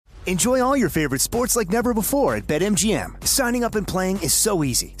Enjoy all your favorite sports like never before at BetMGM. Signing up and playing is so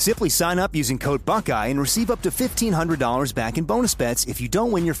easy. Simply sign up using code Buckeye and receive up to $1,500 back in bonus bets if you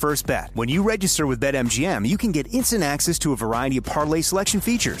don't win your first bet. When you register with BetMGM, you can get instant access to a variety of parlay selection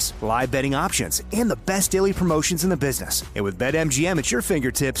features, live betting options, and the best daily promotions in the business. And with BetMGM at your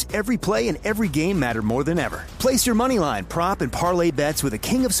fingertips, every play and every game matter more than ever. Place your moneyline, prop, and parlay bets with the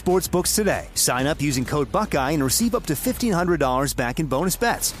king of sportsbooks today. Sign up using code Buckeye and receive up to $1,500 back in bonus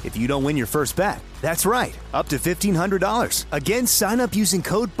bets if you don't win your first bet. That's right, up to $1,500. Again, sign up using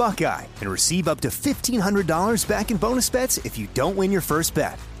code Buckeye and receive up to $1,500 back in bonus bets if you don't win your first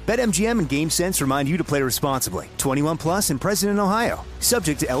bet. BetMGM and GameSense remind you to play responsibly. 21 plus and present in Ohio.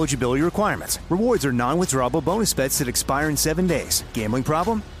 Subject to eligibility requirements. Rewards are non-withdrawable bonus bets that expire in 7 days. Gambling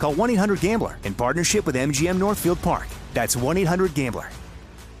problem? Call 1-800-GAMBLER in partnership with MGM Northfield Park. That's 1-800-GAMBLER.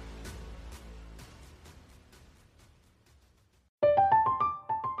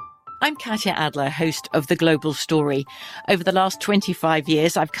 I'm Katya Adler, host of The Global Story. Over the last 25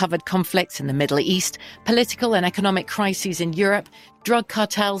 years, I've covered conflicts in the Middle East, political and economic crises in Europe, drug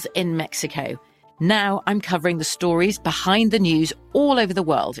cartels in Mexico. Now I'm covering the stories behind the news all over the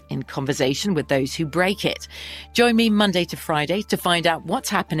world in conversation with those who break it. Join me Monday to Friday to find out what's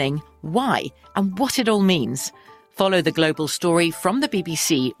happening, why, and what it all means. Follow The Global Story from the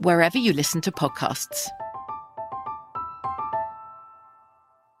BBC wherever you listen to podcasts.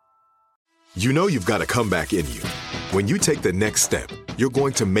 You know you've got a comeback in you. When you take the next step, you're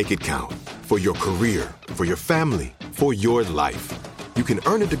going to make it count. For your career, for your family, for your life. You can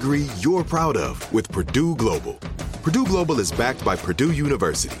earn a degree you're proud of with Purdue Global. Purdue Global is backed by Purdue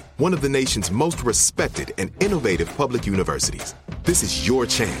University, one of the nation's most respected and innovative public universities. This is your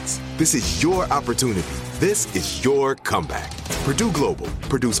chance. This is your opportunity. This is your comeback. Purdue Global,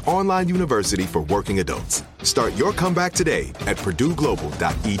 Purdue's online university for working adults. Start your comeback today at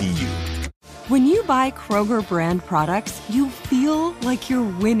purdueglobal.edu. When you buy Kroger brand products, you feel like you're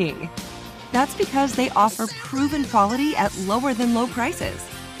winning. That's because they offer proven quality at lower than low prices.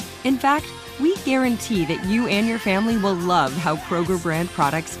 In fact, we guarantee that you and your family will love how Kroger brand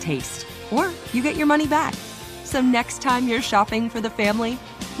products taste, or you get your money back. So next time you're shopping for the family,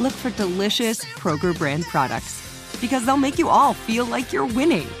 look for delicious Kroger brand products, because they'll make you all feel like you're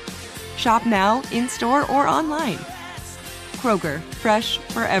winning. Shop now, in-store, or online. Kroger, fresh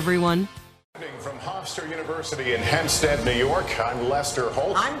for everyone. From Hofstra University in Hempstead, New York, I'm Lester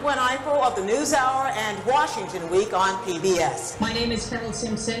Holt. I'm Gwen Ifill of the NewsHour and Washington Week on PBS. My name is Carol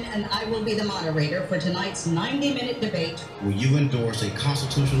Simpson, and I will be the moderator for tonight's 90-minute debate. Will you endorse a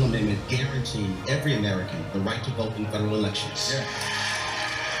constitutional amendment guaranteeing every American the right to vote in federal elections? Yeah.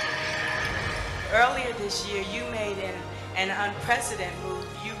 Earlier this year, you made an unprecedented move.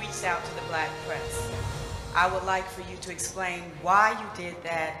 You reached out to the black press. I would like for you to explain why you did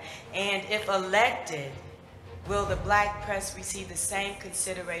that, and if elected, will the black press receive the same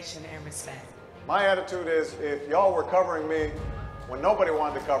consideration and respect? My attitude is, if y'all were covering me when nobody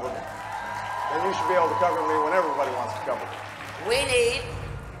wanted to cover me, then you should be able to cover me when everybody wants to cover me. We need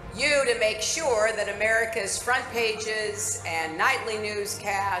you to make sure that America's front pages and nightly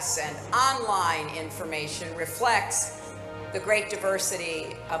newscasts and online information reflects the great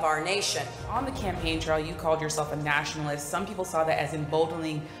diversity of our nation. On the campaign trail, you called yourself a nationalist. Some people saw that as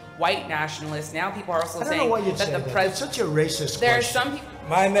emboldening white nationalists. Now people are also saying that the president... It's such a racist there question. Are some people...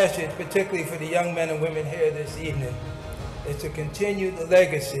 My message, particularly for the young men and women here this evening, is to continue the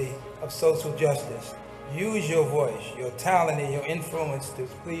legacy of social justice. Use your voice, your talent, and your influence to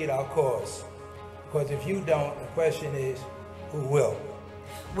plead our cause. Because if you don't, the question is, who will?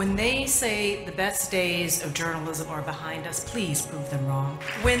 When they say the best days of journalism are behind us, please prove them wrong.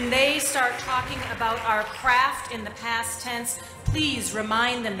 When they start talking about our craft in the past tense, please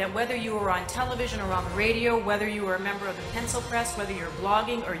remind them that whether you are on television or on the radio, whether you are a member of the pencil press, whether you're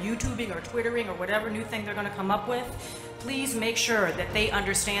blogging or YouTubing or Twittering or whatever new thing they're going to come up with, please make sure that they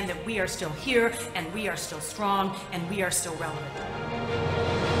understand that we are still here and we are still strong and we are still relevant.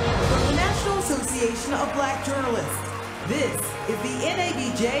 From the National Association of Black Journalists, this is the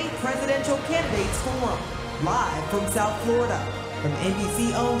NABJ Presidential Candidates Forum, live from South Florida. From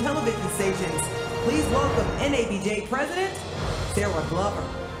NBC-owned television stations, please welcome NABJ President Sarah Glover.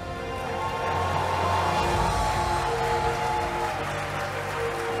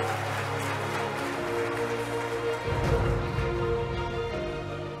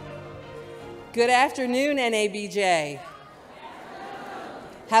 Good afternoon, NABJ.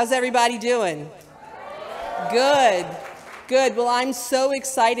 How's everybody doing? Good. Good. Well, I'm so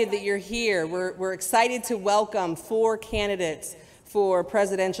excited that you're here. We're excited to welcome 4 candidates for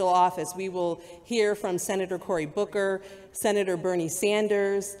presidential office. We will hear from Senator Cory Booker, Senator Bernie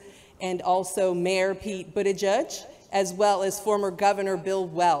Sanders, and also Mayor Pete Buttigieg, as well as former Governor Bill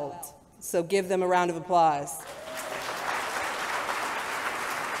Weld. So give them a round of applause.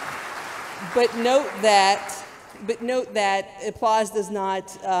 But note that applause does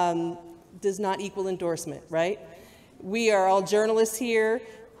not equal endorsement, right? We are all journalists here,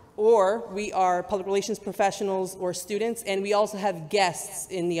 or we are public relations professionals or students, and we also have guests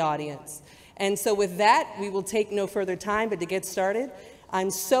in the audience. And so with that, we will take no further time, but to get started, I'm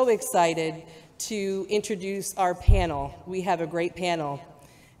so excited to introduce our panel. We have a great panel.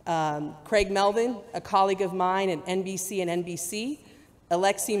 Craig Melvin, a colleague of mine at NBC and NBC,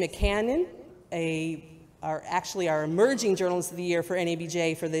 Alexi McCannon, our emerging journalist of the year for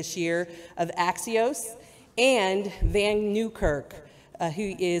NABJ for this year of Axios, and Van Newkirk,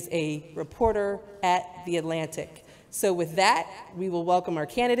 who is a reporter at The Atlantic. So with that, we will welcome our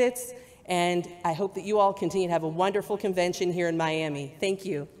candidates, and I hope that you all continue to have a wonderful convention here in Miami. Thank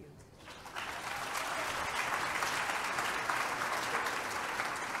you.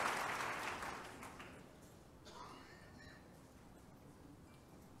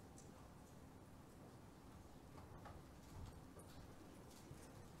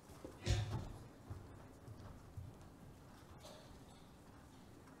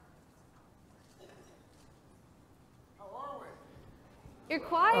 You're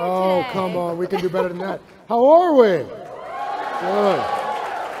quiet today. Oh, come on. We can do better than that. How are we? Good.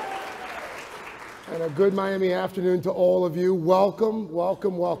 And a good Miami afternoon to all of you. Welcome,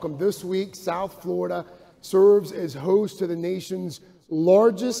 welcome, welcome. This week, South Florida serves as host to the nation's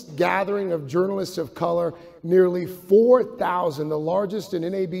largest gathering of journalists of color, nearly 4,000, the largest in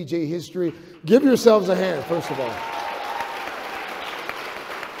NABJ history. Give yourselves a hand, first of all.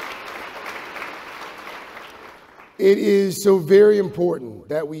 It is so very important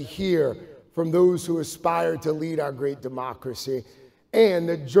that we hear from those who aspire to lead our great democracy, and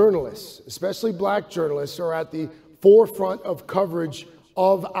that journalists, especially black journalists, are at the forefront of coverage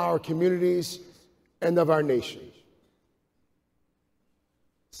of our communities and of our nation.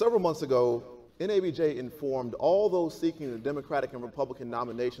 Several months ago, NABJ informed all those seeking the Democratic and Republican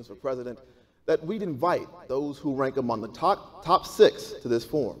nominations for president that we'd invite those who rank among the top 6 to this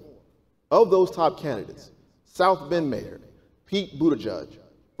forum. Of those top candidates, South Bend Mayor Pete Buttigieg,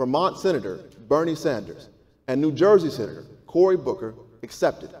 Vermont Senator Bernie Sanders, and New Jersey Senator Cory Booker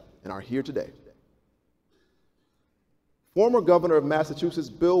accepted and are here today. Former Governor of Massachusetts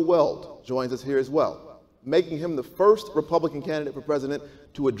Bill Weld joins us here as well, making him the first Republican candidate for president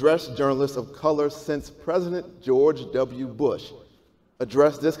to address journalists of color since President George W. Bush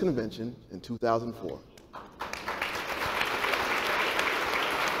addressed this convention in 2004.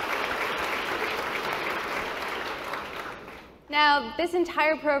 Now, this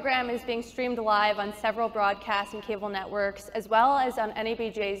entire program is being streamed live on several broadcast and cable networks, as well as on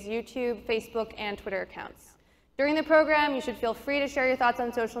NABJ's YouTube, Facebook, and Twitter accounts. During the program, you should feel free to share your thoughts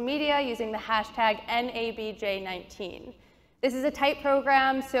on social media using the hashtag NABJ19. This is a tight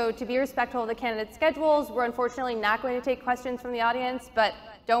program, so to be respectful of the candidates' schedules, we're unfortunately not going to take questions from the audience, but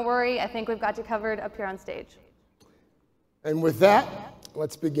don't worry, I think we've got you covered up here on stage. And with that,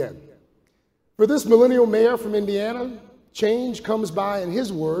 let's begin. For this millennial mayor from Indiana, change comes by, in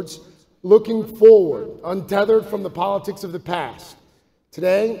his words, looking forward, untethered from the politics of the past.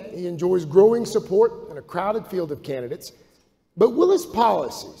 Today, he enjoys growing support in a crowded field of candidates. But will those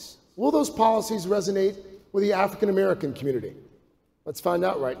policies resonate with the African American community? Let's find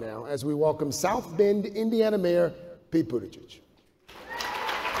out right now as we welcome South Bend, Indiana Mayor Pete Buttigieg.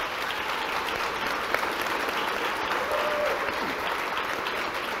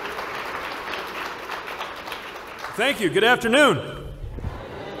 Thank you. Good afternoon.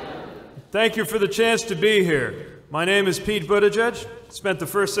 Thank you for the chance to be here. My name is Pete Buttigieg. Spent the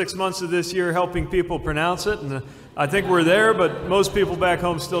first 6 months of this year helping people pronounce it, and I think we're there, but most people back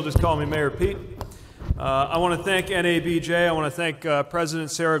home still just call me Mayor Pete. I want to thank NABJ. I want to thank President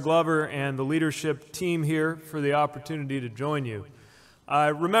Sarah Glover and the leadership team here for the opportunity to join you. I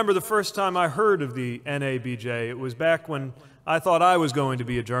remember the first time I heard of the NABJ. It was back when I thought I was going to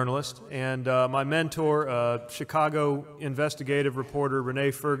be a journalist, and my mentor, Chicago investigative reporter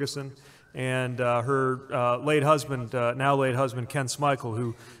Renee Ferguson, and her now late husband, Ken Smikle,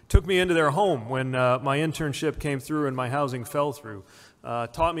 who took me into their home when my internship came through and my housing fell through,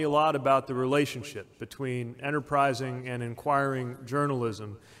 taught me a lot about the relationship between enterprising and inquiring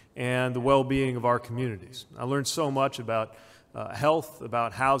journalism and the well-being of our communities. I learned so much about health,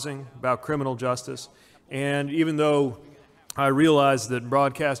 about housing, about criminal justice, and even though I realized that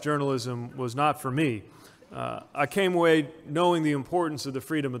broadcast journalism was not for me, I came away knowing the importance of the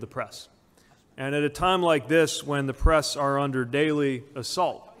freedom of the press. And at a time like this, when the press are under daily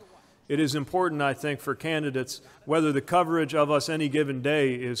assault, it is important, I think, for candidates, whether the coverage of us any given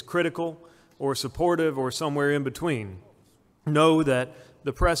day is critical or supportive or somewhere in between, know that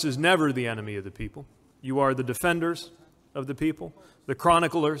the press is never the enemy of the people. You are the defenders of the people, the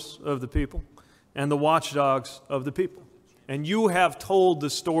chroniclers of the people, and the watchdogs of the people. And you have told the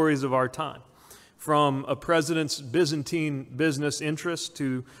stories of our time, from a president's Byzantine business interests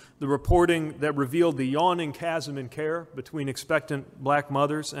to the reporting that revealed the yawning chasm in care between expectant black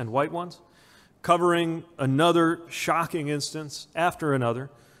mothers and white ones, covering another shocking instance after another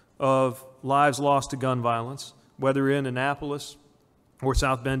of lives lost to gun violence, whether in Annapolis or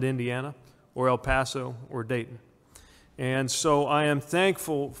South Bend, Indiana, or El Paso or Dayton. And so I am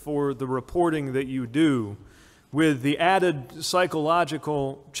thankful for the reporting that you do, with the added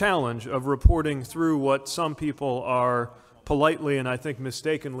psychological challenge of reporting through what some people are politely and I think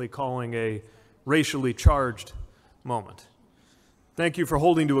mistakenly calling a racially charged moment. Thank you for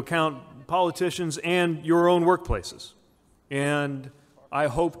holding to account politicians and your own workplaces. And I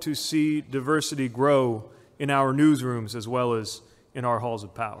hope to see diversity grow in our newsrooms as well as in our halls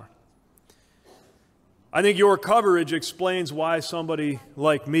of power. I think your coverage explains why somebody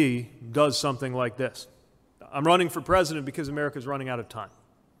like me does something like this. I'm running for president because America's running out of time.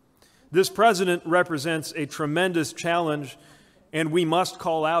 This president represents a tremendous challenge, and we must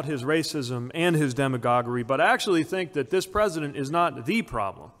call out his racism and his demagoguery, but I actually think that this president is not the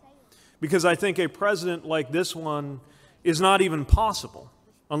problem, because I think a president like this one is not even possible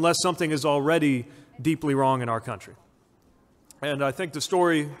unless something is already deeply wrong in our country. And I think the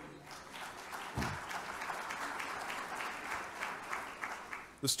story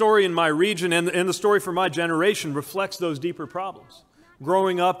in my region and the story for my generation reflects those deeper problems.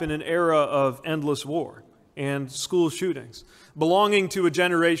 Growing up in an era of endless war and school shootings, belonging to a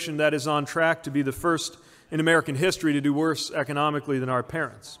generation that is on track to be the first in American history to do worse economically than our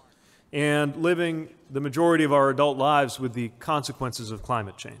parents, and living the majority of our adult lives with the consequences of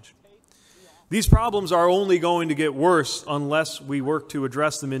climate change. These problems are only going to get worse unless we work to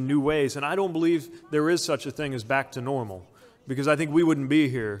address them in new ways, and I don't believe there is such a thing as back to normal, because I think we wouldn't be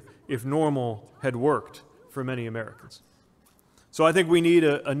here if normal had worked for many Americans. So I think we need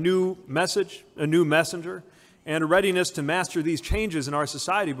a new message, a new messenger, and a readiness to master these changes in our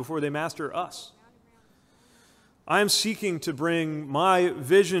society before they master us. I am seeking to bring my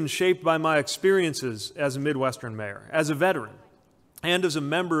vision shaped by my experiences as a Midwestern mayor, as a veteran, and as a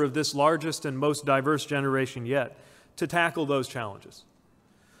member of this largest and most diverse generation yet, to tackle those challenges.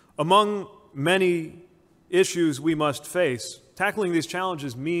 Among many issues we must face, tackling these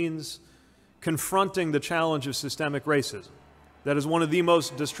challenges means confronting the challenge of systemic racism. That is one of the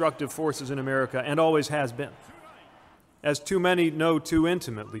most destructive forces in America and always has been. As too many know too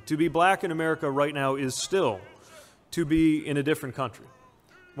intimately, to be black in America right now is still to be in a different country.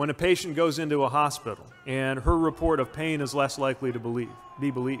 When a patient goes into a hospital and her report of pain is less likely to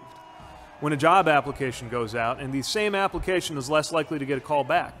be believed. When a job application goes out and the same application is less likely to get a call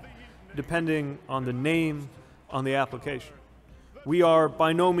back, depending on the name on the application. We are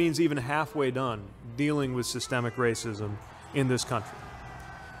by no means even halfway done dealing with systemic racism in this country.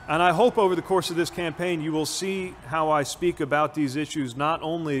 And I hope over the course of this campaign you will see how I speak about these issues not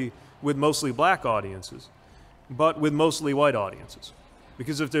only with mostly black audiences, but with mostly white audiences.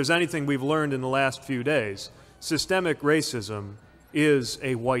 Because if there's anything we've learned in the last few days, systemic racism is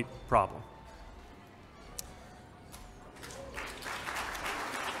a white problem.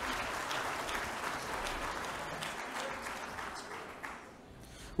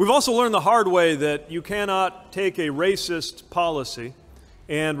 We've also learned the hard way that you cannot take a racist policy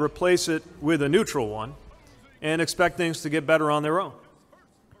and replace it with a neutral one and expect things to get better on their own.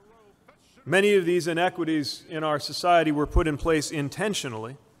 Many of these inequities in our society were put in place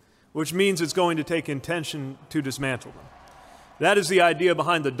intentionally, which means it's going to take intention to dismantle them. That is the idea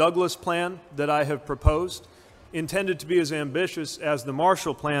behind the Douglas Plan that I have proposed, intended to be as ambitious as the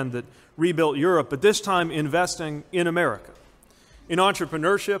Marshall Plan that rebuilt Europe, but this time investing in America. In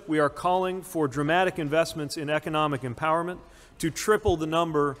entrepreneurship, we are calling for dramatic investments in economic empowerment to triple the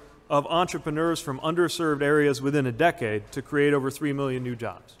number of entrepreneurs from underserved areas within a decade to create over 3 million new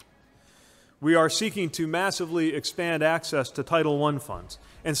jobs. We are seeking to massively expand access to Title I funds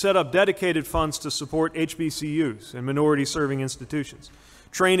and set up dedicated funds to support HBCUs and minority-serving institutions,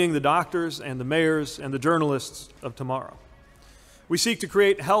 training the doctors and the mayors and the journalists of tomorrow. We seek to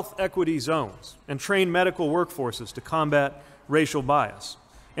create health equity zones and train medical workforces to combat racial bias.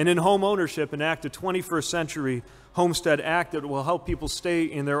 And in home ownership, enact a 21st century Homestead Act that will help people stay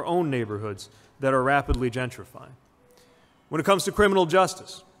in their own neighborhoods that are rapidly gentrifying. When it comes to criminal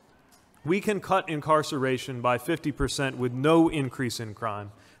justice, we can cut incarceration by 50% with no increase in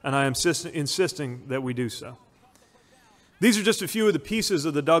crime, and I am insisting that we do so. These are just a few of the pieces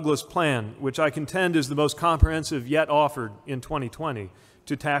of the Douglas Plan, which I contend is the most comprehensive yet offered in 2020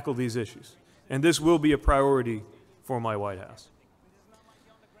 to tackle these issues. And this will be a priority for my White House.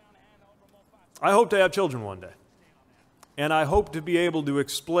 I hope to have children one day. And I hope to be able to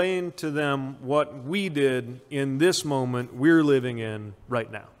explain to them what we did in this moment we're living in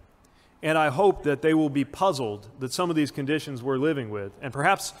right now. And I hope that they will be puzzled that some of these conditions we're living with, and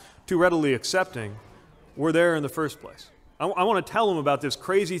perhaps too readily accepting, were there in the first place. I want to tell them about this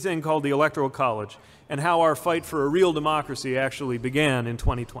crazy thing called the Electoral College and how our fight for a real democracy actually began in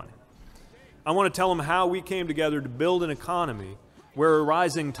 2020. I want to tell them how we came together to build an economy where a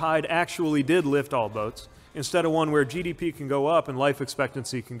rising tide actually did lift all boats, instead of one where GDP can go up and life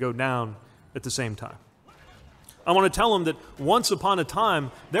expectancy can go down at the same time. I want to tell them that once upon a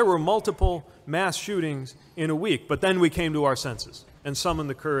time, there were multiple mass shootings in a week, but then we came to our senses and summoned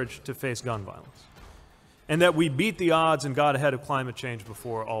the courage to face gun violence. And that we beat the odds and got ahead of climate change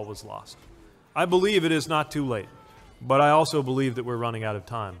before all was lost. I believe it is not too late, but I also believe that we're running out of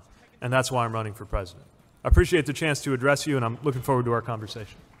time, and that's why I'm running for president. I appreciate the chance to address you, and I'm looking forward to our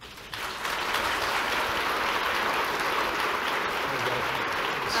conversation.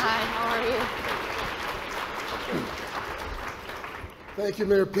 Hi, how are you? Thank you,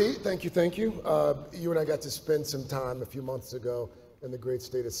 Mayor Pete. Thank you, thank you. You and I got to spend some time a few months ago in the great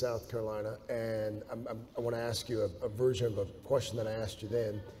state of South Carolina, and I want to ask you a version of a question that I asked you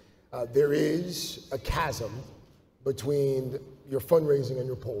then. There is a chasm between your fundraising and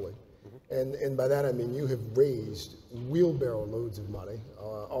your polling. And by that I mean you have raised wheelbarrow loads of money,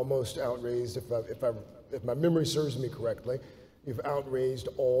 almost outraised, if my memory serves me correctly, you've outraised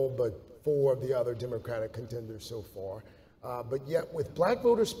all but 4 of the other Democratic contenders so far. But yet with black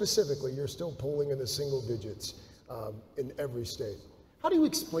voters specifically, you're still polling in the single digits in every state. How do you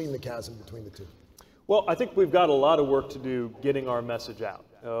explain the chasm between the two? Well, I think we've got a lot of work to do getting our message out.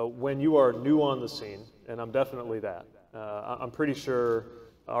 When you are new on the scene, and I'm definitely that, I'm pretty sure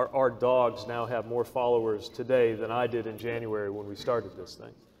our dogs now have more followers today than I did in January when we started this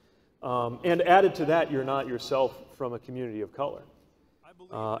thing. And added to that, you're not yourself from a community of color.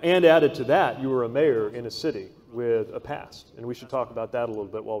 And added to that, you were a mayor in a city with a past. And we should talk about that a little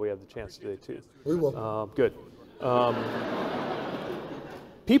bit while we have the chance today, too. We will. Good.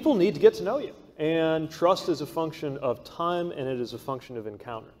 People need to get to know you. And trust is a function of time, and it is a function of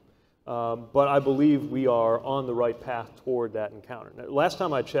encounter. But I believe we are on the right path toward that encounter. Now, last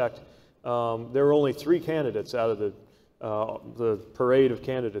time I checked, there were only 3 candidates out of the parade of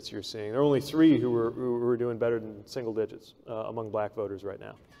candidates you're seeing. There are only 3 who were doing better than single digits among black voters right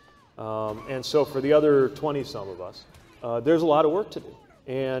now. And so for the other 20-some of us, there's a lot of work to do.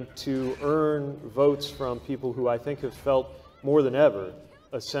 And to earn votes from people who I think have felt more than ever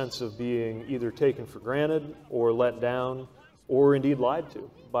a sense of being either taken for granted or let down or indeed lied to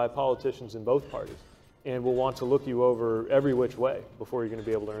by politicians in both parties, and will want to look you over every which way before you're going to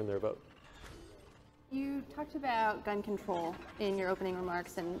be able to earn their vote. You talked about gun control in your opening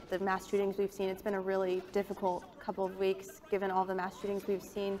remarks and the mass shootings we've seen. It's been a really difficult couple of weeks given all the mass shootings we've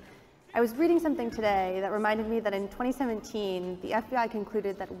seen. I was reading something today that reminded me that in 2017, the FBI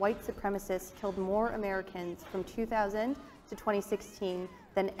concluded that white supremacists killed more Americans from 2000 to 2016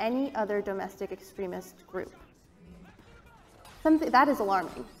 than any other domestic extremist group. That is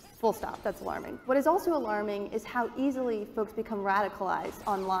alarming, full stop, that's alarming. What is also alarming is how easily folks become radicalized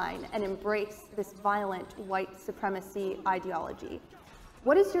online and embrace this violent white supremacy ideology.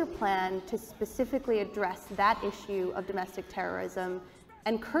 What is your plan to specifically address that issue of domestic terrorism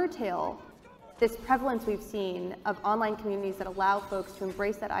and curtail this prevalence we've seen of online communities that allow folks to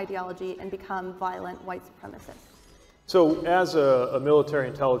embrace that ideology and become violent white supremacists? So as a military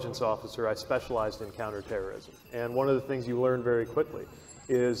intelligence officer, I specialized in counterterrorism. And one of the things you learn very quickly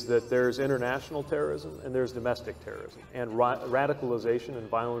is that there's international terrorism and there's domestic terrorism. And radicalization and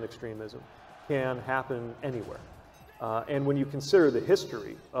violent extremism can happen anywhere. And when you consider the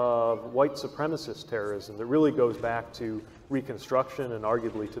history of white supremacist terrorism that really goes back to Reconstruction and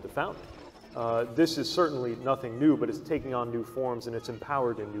arguably to the founding, this is certainly nothing new, but it's taking on new forms and it's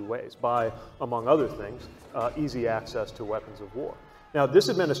empowered in new ways by, among other things, easy access to weapons of war. Now, this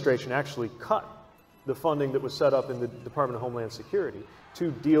administration actually cut the funding that was set up in the Department of Homeland Security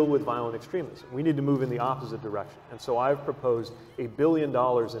to deal with violent extremism. We need to move in the opposite direction. And so I've proposed $1 billion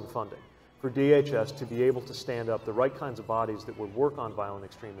in funding for DHS to be able to stand up the right kinds of bodies that would work on violent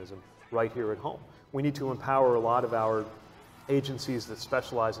extremism right here at home. We need to empower a lot of our agencies that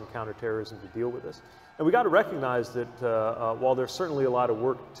specialize in counterterrorism to deal with this. And we got to recognize that while there's certainly a lot of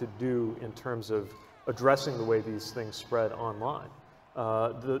work to do in terms of addressing the way these things spread online,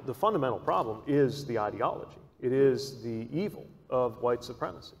 the fundamental problem is the ideology. It is the evil of white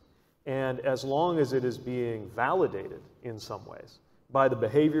supremacy. And as long as it is being validated in some ways by the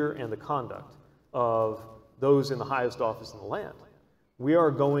behavior and the conduct of those in the highest office in the land, we are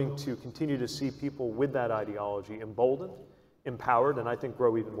going to continue to see people with that ideology emboldened, empowered, and I think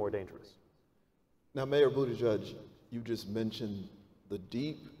grow even more dangerous. Now, Mayor Buttigieg, you just mentioned the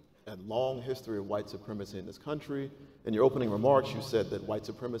deep and long history of white supremacy in this country. In your opening remarks, you said that white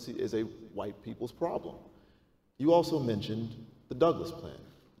supremacy is a white people's problem. You also mentioned the Douglass Plan,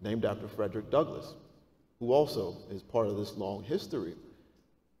 named after Frederick Douglass, who also is part of this long history.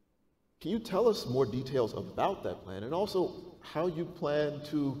 Can you tell us more details about that plan and also how you plan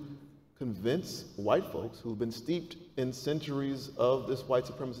to convince white folks who've been steeped in centuries of this white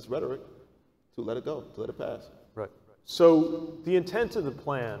supremacist rhetoric to let it go, to let it pass? Right. So the intent of the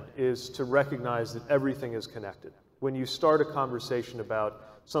plan is to recognize that everything is connected. When you start a conversation about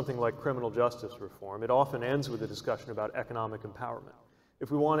something like criminal justice reform, it often ends with a discussion about economic empowerment. If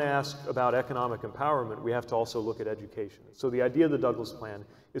we want to ask about economic empowerment, we have to also look at education. So the idea of the Douglass Plan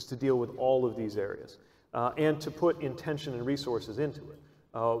is to deal with all of these areas and to put intention and resources into it.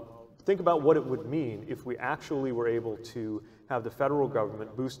 Think about what it would mean if we actually were able to have the federal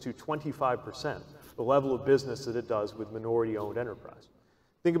government boost to 25% the level of business that it does with minority-owned enterprise.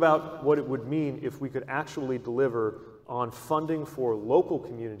 Think about what it would mean if we could actually deliver on funding for local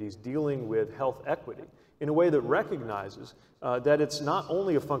communities dealing with health equity in a way that recognizes that it's not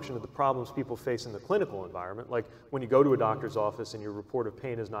only a function of the problems people face in the clinical environment, like when you go to a doctor's office and your report of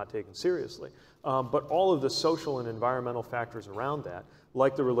pain is not taken seriously, but all of the social and environmental factors around that,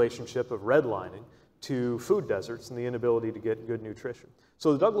 like the relationship of redlining to food deserts and the inability to get good nutrition.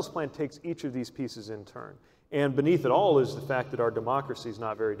 So the Douglass Plan takes each of these pieces in turn. And beneath it all is the fact that our democracy is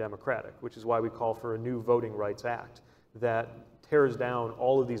not very democratic, which is why we call for a new Voting Rights Act that tears down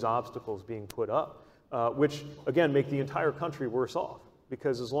all of these obstacles being put up, which, again, make the entire country worse off.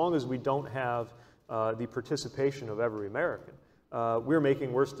 Because as long as we don't have the participation of every American, we're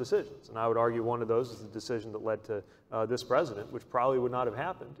making worse decisions. And I would argue one of those is the decision that led to this president, which probably would not have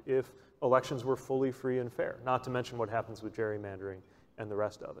happened if elections were fully free and fair, not to mention what happens with gerrymandering and the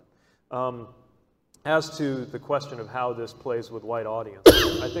rest of it. As to the question of how this plays with white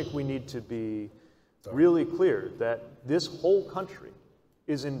audiences, I think we need to be really clear that this whole country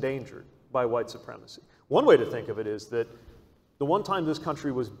is endangered by white supremacy. One way to think of it is that the one time this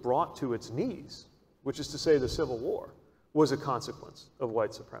country was brought to its knees, which is to say the Civil War, was a consequence of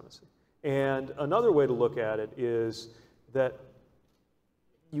white supremacy. And another way to look at it is that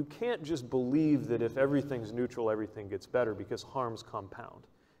you can't just believe that if everything's neutral, everything gets better, because harms compound.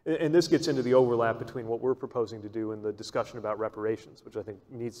 And this gets into the overlap between what we're proposing to do and the discussion about reparations, which I think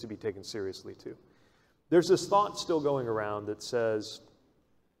needs to be taken seriously too. There's this thought still going around that says,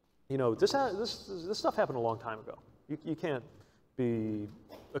 you know, this stuff happened a long time ago. You can't be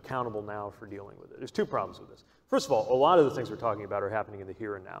accountable now for dealing with it. There's two problems with this. First of all, a lot of the things we're talking about are happening in the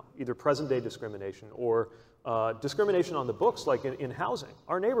here and now, either present-day discrimination or discrimination on the books, like in housing.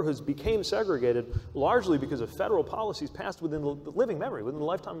 Our neighborhoods became segregated largely because of federal policies passed within the living memory, within the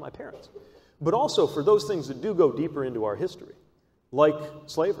lifetime of my parents. But also for those things that do go deeper into our history, like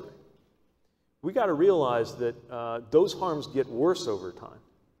slavery. We got to realize that those harms get worse over time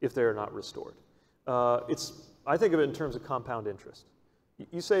if they are not restored. I think of it in terms of compound interest.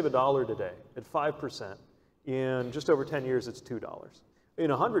 You save $1 today at 5%. In just over 10 years, it's $2. In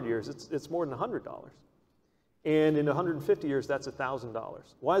 100 years, it's more than $100. And in 150 years, that's $1,000.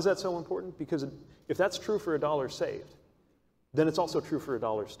 Why is that so important? Because if that's true for $1 saved, then it's also true for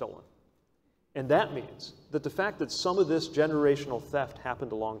 $1 stolen. And that means that the fact that some of this generational theft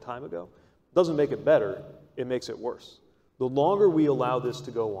happened a long time ago doesn't make it better, it makes it worse. The longer we allow this to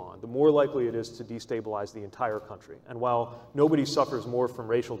go on, the more likely it is to destabilize the entire country. And while nobody suffers more from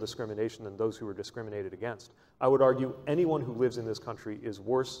racial discrimination than those who are discriminated against, I would argue anyone who lives in this country is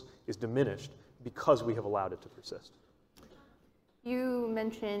worse, is diminished, because we have allowed it to persist. You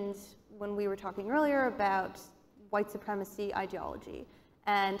mentioned when we were talking earlier about white supremacy ideology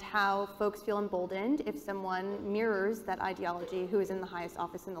and how folks feel emboldened if someone mirrors that ideology who is in the highest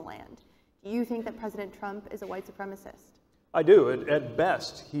office in the land. Do you think that President Trump is a white supremacist? I do. At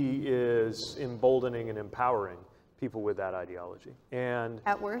best, he is emboldening and empowering people with that ideology. And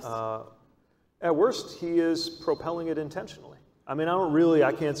at worst? At worst, he is propelling it intentionally. I mean,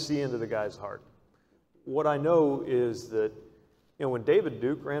 I can't see into the guy's heart. What I know is that, when David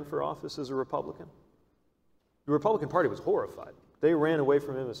Duke ran for office as a Republican, the Republican Party was horrified. They ran away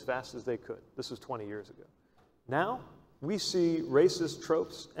from him as fast as they could. This was 20 years ago. Now, we see racist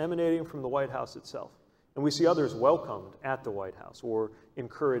tropes emanating from the White House itself. And we see others welcomed at the White House or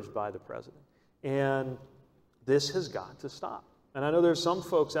encouraged by the president. And this has got to stop. And I know there's some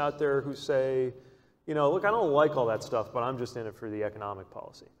folks out there who say, look, I don't like all that stuff, but I'm just in it for the economic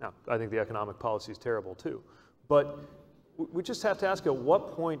policy. Now, I think the economic policy is terrible too. But we just have to ask, at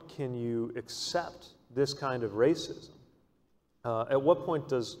what point can you accept this kind of racism? At what point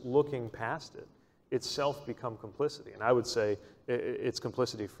does looking past it itself become complicity? And I would say it's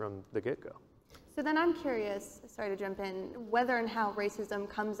complicity from the get-go. So then I'm curious, sorry to jump in, whether and how racism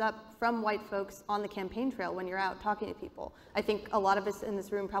comes up from white folks on the campaign trail when you're out talking to people. I think a lot of us in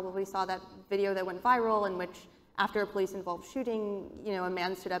this room probably saw that video that went viral in which, after a police-involved shooting, a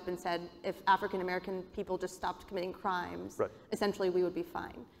man stood up and said, if African-American people just stopped committing crimes, essentially we would be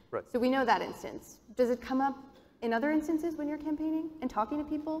fine. Right. So we know that instance. Does it come up in other instances when you're campaigning and talking to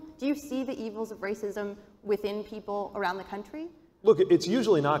people? Do you see the evils of racism within people around the country? Look, it's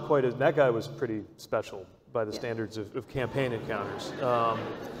usually not quite as, that guy was pretty special by the standards of campaign encounters.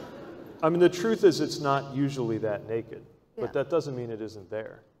 I mean, the truth is it's not usually that naked, but that doesn't mean it isn't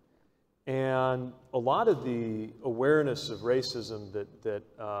there. And a lot of the awareness of racism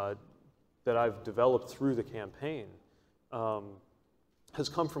that I've developed through the campaign has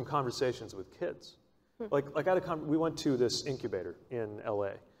come from conversations with kids. Like we went to this incubator in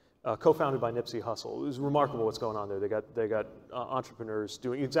LA, co-founded by Nipsey Hussle. It was remarkable what's going on there. They got entrepreneurs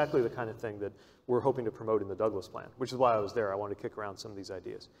doing exactly the kind of thing that we're hoping to promote in the Douglas Plan, which is why I was there. I wanted to kick around some of these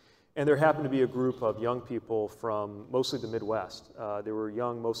ideas. And there happened to be a group of young people from mostly the Midwest. They were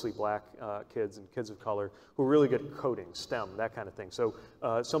young, mostly black kids and kids of color who were really good at coding, STEM, that kind of thing. So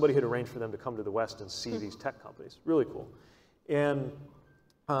somebody had arranged for them to come to the West and see these tech companies. Really cool. And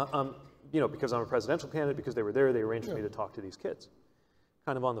because I'm a presidential candidate, because they were there, they arranged for me to talk to these kids,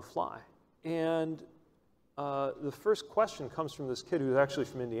 kind of on the fly. And the first question comes from this kid who's actually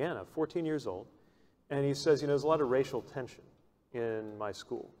from Indiana, 14 years old. And he says, there's a lot of racial tension in my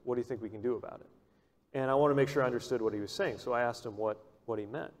school. What do you think we can do about it? And I want to make sure I understood what he was saying, so I asked him what he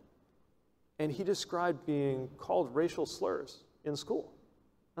meant. And he described being called racial slurs in school.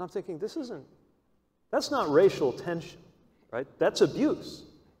 And I'm thinking, that's not racial tension, right? That's abuse.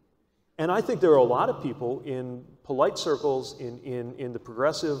 And I think there are a lot of people in polite circles in the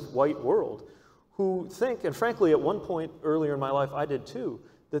progressive white world who think, and frankly, at one point earlier in my life, I did too,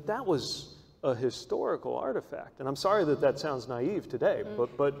 that was a historical artifact. And I'm sorry that sounds naive today,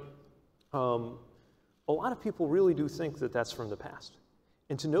 but a lot of people really do think that that's from the past.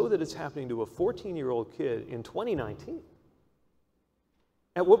 And to know that it's happening to a 14-year-old kid in 2019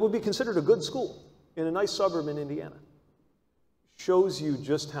 at what would be considered a good school in a nice suburb in Indiana shows you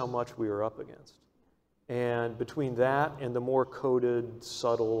just how much we are up against. And between that and the more coded,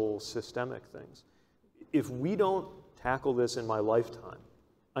 subtle, systemic things, if we don't tackle this in my lifetime,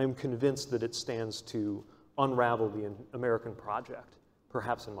 I'm convinced that it stands to unravel the American project,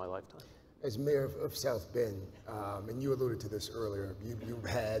 perhaps in my lifetime. As mayor of South Bend, and you alluded to this earlier, you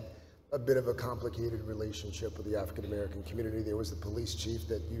had a bit of a complicated relationship with the African American community. There was the police chief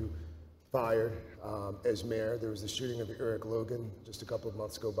that you fired as mayor. There was the shooting of Eric Logan just a couple of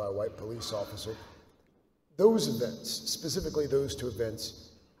months ago by a white police officer. Those events, specifically those two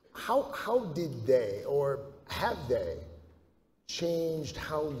events, how did they, or have they, changed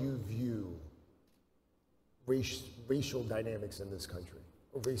how you view racial dynamics in this country,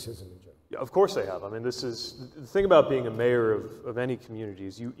 or racism in general? Yeah, of course they have. I mean, the thing about being a mayor of any community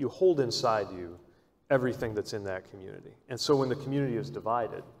is you hold inside you everything that's in that community. And so when the community is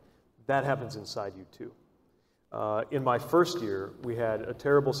divided, that happens inside you too. In my first year, we had a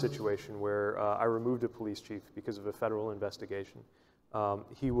terrible situation where I removed a police chief because of a federal investigation.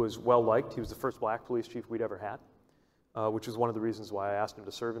 He was well-liked. He was the first black police chief we'd ever had, which is one of the reasons why I asked him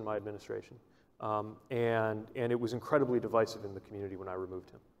to serve in my administration. And it was incredibly divisive in the community when I removed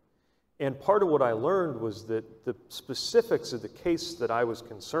him. And part of what I learned was that the specifics of the case that I was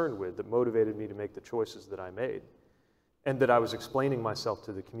concerned with that motivated me to make the choices that I made, and that I was explaining myself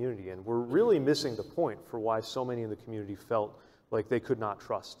to the community, and were really missing the point for why so many in the community felt like they could not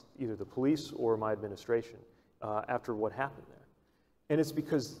trust either the police or my administration after what happened there. And it's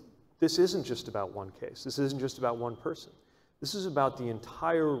because this isn't just about one case. This isn't just about one person. This is about the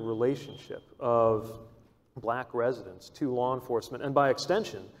entire relationship of black residents to law enforcement, and by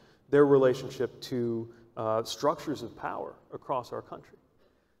extension, their relationship to structures of power across our country.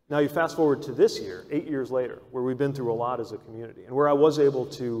 Now you fast forward to this year, 8 years later, where we've been through a lot as a community, and where I was able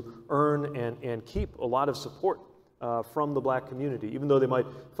to earn and keep a lot of support from the black community, even though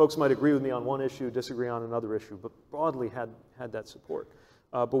folks might agree with me on one issue, disagree on another issue, but broadly had that support.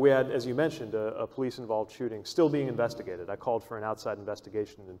 But we had, as you mentioned, a police-involved shooting still being investigated. I called for an outside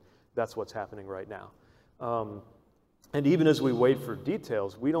investigation, and that's what's happening right now. And even as we wait for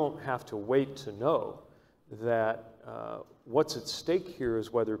details, we don't have to wait to know that what's at stake here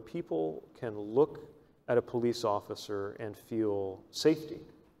is whether people can look at a police officer and feel safety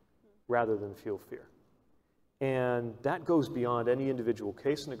rather than feel fear. And that goes beyond any individual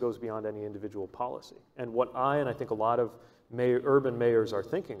case, and it goes beyond any individual policy. And what and I think a lot of urban mayors are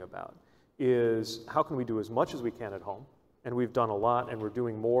thinking about is how can we do as much as we can at home, and we've done a lot, and we're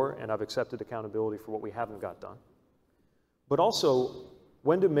doing more, and I've accepted accountability for what we haven't got done. But also,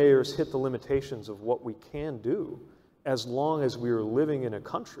 when do mayors hit the limitations of what we can do as long as we are living in a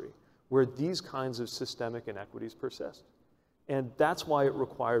country where these kinds of systemic inequities persist? And that's why it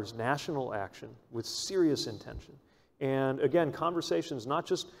requires national action with serious intention. And again, conversations, not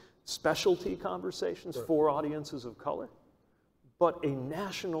just specialty conversations for audiences of color, but a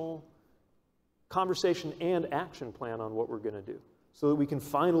national conversation and action plan on what we're going to do so that we can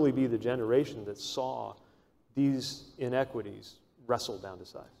finally be the generation that saw these inequities wrestled down to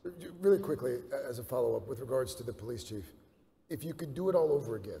size. Really quickly, as a follow-up with regards to the police chief, if you could do it all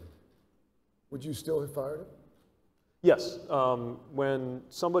over again, would you still have fired him? Yes. When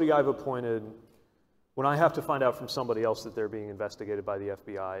somebody I've appointed, when I have to find out from somebody else that they're being investigated by the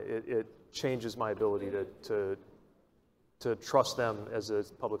FBI, it changes my ability to trust them as a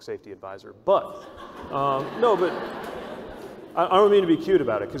public safety advisor. But, no, but I don't mean to be cute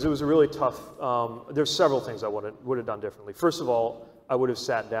about it, because it was a really tough, there's several things I would have done differently. First of all, I would have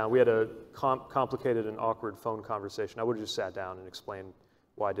sat down. We had a complicated and awkward phone conversation. I would have just sat down and explained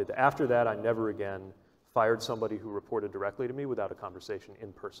why I did that. After that, I never again fired somebody who reported directly to me without a conversation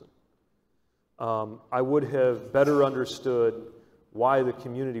in person. I would have better understood why the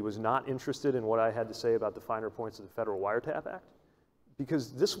community was not interested in what I had to say about the finer points of the Federal Wiretap Act,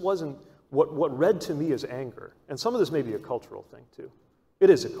 because this wasn't, what read to me as anger, and some of this may be a cultural thing too. It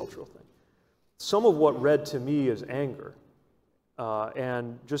is a cultural thing. Some of what read to me as anger,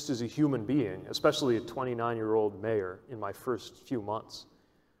 and just as a human being, especially a 29-year-old mayor in my first few months,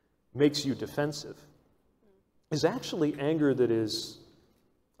 makes you defensive, is actually anger that is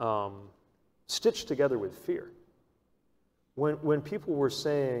stitched together with fear. When people were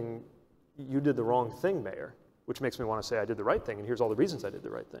saying, you did the wrong thing, Mayor, which makes me want to say I did the right thing, and here's all the reasons I did the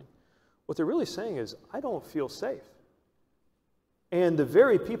right thing, what they're really saying is, I don't feel safe. And the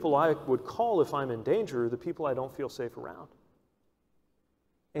very people I would call if I'm in danger are the people I don't feel safe around.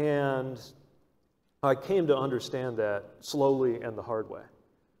 And I came to understand that slowly and the hard way,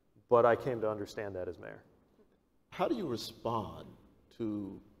 but I came to understand that as mayor. How do you respond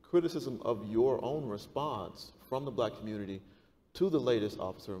to criticism of your own response from the black community to the latest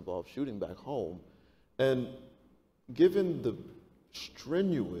officer-involved shooting back home? And given the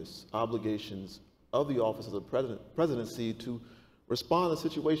strenuous obligations of the office of the presidency to respond to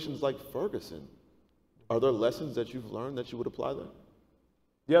situations like Ferguson, are there lessons that you've learned that you would apply there?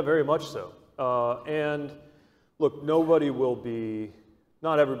 Yeah, very much so. And look,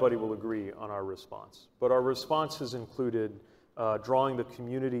 not everybody will agree on our response, but our response has included drawing the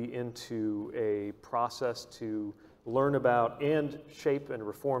community into a process to learn about and shape and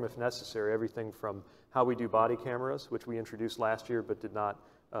reform, if necessary, everything from how we do body cameras, which we introduced last year but did not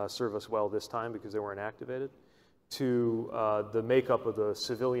serve us well this time because they weren't activated, to the makeup of the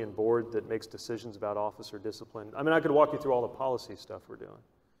civilian board that makes decisions about officer discipline. I mean, I could walk you through all the policy stuff we're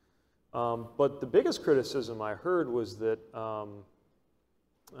doing. But the biggest criticism I heard was that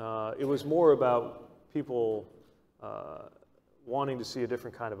it was more about people wanting to see a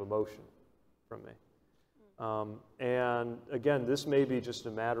different kind of emotion from me. And again, this may be just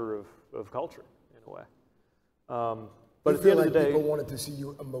a matter of culture in a way. But at the end of the day, people wanted to see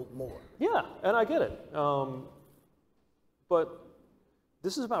you emote more. Yeah, and I get it. But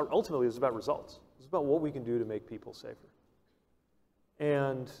this is ultimately about results. It's about what we can do to make people safer.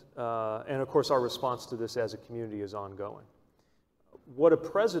 And of course, our response to this as a community is ongoing. What a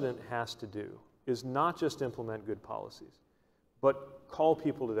president has to do is not just implement good policies, but call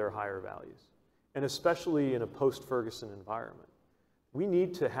people to their higher values. And especially in a post-Ferguson environment, we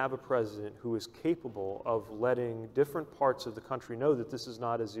need to have a president who is capable of letting different parts of the country know that this is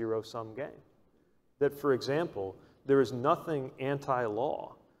not a zero-sum game. That, for example, there is nothing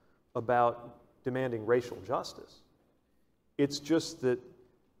anti-law about demanding racial justice. It's just that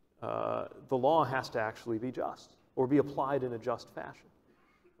the law has to actually be just or be applied in a just fashion.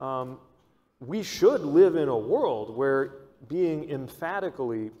 we should live in a world where being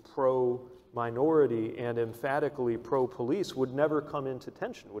emphatically pro-minority and emphatically pro-police would never come into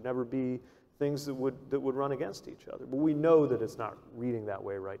tension, would never be things that would run against each other. But we know that it's not reading that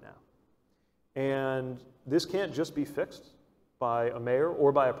way right now. And this can't just be fixed by a mayor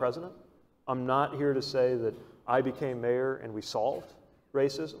or by a president. I'm not here to say that I became mayor and we solved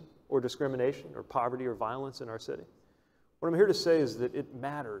racism or discrimination or poverty or violence in our city. What I'm here to say is that it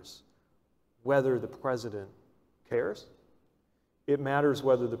matters whether the president cares. It matters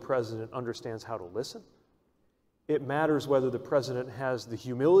whether the president understands how to listen. It matters whether the president has the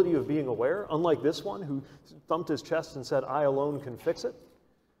humility of being aware, unlike this one who thumped his chest and said, I alone can fix it,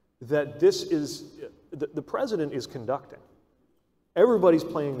 that this is, the president is conducting. Everybody's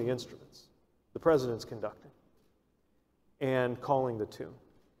playing the instruments. The president's conducting and calling the tune.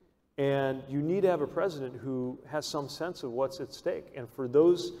 And you need to have a president who has some sense of what's at stake. And for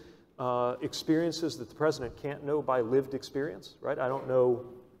those experiences that the president can't know by lived experience, right? I don't know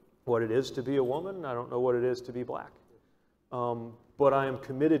what it is to be a woman. I don't know what it is to be black. But I am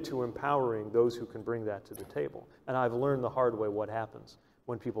committed to empowering those who can bring that to the table. And I've learned the hard way what happens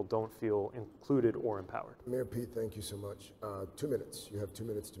when people don't feel included or empowered. Mayor Pete, thank you so much. 2 minutes. You have 2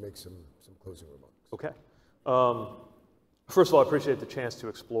 minutes to make some closing remarks. Okay. First of all, I appreciate the chance to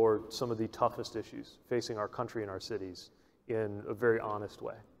explore some of the toughest issues facing our country and our cities in a very honest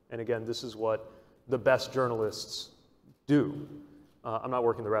way. And again, this is what the best journalists do. I'm not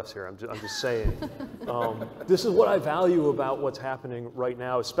working the refs here, I'm just saying. This is what I value about what's happening right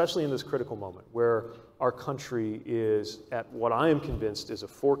now, especially in this critical moment, where our country is at what I am convinced is a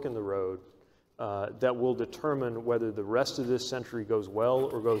fork in the road that will determine whether the rest of this century goes well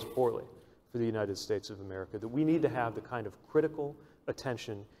or goes poorly for the United States of America. That we need to have the kind of critical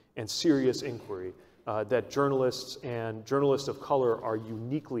attention and serious inquiry that journalists and journalists of color are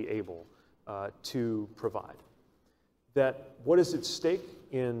uniquely able to provide. That what is at stake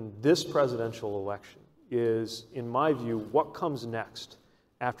in this presidential election is, in my view, what comes next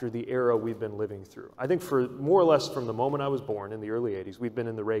after the era we've been living through. I think for more or less from the moment I was born in the early 80s, we've been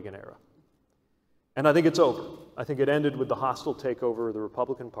in the Reagan era. And I think it's over. I think it ended with the hostile takeover of the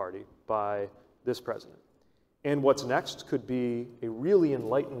Republican Party by this president. And what's next could be a really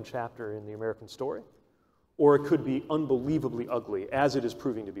enlightened chapter in the American story, or it could be unbelievably ugly, as it is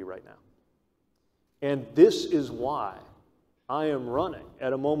proving to be right now. And this is why I am running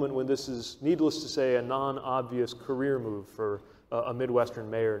at a moment when this is, needless to say, a non-obvious career move for a Midwestern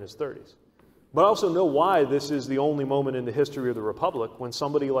mayor in his 30s. But I also know why this is the only moment in the history of the Republic when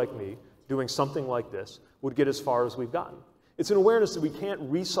somebody like me doing something like this would get as far as we've gotten. It's an awareness that we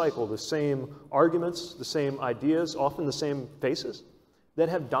can't recycle the same arguments, the same ideas, often the same faces, that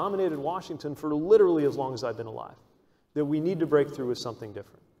have dominated Washington for literally as long as I've been alive. That we need to break through with something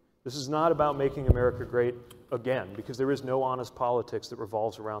different. This is not about making America great again, because there is no honest politics that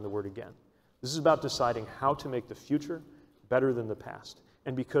revolves around the word again. This is about deciding how to make the future better than the past.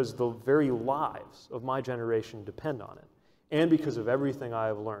 And because the very lives of my generation depend on it, and because of everything I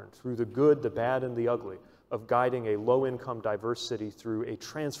have learned through the good, the bad, and the ugly of guiding a low-income, diverse city through a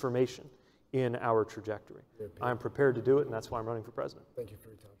transformation in our trajectory. I am prepared to do it, and that's why I'm running for president. Thank you for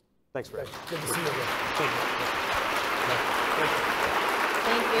your time. Thanks, Fred. Good to see you again. Thank you. Thank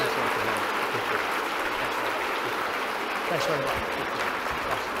you. Thanks very much.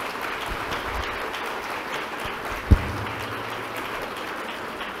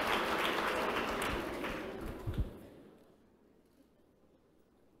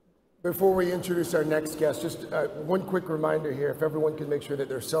 Before we introduce our next guest, just one quick reminder here, if everyone could make sure that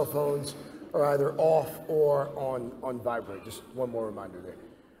their cell phones are either off or on vibrate. Just one more reminder there.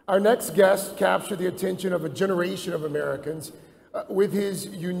 Our next guest captured the attention of a generation of Americans with his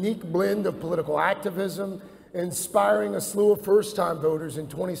unique blend of political activism, inspiring a slew of first-time voters in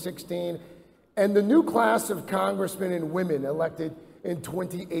 2016, and the new class of congressmen and women elected in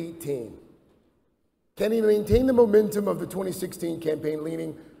 2018. Can he maintain the momentum of the 2016 campaign,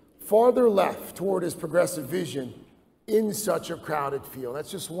 leaning farther left toward his progressive vision in such a crowded field?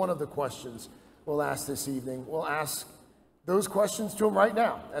 That's just one of the questions we'll ask this evening. We'll ask those questions to him right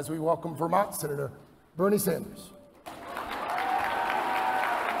now as we welcome Vermont Senator Bernie Sanders.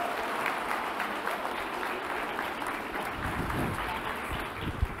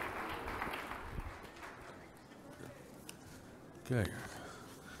 Okay.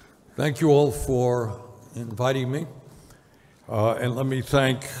 Thank you all for inviting me. And let me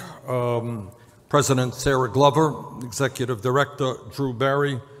thank President Sarah Glover, Executive Director Drew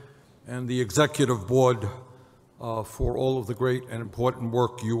Barry, and the Executive Board for all of the great and important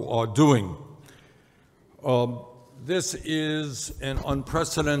work you are doing. This is an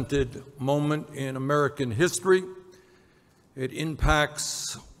unprecedented moment in American history. It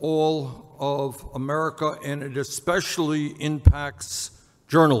impacts all of America, and it especially impacts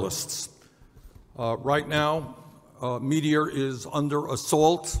journalists. Right now, media is under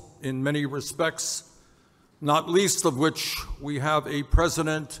assault in many respects, not least of which we have a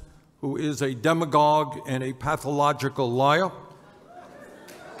president who is a demagogue and a pathological liar,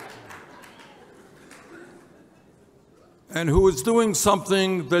 and who is doing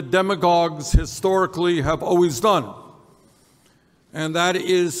something that demagogues historically have always done, and that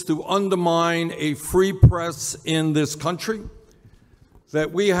is to undermine a free press in this country.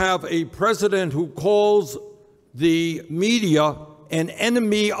 That we have a president who calls the media an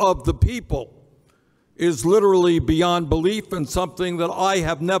enemy of the people is literally beyond belief, and something that I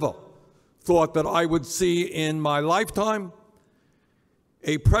have never thought that I would see in my lifetime.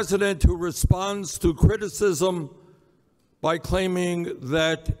 A president who responds to criticism by claiming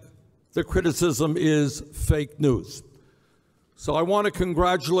that the criticism is fake news. So I want to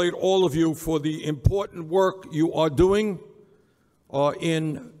congratulate all of you for the important work you are doing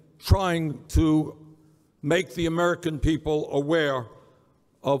in trying to make the American people aware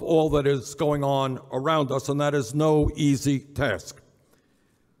of all that is going on around us, and that is no easy task.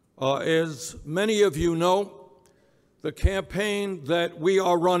 As many of you know, the campaign that we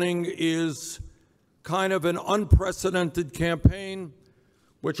are running is kind of an unprecedented campaign,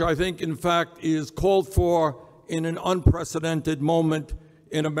 which I think, in fact, is called for in an unprecedented moment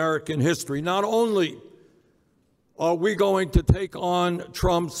in American history. Not only are we going to take on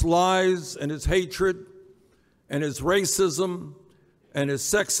Trump's lies and his hatred and his racism and his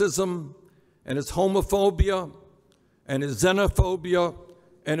sexism and his homophobia and his xenophobia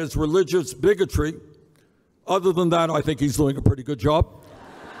and his religious bigotry. Other than that, I think he's doing a pretty good job.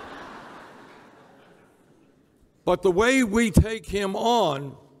 But the way we take him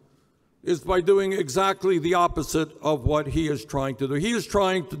on is by doing exactly the opposite of what he is trying to do. He is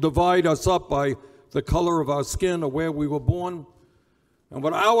trying to divide us up by the color of our skin or where we were born. And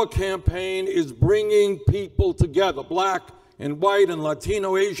what our campaign is bringing people together, black and white and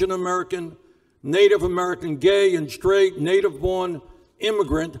Latino, Asian American, Native American, gay and straight, native-born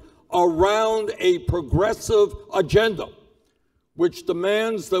immigrant, around a progressive agenda, which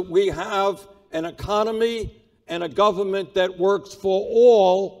demands that we have an economy and a government that works for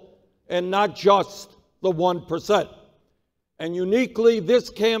all and not just the 1%. And uniquely, this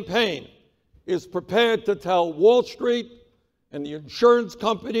campaign is prepared to tell Wall Street and the insurance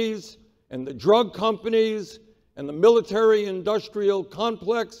companies and the drug companies and the military-industrial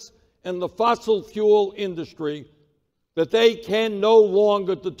complex and the fossil fuel industry that they can no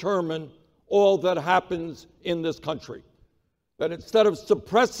longer determine all that happens in this country. That instead of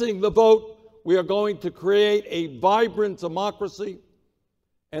suppressing the vote, we are going to create a vibrant democracy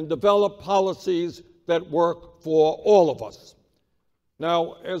and develop policies that work for all of us.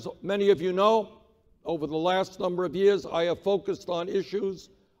 Now, as many of you know, over the last number of years, I have focused on issues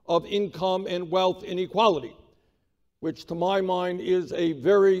of income and wealth inequality, which to my mind is a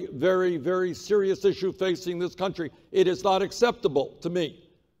very, very, very serious issue facing this country. It is not acceptable to me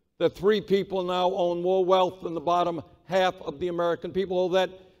that 3 people now own more wealth than the bottom half of the American people, or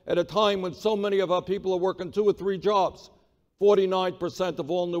that at a time when so many of our people are working 2 or 3 jobs, 49%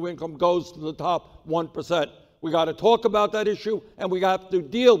 of all new income goes to the top 1%. We got to talk about that issue, and we have to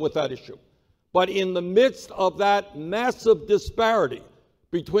deal with that issue. But in the midst of that massive disparity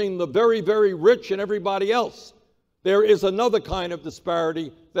between the very, very rich and everybody else, there is another kind of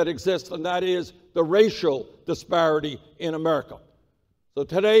disparity that exists, and that is the racial disparity in America. So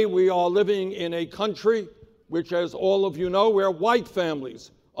today we are living in a country which, as all of you know, where white families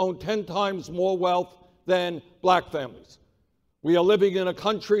own 10 times more wealth than black families. We are living in a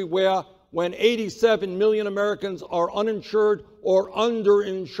country where when 87 million Americans are uninsured or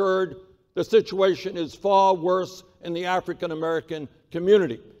underinsured, the situation is far worse in the African American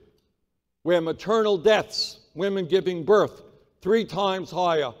community, where maternal deaths, women giving birth, 3 times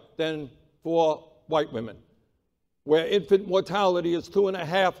higher than for white women, where infant mortality is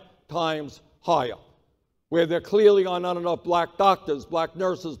 2.5 times higher, where there clearly are not enough black doctors, black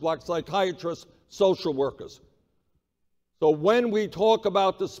nurses, black psychiatrists, social workers. So when we talk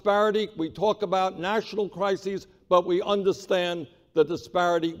about disparity, we talk about national crises, but we understand the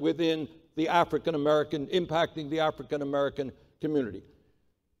disparity within the African American, impacting the African American community.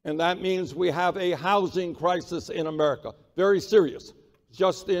 And that means we have a housing crisis in America, very serious.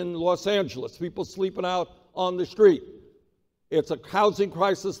 Just in Los Angeles, people sleeping out on the street. It's a housing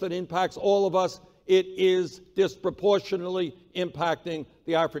crisis that impacts all of us. It is disproportionately impacting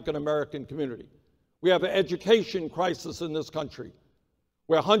the African American community. We have an education crisis in this country,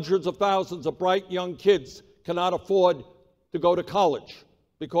 where hundreds of thousands of bright young kids cannot afford to go to college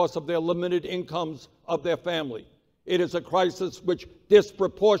because of their limited incomes of their family. It is a crisis which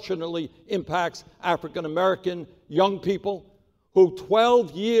disproportionately impacts African American young people who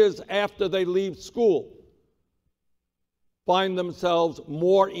 12 years after they leave school find themselves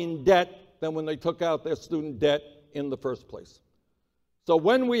more in debt than when they took out their student debt in the first place. So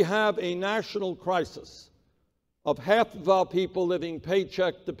when we have a national crisis of half of our people living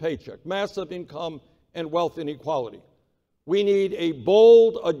paycheck to paycheck, massive income and wealth inequality, we need a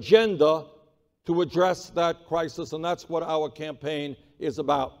bold agenda to address that crisis, and that's what our campaign is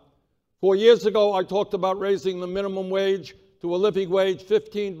about. 4 years ago, I talked about raising the minimum wage to a living wage,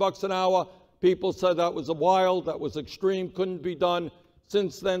 $15 an hour. People said that was wild, that was extreme, couldn't be done.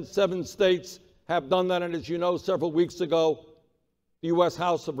 Since then, 7 states have done that, and as you know, several weeks ago, the U.S.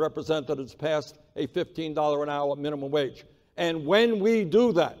 House of Representatives passed a $15 an hour minimum wage. And when we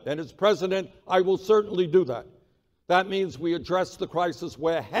do that, and as president, I will certainly do that, that means we address the crisis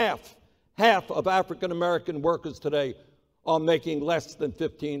where half of African American workers today are making less than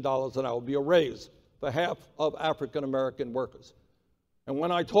 $15 an hour. It will be a raise for half of African American workers. And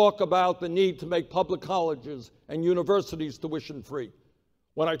when I talk about the need to make public colleges and universities tuition free,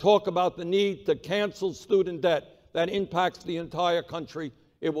 when I talk about the need to cancel student debt that impacts the entire country,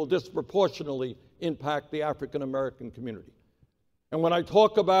 it will disproportionately impact the African American community. And when I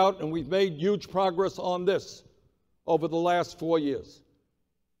talk about, and we've made huge progress on this over the last 4 years,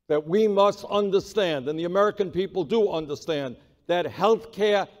 that we must understand, and the American people do understand, that health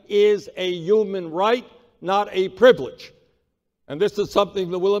care is a human right, not a privilege. And this is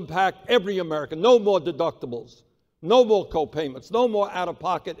something that will impact every American. No more deductibles, no more co-payments, no more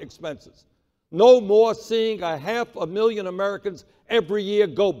out-of-pocket expenses, no more seeing 500,000 Americans every year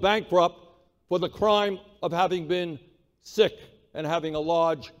go bankrupt for the crime of having been sick and having a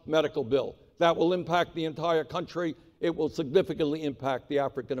large medical bill. That will impact the entire country. It will significantly impact the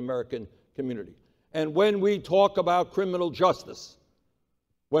African American community. And when we talk about criminal justice,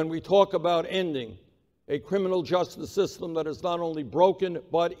 when we talk about ending a criminal justice system that is not only broken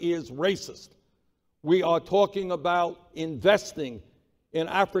but is racist, we are talking about investing in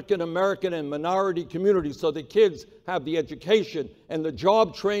African American and minority communities so the kids have the education and the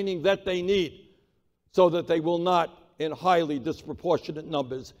job training that they need so that they will not, in highly disproportionate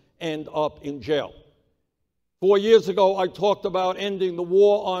numbers, end up in jail. 4 years ago, I talked about ending the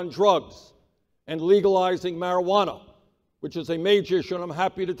war on drugs and legalizing marijuana, which is a major issue, and I'm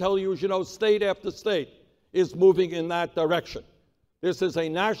happy to tell you, as you know, state after state is moving in that direction. This is a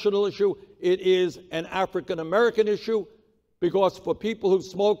national issue. It is an African American issue because for people who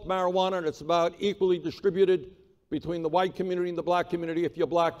smoke marijuana, and it's about equally distributed between the white community and the black community, if you're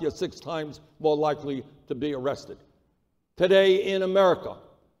black, you're 6 times more likely to be arrested. Today in America,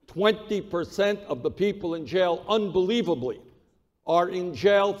 20% of the people in jail, unbelievably, are in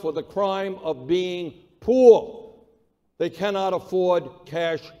jail for the crime of being poor. They cannot afford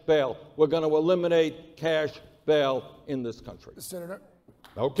cash bail. We're going to eliminate cash bail in this country. Senator.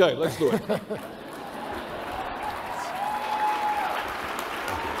 Okay, let's do it.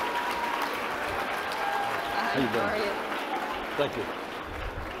 How you doing? Thank you.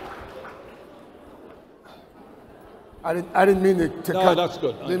 I didn't mean to no, cut. That's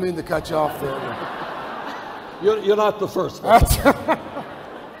good. Didn't mean to cut you off there. You're not the first. There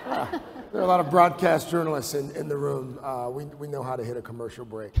are a lot of broadcast journalists in the room. We know how to hit a commercial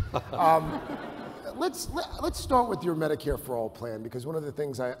break. Let's start with your Medicare for All plan, because one of the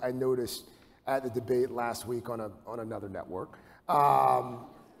things I noticed at the debate last week on another network,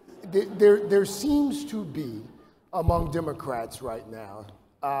 there seems to be among Democrats right now.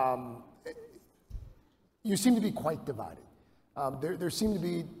 You seem to be quite divided. There seem to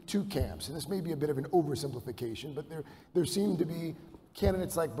be 2 camps, and this may be a bit of an oversimplification, but there seem to be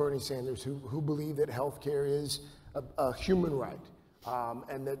candidates like Bernie Sanders who believe that health care is a human right,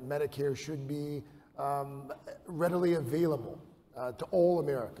 and that Medicare should be readily available to all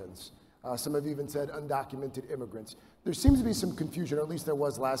Americans. Some have even said undocumented immigrants. There seems to be some confusion, or at least there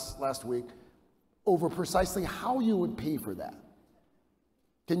was last week, over precisely how you would pay for that.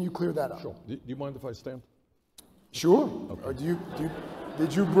 Can you clear that up? Sure. Do you mind if I stand? Sure. Okay. Or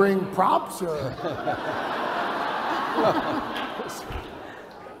did you bring props? Or?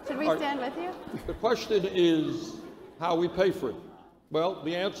 Should we stand with you? The question is how we pay for it. Well,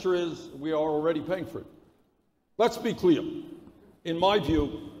 the answer is we are already paying for it. Let's be clear. In my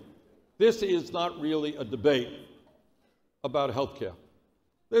view, this is not really a debate about health care.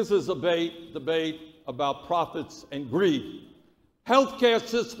 This is a debate about profits and greed. Healthcare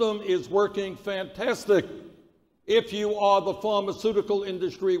system is working fantastic. If you are the pharmaceutical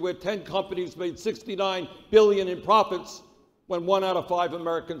industry where 10 companies made $69 billion in profits when 1 out of 5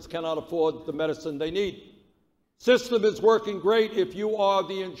 Americans cannot afford the medicine they need. System is working great if you are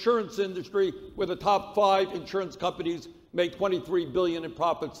the insurance industry where the top 5 insurance companies made $23 billion in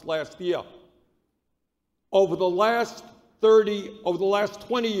profits last year. Over the last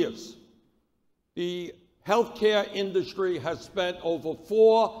 20 years, the healthcare industry has spent over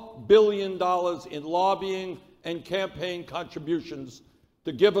 $4 billion in lobbying and campaign contributions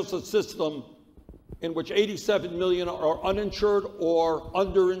to give us a system in which 87 million are uninsured or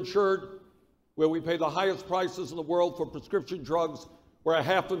underinsured, where we pay the highest prices in the world for prescription drugs, where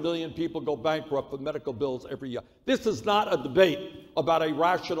 500,000 people go bankrupt with medical bills every year. This is not a debate about a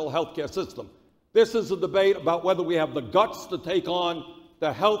rational healthcare system. This is a debate about whether we have the guts to take on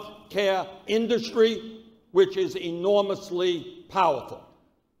the healthcare industry, which is enormously powerful.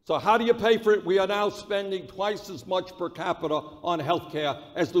 So how do you pay for it? We are now spending twice as much per capita on healthcare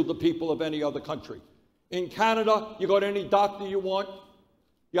as do the people of any other country. In Canada, you go to any doctor you want,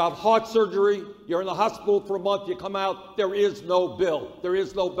 you have heart surgery, you're in the hospital for a month, you come out, there is no bill, there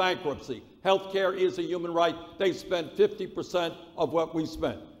is no bankruptcy. Healthcare is a human right. They spend 50% of what we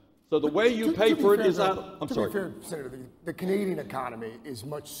spend. So the way you pay for it is out. I'm sorry. To be fair, Senator, the Canadian economy is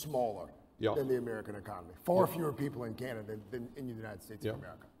much smaller than the American economy. Far fewer people in Canada than in the United States of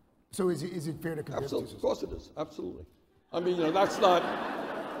America. So is it fair to compare? Absolutely. Of course it is. Absolutely. I mean, that's not,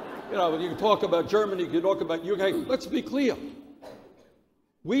 when you talk about Germany, you talk about UK, let's be clear.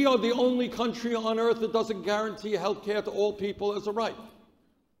 We are the only country on earth that doesn't guarantee health care to all people as a right.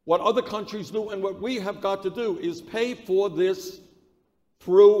 What other countries do and what we have got to do is pay for this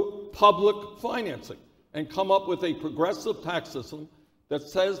through public financing and come up with a progressive tax system that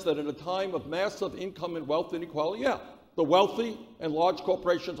says that at a time of massive income and wealth inequality, the wealthy and large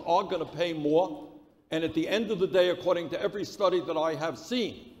corporations are going to pay more. And at the end of the day, according to every study that I have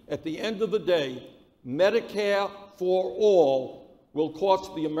seen, at the end of the day, Medicare for all will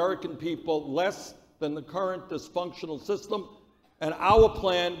cost the American people less than the current dysfunctional system. And our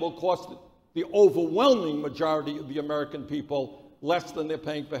plan will cost the overwhelming majority of the American people less than they're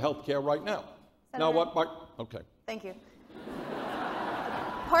paying for health care right now. Senator, now what, okay. Thank you.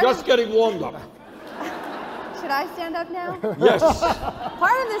 Just getting warmed up. Should I stand up now? Yes.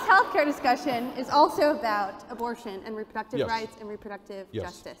 Part of this healthcare discussion is also about abortion and reproductive rights and reproductive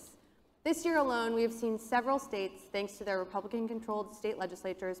justice. This year alone, we have seen several states, thanks to their Republican-controlled state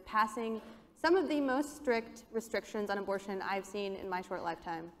legislatures, passing some of the most strict restrictions on abortion I've seen in my short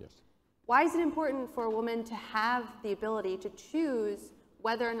lifetime. Yes. Why is it important for a woman to have the ability to choose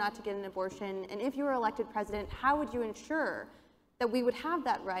whether or not to get an abortion? And if you were elected president, how would you ensure that we would have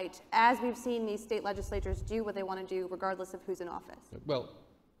that right, as we've seen these state legislatures do what they want to do, regardless of who's in office? Well,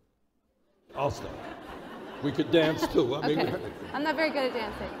 I'll start. We could dance too. I mean, okay. I'm not very good at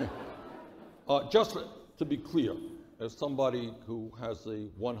dancing. Just to be clear, as somebody who has a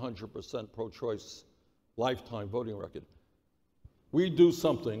 100% pro-choice lifetime voting record, we do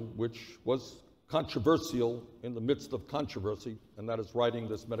something which was controversial in the midst of controversy, and that is writing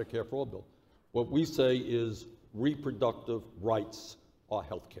this Medicare for All bill. What we say is reproductive rights are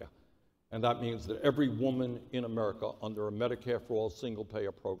health care. And that means that every woman in America under a Medicare for All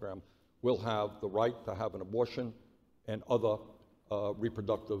single-payer program will have the right to have an abortion and other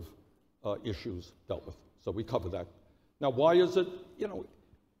reproductive issues dealt with. So we cover that. Now, why is it?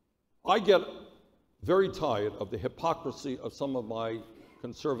 I get very tired of the hypocrisy of some of my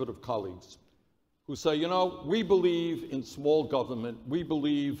conservative colleagues who say, we believe in small government, we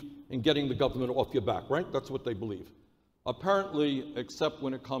believe in getting the government off your back, right? That's what they believe. Apparently, except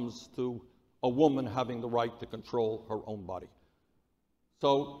when it comes to a woman having the right to control her own body.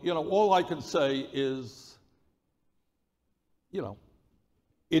 So, all I can say is,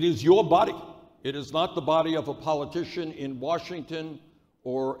 it is your body. It is not the body of a politician in Washington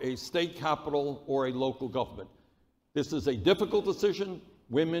or a state capital or a local government. This is a difficult decision.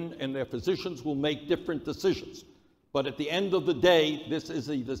 Women and their physicians will make different decisions. But at the end of the day, this is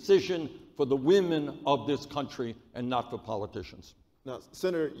a decision for the women of this country and not for politicians. Now,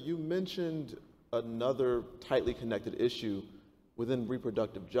 Senator, you mentioned another tightly connected issue within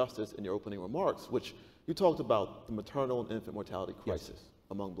reproductive justice in your opening remarks, which you talked about the maternal and infant mortality crisis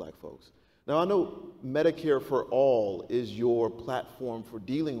among black folks. Now, I know Medicare for All is your platform for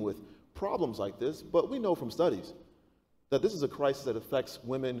dealing with problems like this, but we know from studies that this is a crisis that affects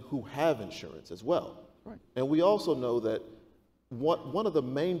women who have insurance as well. Right. And we also know that one of the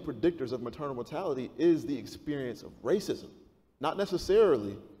main predictors of maternal mortality is the experience of racism, not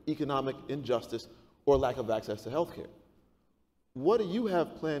necessarily economic injustice or lack of access to health care. what do you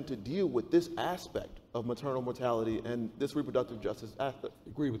have planned to deal with this aspect of maternal mortality and this reproductive justice aspect? I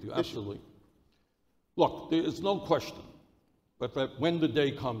agree with you, absolutely. Look, there is no question but that when the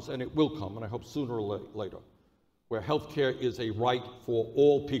day comes, and it will come, and I hope sooner or later, where health care is a right for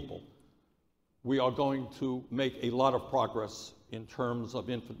all people, we are going to make a lot of progress in terms of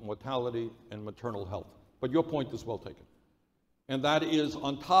infant mortality and maternal health. But your point is well taken. And that is,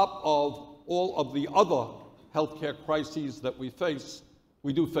 on top of all of the other healthcare crises that we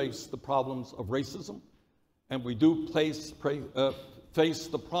do face the problems of racism, and we do face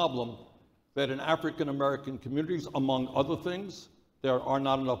the problem that in African American communities, among other things, there are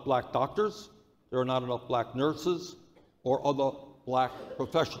not enough black doctors, there are not enough black nurses, or other black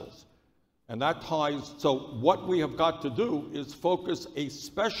professionals. And that ties, so what we have got to do is focus a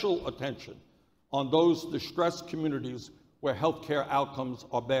special attention on those distressed communities where healthcare outcomes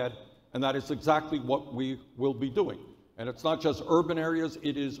are bad, and that is exactly what we will be doing. And it's not just urban areas,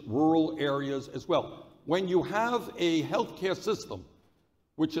 it is rural areas as well. When you have a healthcare system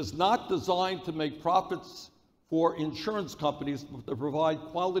which is not designed to make profits for insurance companies, but to provide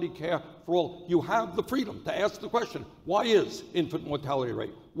quality care for all, you have the freedom to ask the question, why is infant mortality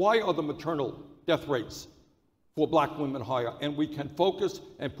rate? Why are the maternal death rates for black women higher? And we can focus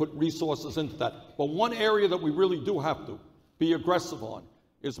and put resources into that. But one area that we really do have to be aggressive on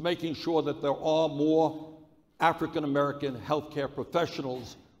is making sure that there are more African American healthcare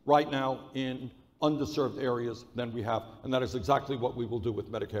professionals right now in underserved areas than we have, and that is exactly what we will do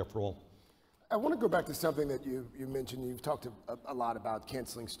with Medicare for All. I want to go back to something that you mentioned. You've talked a lot about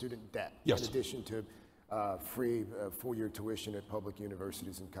canceling student debt, yes, in addition to free four-year tuition at public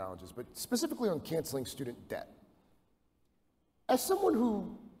universities and colleges, but specifically on canceling student debt. As someone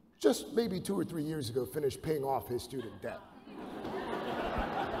who just maybe 2 or 3 years ago finished paying off his student debt,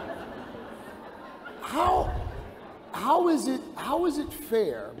 how is it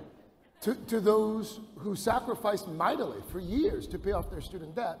fair to those who sacrificed mightily for years to pay off their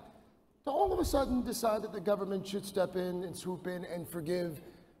student debt, to all of a sudden decide that the government should step in and swoop in and forgive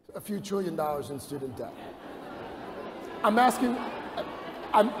a few $1 trillion in student debt? I'm asking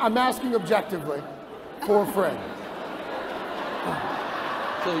objectively for a friend.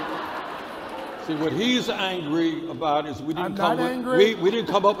 See, what he's angry about is we didn't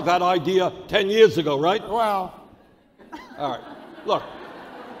come up with that idea 10 years ago, right? Well. All right, look.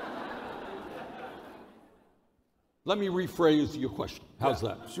 Let me rephrase your question. How's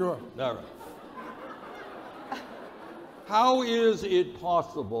that? Sure. All right. How is it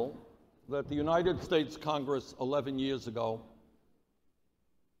possible that the United States Congress 11 years ago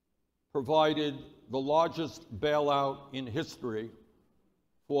provided the largest bailout in history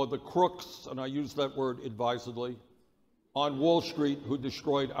for the crooks, and I use that word advisedly, on Wall Street who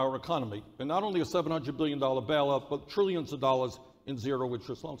destroyed our economy? And not only a $700 billion bailout, but trillions of dollars in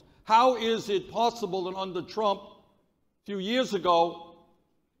zero-interest loans. How is it possible that under Trump, a few years ago,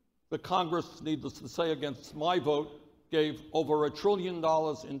 the Congress, needless to say, against my vote, gave over $1 trillion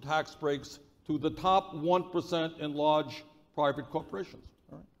in tax breaks to the top 1% in large private corporations?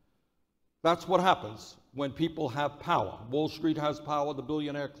 All right. That's what happens when people have power. Wall Street has power, the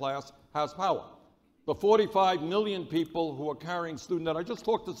billionaire class has power. The 45 million people who are carrying student debt, I just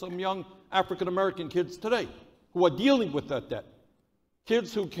talked to some young African-American kids today who are dealing with that debt.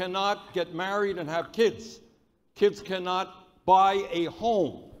 Kids who cannot get married and have kids. Kids cannot buy a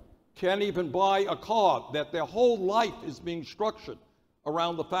home, can't even buy a car, that their whole life is being structured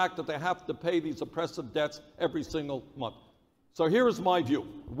around the fact that they have to pay these oppressive debts every single month. So here is my view.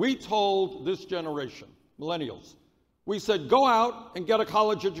 We told this generation, millennials, we said, go out and get a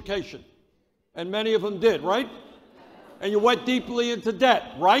college education. And many of them did, right? And you went deeply into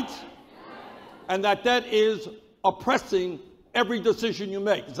debt, right? And that debt is oppressing every decision you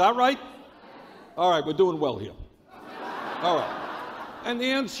make. Is that right? All right, we're doing well here. All right. And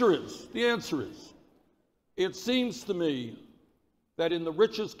the answer is, it seems to me that in the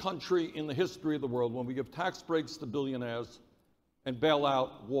richest country in the history of the world, when we give tax breaks to billionaires and bail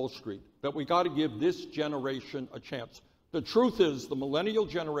out Wall Street, that we got to give this generation a chance. The truth is, the millennial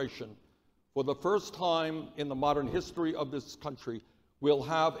generation, for the first time in the modern history of this country, will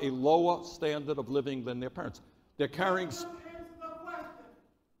have a lower standard of living than their parents. They're carrying...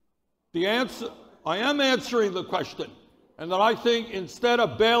 The answer, I am answering the question, and that I think instead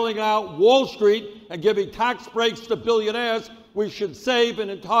of bailing out Wall Street and giving tax breaks to billionaires, we should save an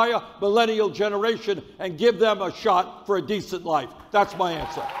entire millennial generation and give them a shot for a decent life. That's my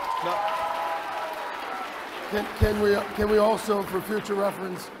answer. Can we also, for future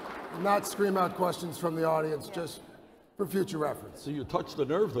reference, not scream out questions from the audience, just for future reference. So you touched the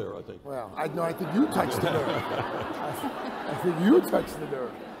nerve there, I think. Well, I think you touched the nerve. I think you touched the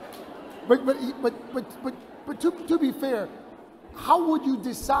nerve. But to be fair, how would you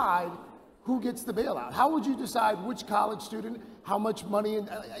decide who gets the bailout? How would you decide which college student, how much money, and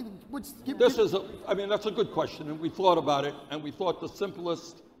that's a good question, and we thought about it, and we thought the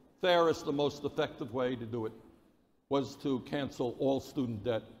simplest, fairest, the most effective way to do it was to cancel all student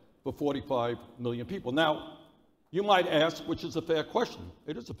debt for 45 million people. Now, you might ask, which is a fair question.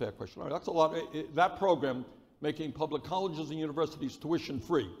 It is a fair question. That's a lot. That program, making public colleges and universities tuition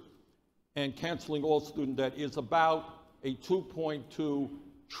free and canceling all student debt, is about a $2.2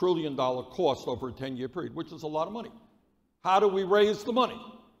 trillion cost over a 10-year period, which is a lot of money. How do we raise the money?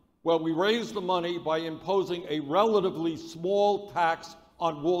 Well, we raise the money by imposing a relatively small tax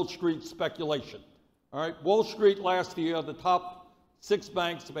on Wall Street speculation. All right, Wall Street last year, the top 6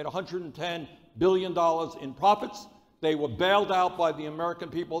 banks made $110 billion in profits. They were bailed out by the American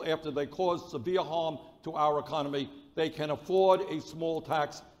people after they caused severe harm to our economy. They can afford a small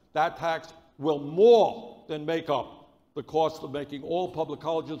tax. That tax will more than make up the cost of making all public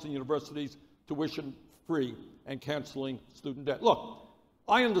colleges and universities tuition free and canceling student debt. Look,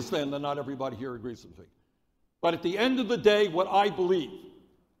 I understand that not everybody here agrees with me. But at the end of the day, what I believe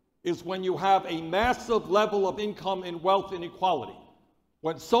is when you have a massive level of income and wealth inequality,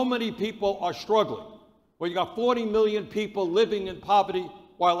 when so many people are struggling, when you got 40 million people living in poverty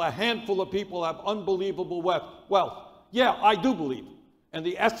while a handful of people have unbelievable wealth, yeah, I do believe. And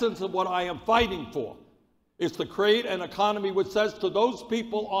the essence of what I am fighting for is to create an economy which says to those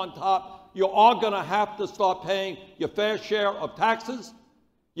people on top, you are going to have to start paying your fair share of taxes.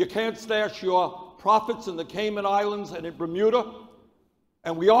 You can't stash your profits in the Cayman Islands and in Bermuda.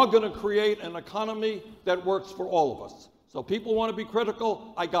 And we are going to create an economy that works for all of us. So people want to be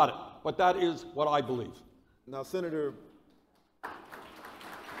critical, I got it. But that is what I believe. Now, Senator,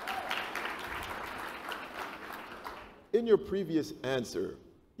 in your previous answer,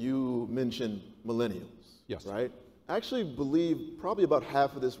 you mentioned millennials. Yes. Right? I actually believe probably about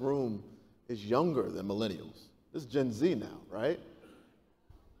half of this room is younger than millennials. This is Gen Z now, right?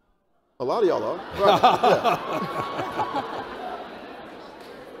 A lot of y'all are. Right. Yeah.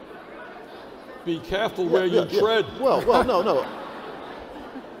 Be careful where you tread. Well, no.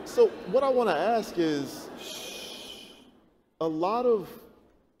 So what I want to ask is, a lot of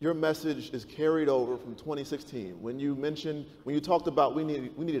your message is carried over from 2016 when you talked about we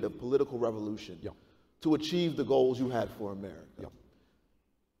needed a political revolution to achieve the goals you had for America.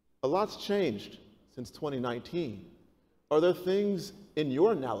 A lot's changed since 2019. Are there things in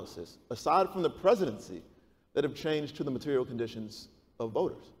your analysis, aside from the presidency, that have changed to the material conditions of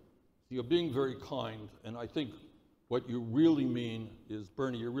voters? You're being very kind, and I think what you really mean is,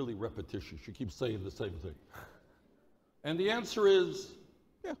 Bernie, you're really repetitious. You keep saying the same thing. And the answer is,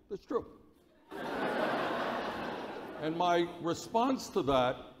 yeah, that's true. And my response to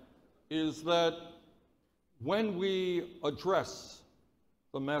that is that when we address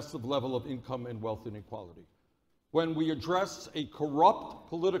the massive level of income and wealth inequality, when we address a corrupt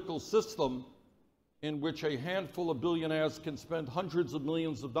political system in which a handful of billionaires can spend hundreds of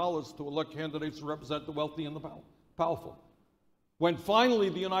millions of dollars to elect candidates who represent the wealthy and the powerful, when finally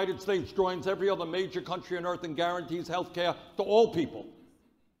the United States joins every other major country on earth and guarantees health care to all people,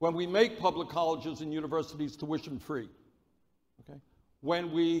 when we make public colleges and universities tuition free, okay?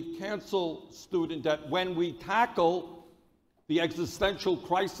 When we cancel student debt, when we tackle the existential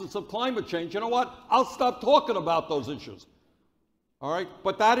crisis of climate change, you know what? I'll stop talking about those issues. All right?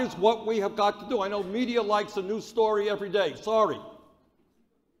 But that is what we have got to do. I know media likes a new story every day. Sorry.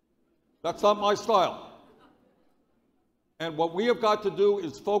 That's not my style. And what we have got to do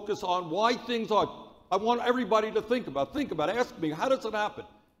is focus on why things are. I want everybody to think about it. Ask me, how does it happen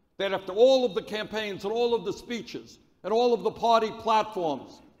that after all of the campaigns and all of the speeches and all of the party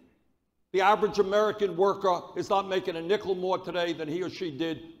platforms, the average American worker is not making a nickel more today than he or she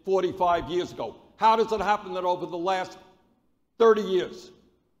did 45 years ago? How does it happen that over the last 30 years,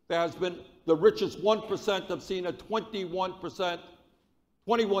 there has been the richest 1% have seen a 21%,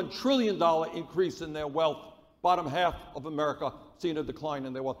 $21 trillion increase in their wealth. Bottom half of America seen a decline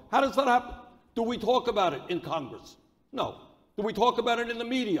in their wealth. How does that happen? Do we talk about it in Congress? No. Do we talk about it in the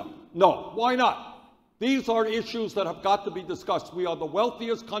media? No. Why not? These are issues that have got to be discussed. We are the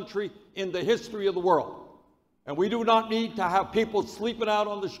wealthiest country in the history of the world. And we do not need to have people sleeping out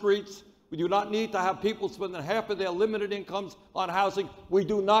on the streets. We do not need to have people spending half of their limited incomes on housing. We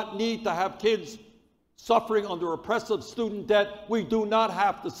do not need to have kids suffering under oppressive student debt. We do not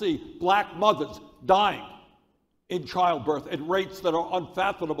have to see black mothers dying in childbirth at rates that are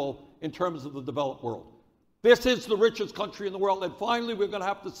unfathomable in terms of the developed world. This is the richest country in the world. And finally, we're going to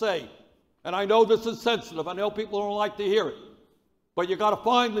have to say, and I know this is sensitive, I know people don't like to hear it, but you got to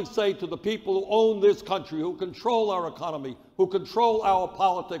finally say to the people who own this country, who control our economy, who control our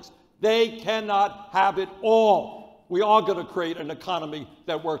politics, they cannot have it all. We are going to create an economy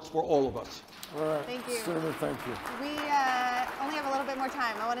that works for all of us. All right. Thank you. Senator, thank you. We only have a little bit more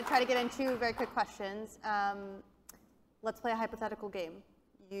time. I want to try to get in two very quick questions. Let's play a hypothetical game.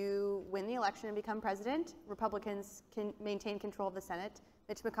 You win the election and become president. Republicans can maintain control of the Senate.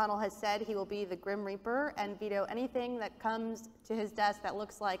 Mitch McConnell has said he will be the Grim Reaper and veto anything that comes to his desk that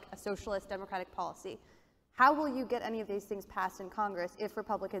looks like a socialist democratic policy. How will you get any of these things passed in Congress if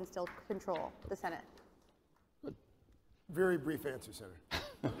Republicans still control the Senate? Very brief answer, Senator.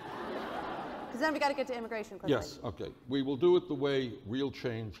 Because then we got to get to immigration quickly. Yes, okay. We will do it the way real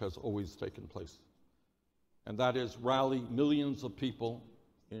change has always taken place. And that is rally millions of people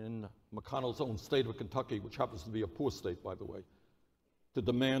in McConnell's own state of Kentucky, which happens to be a poor state, by the way, to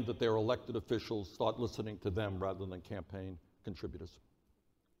demand that their elected officials start listening to them rather than campaign contributors.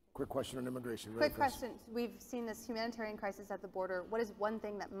 Quick question on immigration. Quick question. We've seen this humanitarian crisis at the border. What is one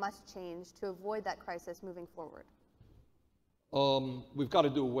thing that must change to avoid that crisis moving forward? We've got to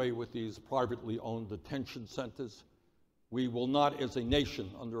do away with these privately owned detention centers. We will not, as a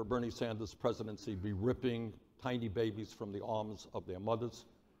nation, under a Bernie Sanders presidency, be ripping tiny babies from the arms of their mothers,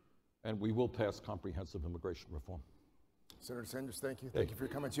 and we will pass comprehensive immigration reform. Senator Sanders, thank you. Thank you for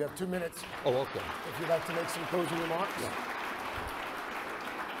your comments. You have 2 minutes. Oh, okay. If you'd like to make some closing remarks. Yeah.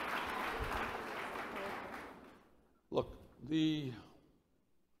 Look,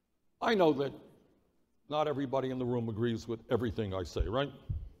 I know that not everybody in the room agrees with everything I say, right?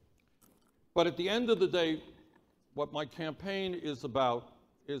 But at the end of the day, what my campaign is about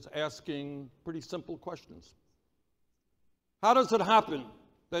is asking pretty simple questions. How does it happen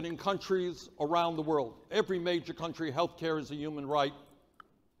that in countries around the world, every major country, healthcare is a human right,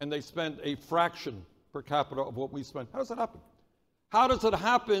 and they spend a fraction per capita of what we spend? How does it happen? How does it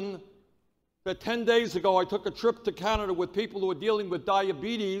happen that 10 days ago I took a trip to Canada with people who are dealing with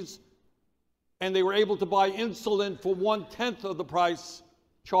diabetes, and they were able to buy insulin for 1/10 of the price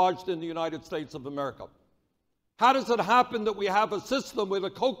charged in the United States of America? How does it happen that we have a system where the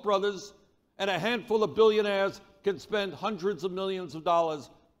Koch brothers and a handful of billionaires can spend hundreds of millions of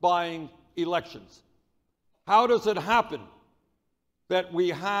dollars buying elections? How does it happen that we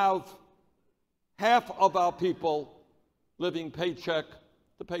have half of our people living paycheck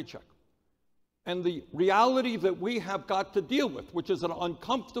to paycheck? And the reality that we have got to deal with, which is an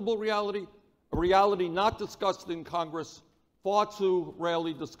uncomfortable reality, a reality not discussed in Congress, far too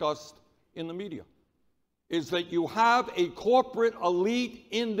rarely discussed in the media, is that you have a corporate elite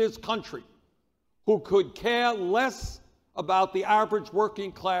in this country who could care less about the average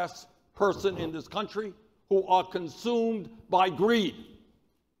working class person in this country, who are consumed by greed,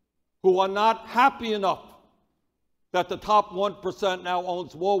 who are not happy enough that the top 1% now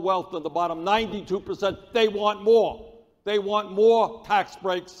owns more wealth than the bottom 92%. They want more. They want more tax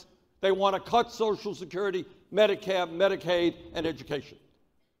breaks. They want to cut Social Security, Medicare, Medicaid, and education.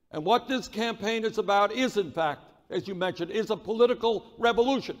 And what this campaign is about is, in fact, as you mentioned, is a political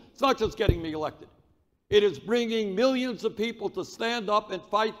revolution. It's not just getting me elected. It is bringing millions of people to stand up and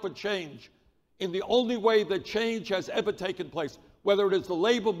fight for change in the only way that change has ever taken place, whether it is the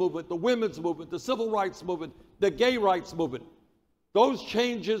labor movement, the women's movement, the civil rights movement, the gay rights movement. Those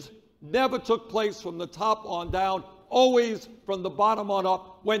changes never took place from the top on down, always from the bottom on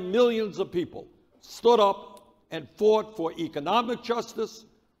up, when millions of people stood up and fought for economic justice,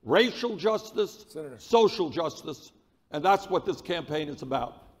 racial justice, social justice, and that's what this campaign is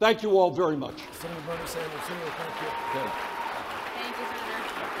about. Thank you all very much. Senator Bernie Sanders, Senator, thank you. Okay. Thank you,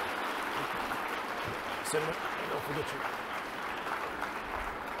 Senator. Senator, don't forget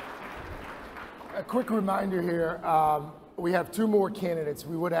you. A quick reminder here, we have 2 more candidates.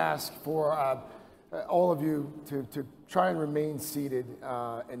 We would ask for all of you to try and remain seated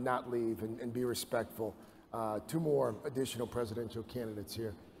and not leave and be respectful. 2 more additional presidential candidates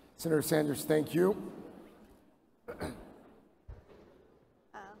here. Senator Sanders, thank you.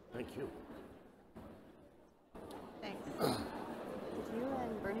 Thank you. Thanks. Did you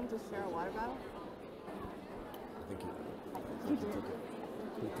and Bernie just share a water bottle? I think he took it.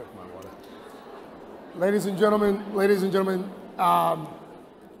 He took my water. Ladies and gentlemen,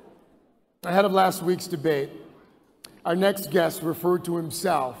 ahead of last week's debate, our next guest referred to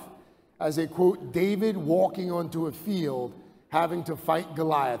himself as a, quote, David walking onto a field having to fight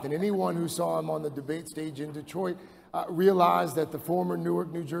Goliath. And anyone who saw him on the debate stage in Detroit realized that the former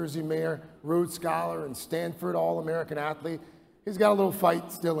Newark, New Jersey mayor, Rhodes Scholar, and Stanford All-American athlete, he's got a little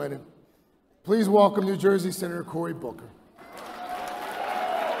fight still in him. Please welcome New Jersey Senator Cory Booker.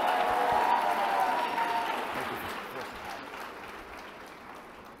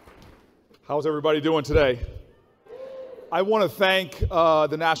 How's everybody doing today? I want to thank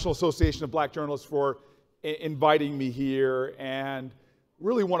the National Association of Black Journalists for inviting me here, and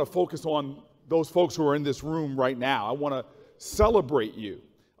really want to focus on those folks who are in this room right now. I want to celebrate you.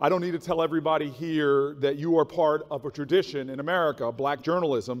 I don't need to tell everybody here that you are part of a tradition in America, black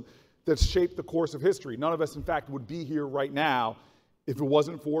journalism, that's shaped the course of history. None of us, in fact, would be here right now if it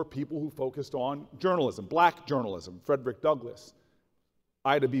wasn't for people who focused on journalism, black journalism. Frederick Douglass,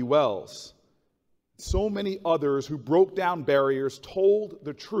 Ida B. Wells, so many others who broke down barriers, told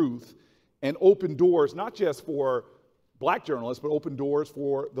the truth, and opened doors, not just for black journalists, but opened doors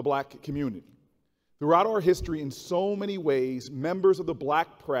for the black community. Throughout our history, in so many ways, members of the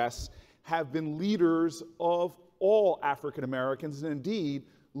black press have been leaders of all African Americans, and indeed,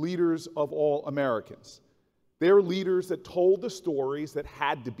 leaders of all Americans. They're leaders that told the stories that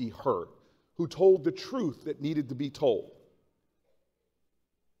had to be heard, who told the truth that needed to be told.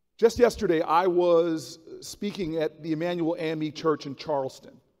 Just yesterday, I was speaking at the Emmanuel AME Church in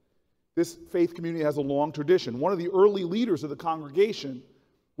Charleston. This faith community has a long tradition. One of the early leaders of the congregation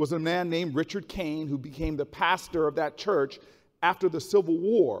was a man named Richard Kane, who became the pastor of that church after the Civil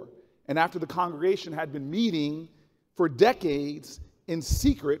War and after the congregation had been meeting for decades in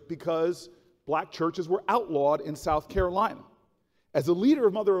secret because black churches were outlawed in South Carolina. As a leader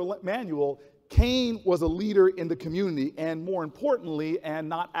of Mother Emanuel, Kane was a leader in the community, and more importantly, and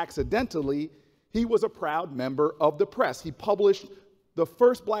not accidentally, he was a proud member of the press. He published the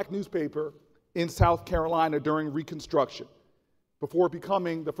first black newspaper in South Carolina during Reconstruction, before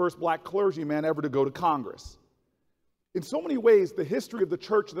becoming the first black clergyman ever to go to Congress. In so many ways, the history of the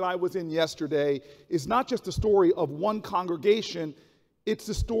church that I was in yesterday is not just the story of one congregation, it's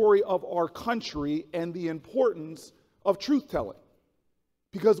the story of our country and the importance of truth-telling.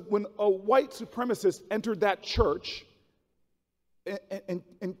 Because when a white supremacist entered that church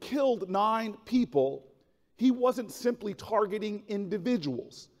and killed 9 people, he wasn't simply targeting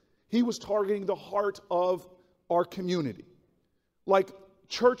individuals. He was targeting the heart of our community. Like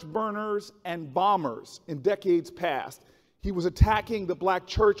church burners and bombers in decades past, he was attacking the black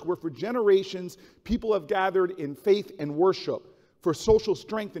church where for generations people have gathered in faith and worship, for social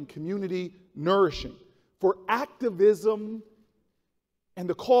strength and community nourishing, for activism and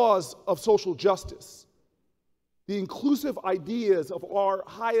the cause of social justice, the inclusive ideas of our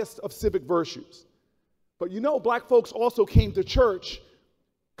highest of civic virtues. But you know, black folks also came to church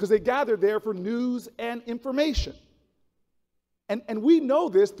because they gathered there for news and information. And we know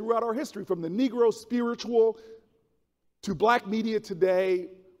this throughout our history, from the Negro spiritual to black media today.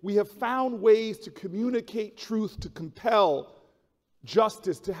 We have found ways to communicate truth, to compel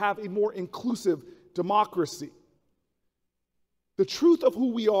justice, to have a more inclusive democracy. The truth of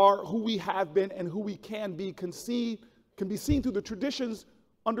who we are, who we have been, and who we can be can be seen through the traditions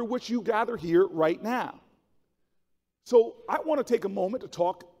under which you gather here right now. So I want to take a moment to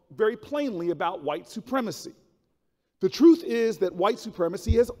talk very plainly about white supremacy. The truth is that white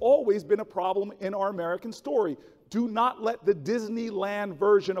supremacy has always been a problem in our American story. Do not let the Disneyland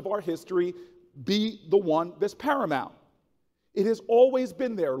version of our history be the one that's paramount. It has always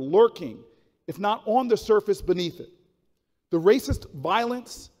been there, lurking, if not on the surface, beneath it. The racist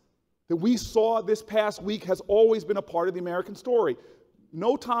violence that we saw this past week has always been a part of the American story.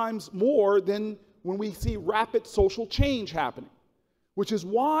 No times more than when we see rapid social change happening, which is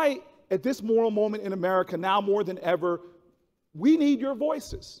why at this moral moment in America, now more than ever, we need your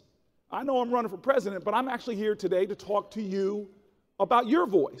voices. I know I'm running for president, but I'm actually here today to talk to you about your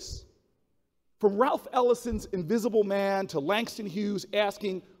voice. From Ralph Ellison's Invisible Man to Langston Hughes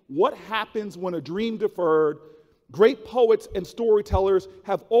asking, what happens when a dream deferred? Great poets and storytellers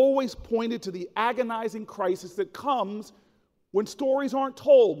have always pointed to the agonizing crisis that comes when stories aren't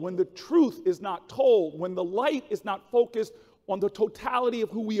told, when the truth is not told, when the light is not focused on the totality of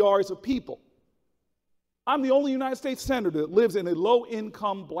who we are as a people. I'm the only United States senator that lives in a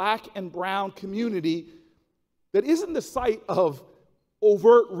low-income black and brown community that isn't the site of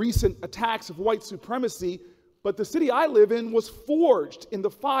overt recent attacks of white supremacy, but the city I live in was forged in the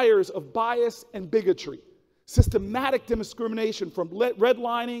fires of bias and bigotry, systematic discrimination, from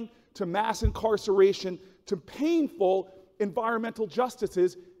redlining to mass incarceration to painful environmental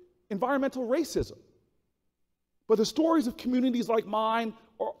justices, environmental racism. But the stories of communities like mine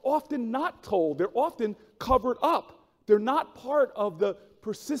are often not told. They're often covered up. They're not part of the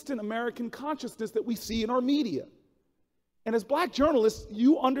persistent American consciousness that we see in our media. And as black journalists,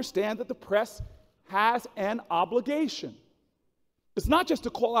 you understand that the press has an obligation. It's not just to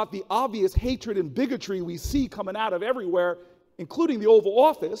call out the obvious hatred and bigotry we see coming out of everywhere, including the Oval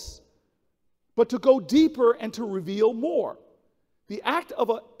Office, but to go deeper and to reveal more. The act of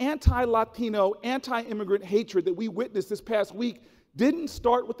an anti-Latino, anti-immigrant hatred that we witnessed this past week didn't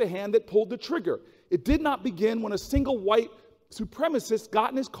start with the hand that pulled the trigger. It did not begin when a single white supremacist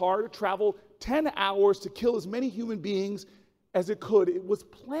got in his car to travel 10 hours to kill as many human beings as it could. It was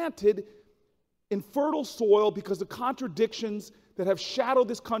planted in fertile soil because the contradictions that have shadowed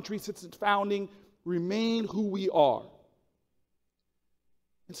this country since its founding remain who we are.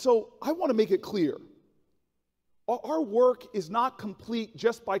 And so I want to make it clear. Our work is not complete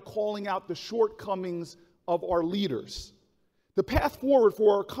just by calling out the shortcomings of our leaders. The path forward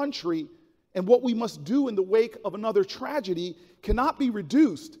for our country and what we must do in the wake of another tragedy cannot be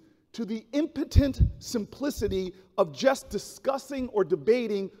reduced to the impotent simplicity of just discussing or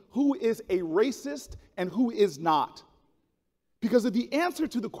debating who is a racist and who is not. Because if the answer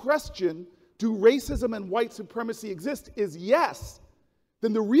to the question, do racism and white supremacy exist, is yes,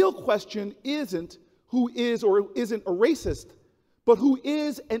 then the real question isn't who is or isn't a racist, but who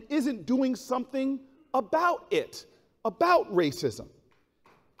is and isn't doing something about it, about racism.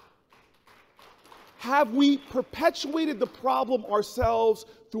 Have we perpetuated the problem ourselves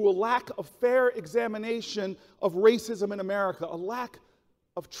through a lack of fair examination of racism in America, a lack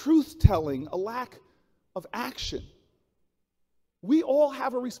of truth-telling, a lack of action? We all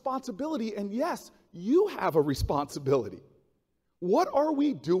have a responsibility, and yes, you have a responsibility. What are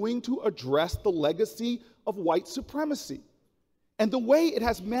we doing to address the legacy of white supremacy and the way it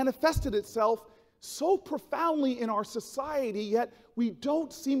has manifested itself so profoundly in our society, yet we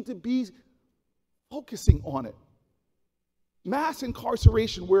don't seem to be focusing on it? Mass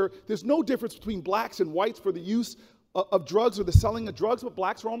incarceration, where there's no difference between blacks and whites for the use of drugs or the selling of drugs, but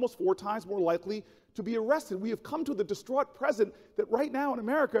blacks are almost 4 times more likely to be arrested. We have come to the distraught present that right now in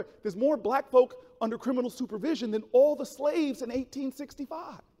America, there's more black folk under criminal supervision than all the slaves in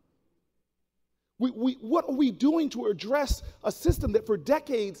 1865. What are we doing to address a system that for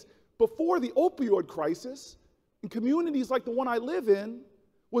decades before the opioid crisis, in communities like the one I live in,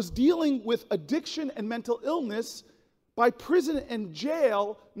 was dealing with addiction and mental illness by prison and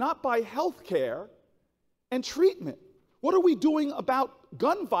jail, not by health care and treatment? What are we doing about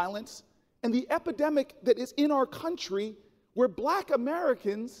gun violence and the epidemic that is in our country, where black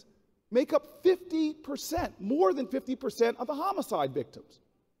Americans make up 50%, more than 50% of the homicide victims?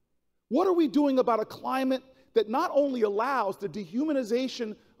 What are we doing about a climate that not only allows the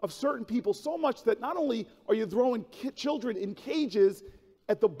dehumanization of certain people so much that not only are you throwing children in cages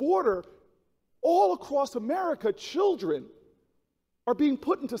at the border, all across America, children are being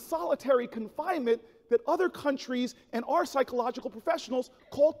put into solitary confinement that other countries and our psychological professionals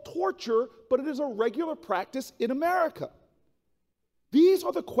call torture, but it is a regular practice in America. These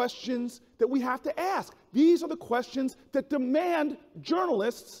are the questions that we have to ask. These are the questions that demand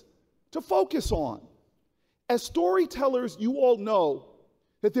journalists to focus on. As storytellers, you all know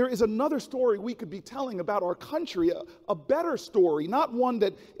that there is another story we could be telling about our country, a better story, not one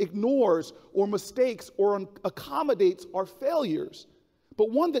that ignores or mistakes or accommodates our failures,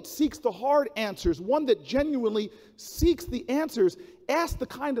 but one that seeks the hard answers, one that genuinely seeks the answers, asks the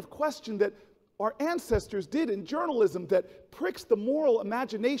kind of question that our ancestors did in journalism, that pricks the moral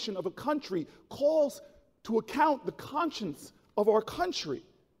imagination of a country, calls to account the conscience of our country.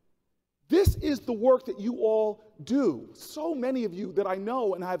 This is the work that you all do. So many of you that I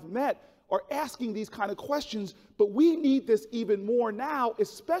know and have met are asking these kind of questions, but we need this even more now,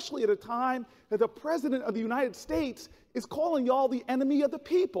 especially at a time that the President of the United States is calling y'all the enemy of the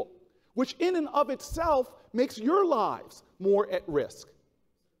people, which in and of itself makes your lives more at risk.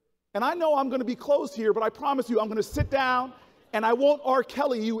 And I know I'm going to be closed here, but I promise you I'm going to sit down and I won't R.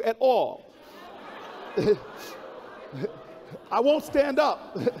 Kelly you at all. I won't stand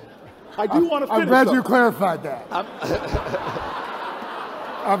up. I do want to finish. I'm glad you clarified that.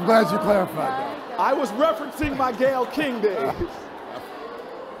 I'm glad you clarified that. I was referencing my Gayle King days.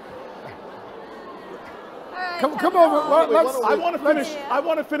 Come over. I want to finish. I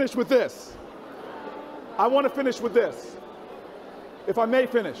want to finish with this. I want to finish with this. If I may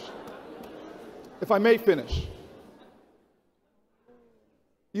finish. If I may finish.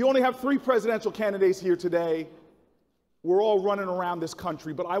 You only have 3 presidential candidates here today. We're all running around this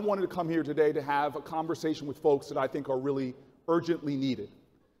country, but I wanted to come here today to have a conversation with folks that I think are really urgently needed.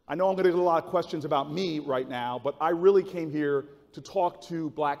 I know I'm going to get a lot of questions about me right now, but I really came here to talk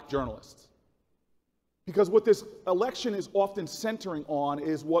to black journalists. Because what this election is often centering on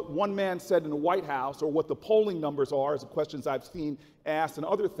is what one man said in the White House, or what the polling numbers are, as the questions I've seen asked and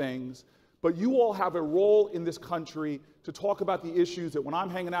other things. But you all have a role in this country to talk about the issues that when I'm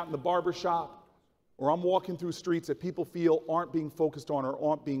hanging out in the barber shop or I'm walking through streets that people feel aren't being focused on or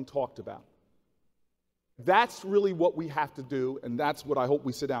aren't being talked about. That's really what we have to do, and that's what I hope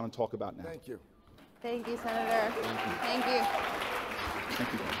we sit down and talk about now. Thank you. Thank you, Senator. Thank you.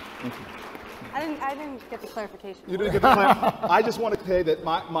 Thank you. Thank you. I didn't get the clarification. You didn't get the clarification. I just want to say that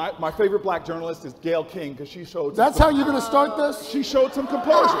my favorite black journalist is Gayle King, because she showed. That's how you're going to start this? She showed some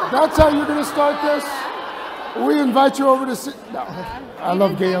composure. That's how you're going to start this? We invite you over to sit. No, I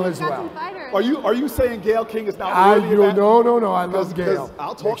love Gayle as well. Are you saying Gayle King is not worthy of that? No. I love Gayle.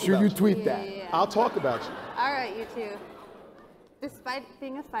 I'll talk Make sure about you you. tweet that. I'll talk about you. All right, you two. Despite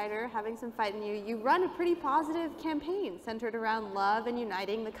being a fighter, having some fight in you, you run a pretty positive campaign centered around love and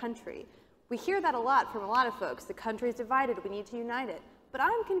uniting the country. We hear that a lot from a lot of folks. The country's divided, we need to unite it. But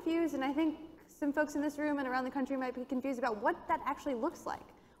I'm confused, and I think some folks in this room and around the country might be confused about what that actually looks like.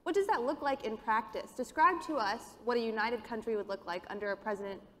 What does that look like in practice? Describe to us what a united country would look like under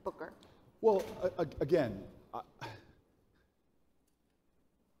President Booker. Well, again,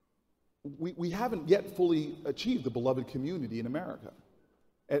 we haven't yet fully achieved the beloved community in America.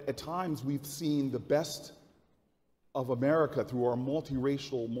 At times, we've seen the best of America through our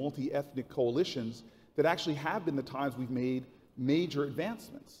multiracial, multi-ethnic coalitions that actually have been the times we've made major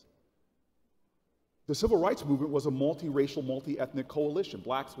advancements. The civil rights movement was a multiracial, multi-ethnic coalition,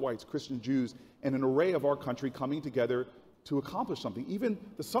 blacks, whites, Christians, Jews, and an array of our country coming together to accomplish something. Even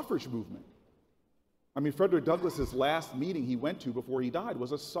the suffrage movement. I mean, Frederick Douglass's last meeting he went to before he died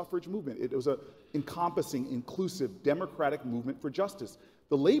was a suffrage movement. It was an encompassing, inclusive, democratic movement for justice.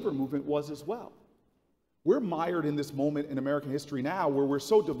 The labor movement was as well. We're mired in this moment in American history now where we're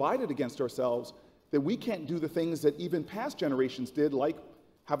so divided against ourselves that we can't do the things that even past generations did, like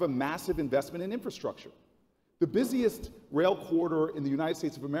have a massive investment in infrastructure. The busiest rail corridor in the United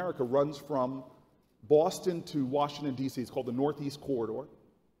States of America runs from Boston to Washington, D.C. It's called the Northeast Corridor.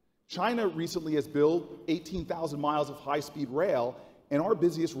 China recently has built 18,000 miles of high-speed rail, and our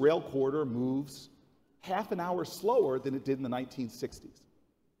busiest rail corridor moves half an hour slower than it did in the 1960s.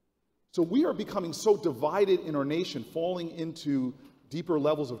 So we are becoming so divided in our nation, falling into deeper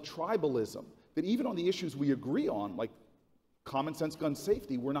levels of tribalism, that even on the issues we agree on, like common sense gun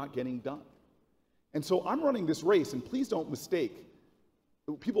safety, we're not getting done. And so I'm running this race, and please don't mistake.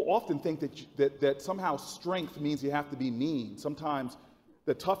 People often think that somehow strength means you have to be mean. Sometimes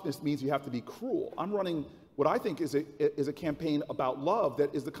that toughness means you have to be cruel. I'm running what I think is a campaign about love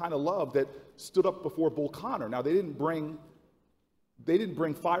that is the kind of love that stood up before Bull Connor. Now, they didn't bring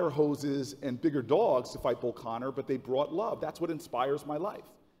fire hoses and bigger dogs to fight Bull Connor, but they brought love. That's what inspires my life.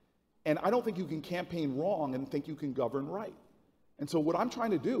 And I don't think you can campaign wrong and think you can govern right. And so what I'm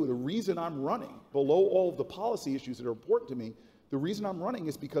trying to do, the reason I'm running, below all of the policy issues that are important to me, the reason I'm running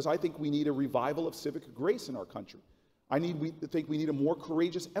is because I think we need a revival of civic grace in our country. I think we need a more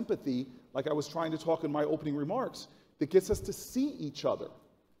courageous empathy, like I was trying to talk in my opening remarks, that gets us to see each other.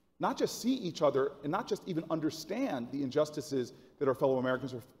 Not just see each other and not just even understand the injustices that our fellow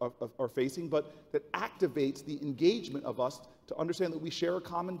Americans are facing, but that activates the engagement of us to understand that we share a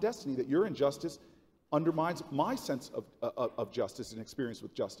common destiny, that your injustice undermines my sense of justice and experience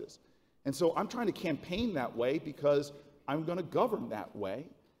with justice. And so I'm trying to campaign that way because I'm going to govern that way.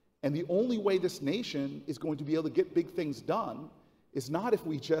 And the only way this nation is going to be able to get big things done is not if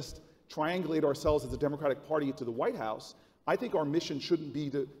we just triangulate ourselves as a Democratic Party into the White House. I think our mission shouldn't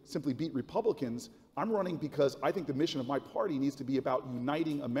be to simply beat Republicans. I'm running because I think the mission of my party needs to be about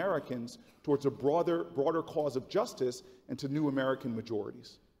uniting Americans towards a broader cause of justice and to new American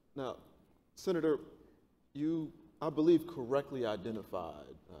majorities. Now, Senator, you, I believe, correctly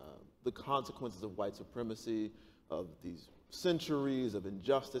identified the consequences of white supremacy, of these centuries of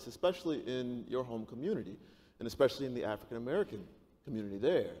injustice, especially in your home community, and especially in the African American community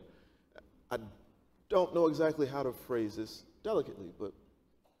there. I don't know exactly how to phrase this delicately, but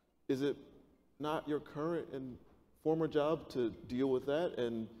is it not your current and former job to deal with that?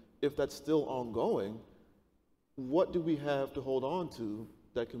 And if that's still ongoing, what do we have to hold on to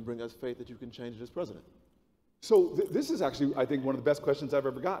that can bring us faith that you can change it as president? So this is actually, I think, one of the best questions I've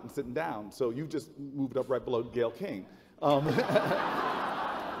ever gotten sitting down. So you just moved up right below Gayle King.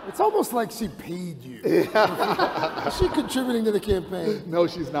 It's almost like she paid you. Is she contributing to the campaign? No,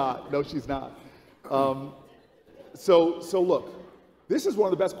 she's not. No, she's not. So look, this is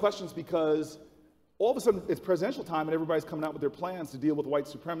one of the best questions because all of a sudden it's presidential time and everybody's coming out with their plans to deal with white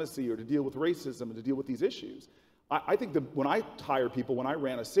supremacy or to deal with racism and to deal with these issues. I think that when I hired people, when I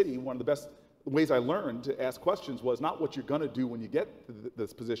ran a city, one of the best ways I learned to ask questions was not what you're going to do when you get to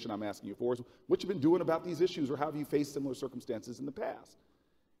this position I'm asking you for, is what you've been doing about these issues or how have you faced similar circumstances in the past.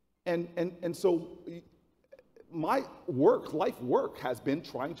 And so my life work has been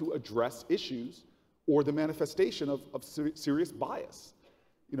trying to address issues or the manifestation of serious bias.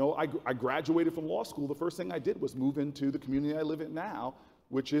 You know, I graduated from law school. The first thing I did was move into the community I live in now,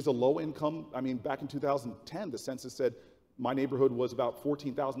 which is a low income. I mean, back in 2010, the census said my neighborhood was about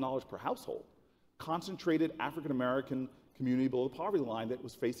 $14,000 per household. Concentrated African-American community below the poverty line that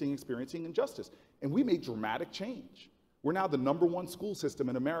was experiencing injustice. And we made dramatic change. We're now the #1 school system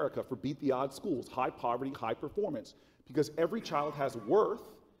in America for beat the odds schools, high poverty, high performance, because every child has worth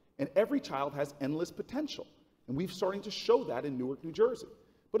and every child has endless potential. And we're starting to show that in Newark, New Jersey.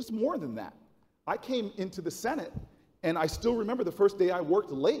 But it's more than that. I came into the Senate, and I still remember the first day I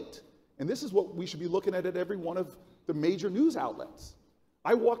worked late. And this is what we should be looking at every one of the major news outlets.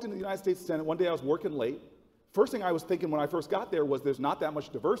 I walked into the United States Senate. One day I was working late. First thing I was thinking when I first got there was there's not that much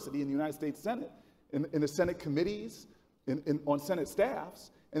diversity in the United States Senate, in the Senate committees, on Senate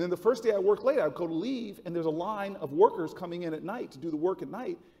staffs. And then the first day I worked late, I would go to leave, and there's a line of workers coming in at night to do the work at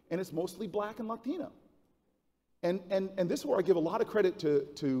night, and it's mostly Black and Latino. And this is where I give a lot of credit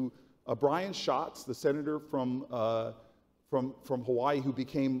to Brian Schatz, the senator from Hawaii, who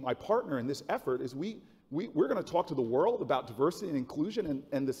became my partner in this effort. Is we're going to talk to the world about diversity and inclusion,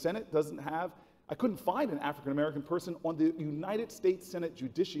 and the Senate doesn't have. I couldn't find an African American person on the United States Senate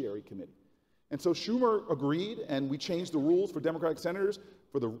Judiciary Committee. And so Schumer agreed, and we changed the rules for Democratic senators,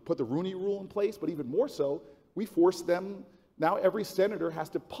 put the Rooney Rule in place, but even more so, we forced them. Now every senator has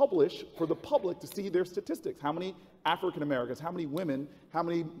to publish for the public to see their statistics. How many African Americans, how many women, how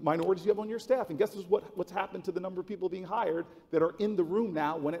many minorities you have on your staff. And guess what's happened to the number of people being hired that are in the room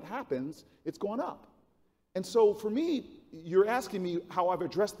now when it happens? It's gone up. And so for me, you're asking me how I've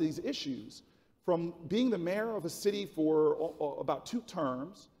addressed these issues. From being the mayor of a city for about 2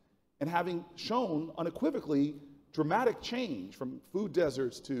 terms and having shown unequivocally dramatic change, from food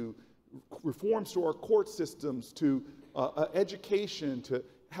deserts to reforms to our court systems to education to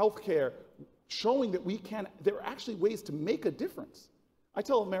healthcare, showing that there are actually ways to make a difference. I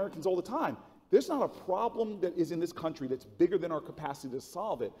tell Americans all the time, there's not a problem that is in this country that's bigger than our capacity to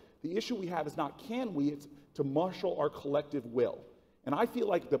solve it. The issue we have is not can we, it's to marshal our collective will. And I feel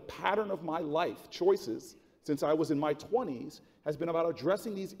like the pattern of my life choices since I was in my 20s has been about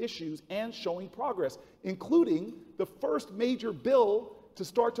addressing these issues and showing progress, including the first major bill to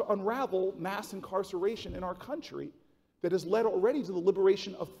start to unravel mass incarceration in our country that has led already to the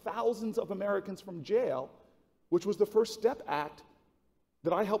liberation of thousands of Americans from jail, which was the First Step Act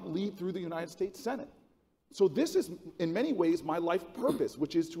that I helped lead through the United States Senate. So this is, in many ways, my life purpose,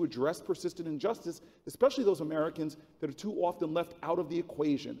 which is to address persistent injustice, especially those Americans that are too often left out of the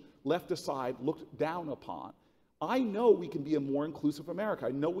equation, left aside, looked down upon. I know we can be a more inclusive America.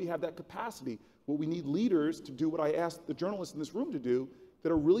 I know we have that capacity, but we need leaders to do what I asked the journalists in this room to do,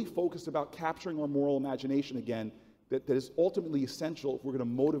 that are really focused about capturing our moral imagination again, that is ultimately essential if we're going to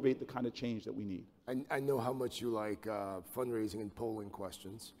motivate the kind of change that we need. I know how much you like fundraising and polling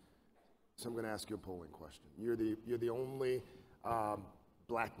questions, so I'm going to ask you a polling question. You're the only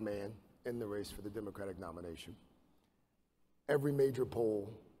Black man in the race for the Democratic nomination. Every major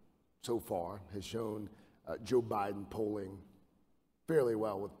poll so far has shown Joe Biden polling fairly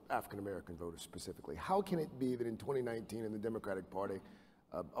well with African-American voters specifically. How can it be that in 2019 in the Democratic Party,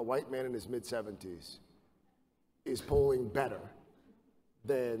 a white man in his mid-70s is polling better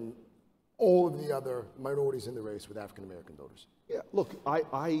than all of the other minorities in the race with African-American voters? Yeah, look,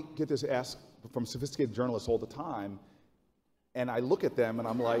 I get this asked from sophisticated journalists all the time, and I look at them and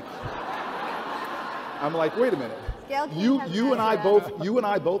I'm like, wait a minute. You and I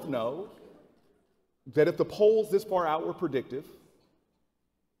both know that if the polls this far out were predictive,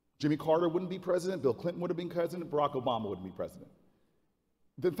 Jimmy Carter wouldn't be president, Bill Clinton would have been president, Barack Obama wouldn't be president.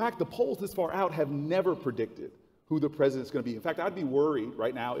 In fact, the polls this far out have never predicted who the president's going to be. In fact, I'd be worried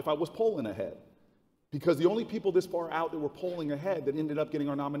right now if I was polling ahead, because the only people this far out that were polling ahead that ended up getting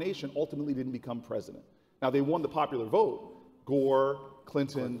our nomination ultimately didn't become president. Now, they won the popular vote. Gore,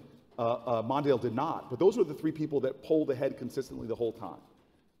 Clinton, Mondale did not. But those were the 3 people that polled ahead consistently the whole time.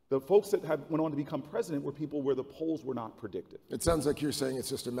 The folks that went on to become president were people where the polls were not predictive. It sounds like you're saying it's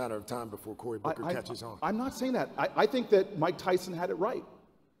just a matter of time before Cory Booker catches on. I'm not saying that. I think that Mike Tyson had it right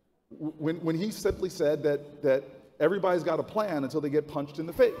when he simply said that everybody's got a plan until they get punched in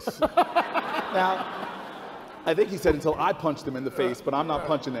the face. Now, I think he said until I punch them in the face, but I'm not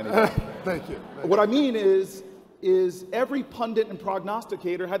punching anybody. Thank you. What I mean is every pundit and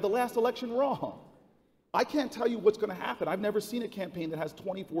prognosticator had the last election wrong. I can't tell you what's going to happen. I've never seen a campaign that has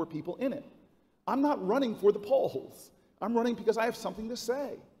 24 people in it. I'm not running for the polls. I'm running because I have something to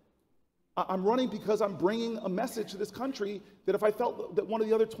say. I'm running because I'm bringing a message to this country that if I felt that one of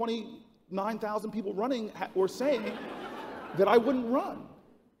the other 29,000 people running were saying, that I wouldn't run.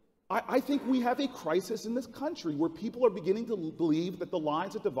 I think we have a crisis in this country where people are beginning to believe that the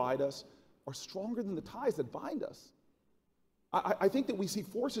lines that divide us are stronger than the ties that bind us. I think that we see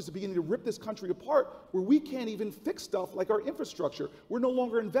forces beginning to rip this country apart where we can't even fix stuff like our infrastructure. We're no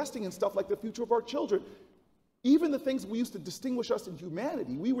longer investing in stuff like the future of our children. Even the things we used to distinguish us in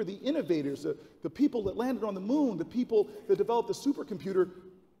humanity, we were the innovators, the people that landed on the moon, the people that developed the supercomputer.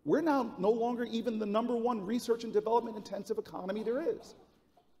 We're now no longer even the #1 research and development intensive economy there is.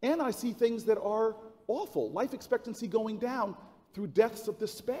 And I see things that are awful, life expectancy going down through deaths of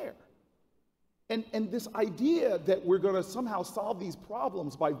despair. And this idea that we're going to somehow solve these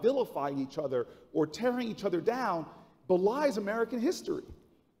problems by vilifying each other or tearing each other down belies American history.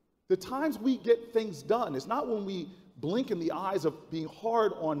 The times we get things done is not when we blink in the eyes of being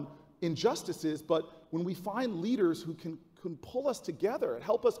hard on injustices, but when we find leaders who can pull us together and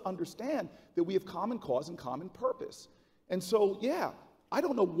help us understand that we have common cause and common purpose. And so, yeah, I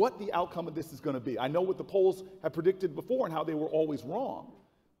don't know what the outcome of this is going to be. I know what the polls have predicted before and how they were always wrong.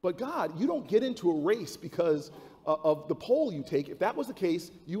 But God, you don't get into a race because of the poll you take. If that was the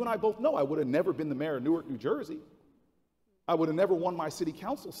case, you and I both know I would have never been the mayor of Newark, New Jersey. I would have never won my city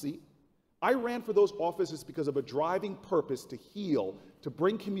council seat. I ran for those offices because of a driving purpose to heal, to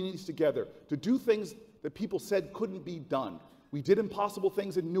bring communities together, to do things that people said couldn't be done. We did impossible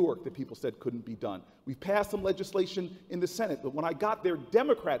things in Newark that people said couldn't be done. We passed some legislation in the Senate, but when I got there,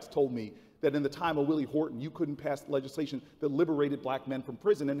 Democrats told me that in the time of Willie Horton, you couldn't pass legislation that liberated black men from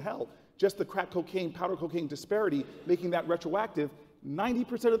prison and hell. Just the crack cocaine, powder cocaine disparity, making that retroactive,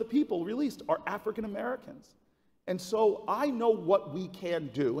 90% of the people released are African Americans. And so I know what we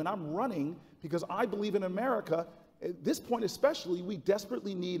can do, and I'm running because I believe in America. At this point especially, we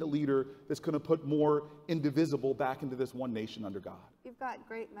desperately need a leader that's going to put more indivisible back into this one nation under God. You've got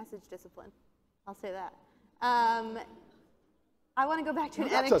great message discipline. I'll say that. I want to go back to an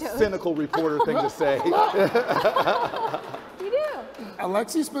anecdote. That's a cynical reporter thing to say. You do.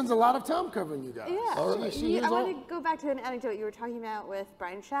 Alexi spends a lot of time covering you guys. Yeah. All right. I want to go back to an anecdote you were talking about with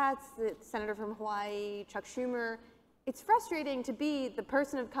Brian Schatz, the senator from Hawaii, Chuck Schumer. It's frustrating to be the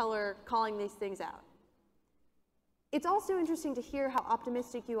person of color calling these things out. It's also interesting to hear how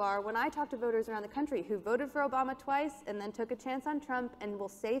optimistic you are when I talk to voters around the country who voted for Obama twice and then took a chance on Trump and will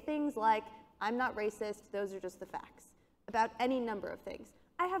say things like, I'm not racist, those are just the facts, about any number of things.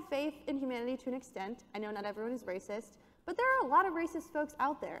 I have faith in humanity to an extent. I know not everyone is racist, but there are a lot of racist folks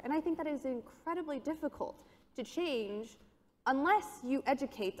out there, and I think that is incredibly difficult to change unless you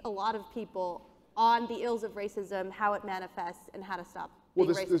educate a lot of people on the ills of racism, how it manifests, and how to stop. Well,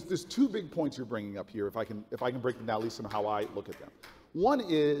 there's two big points you're bringing up here, if I can break them down, at least in how I look at them. One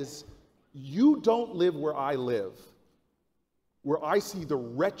is, you don't live where I live, where I see the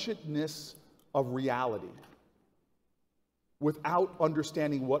wretchedness of reality without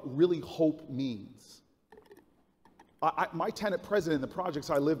understanding what really hope means. My tenant president in the projects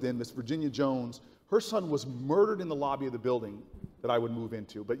I lived in, Miss Virginia Jones, her son was murdered in the lobby of the building that I would move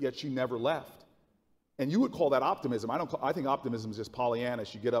into, but yet she never left. And you would call that optimism. I think optimism is just Pollyanna.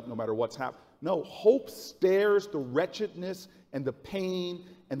 You get up no matter what's happening. No, hope stares the wretchedness and the pain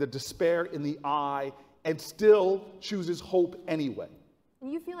and the despair in the eye and still chooses hope anyway.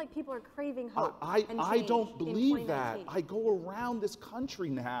 And you feel like people are craving hope. I don't believe that. I go around this country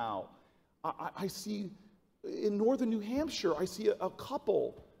now. I see in northern New Hampshire, I see a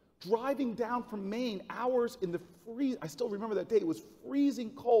couple driving down from Maine, hours in the freeze. I still remember that day. It was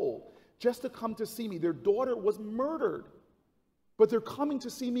freezing cold. Just to come to see me. Their daughter was murdered, but they're coming to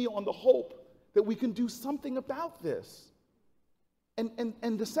see me on the hope that we can do something about this.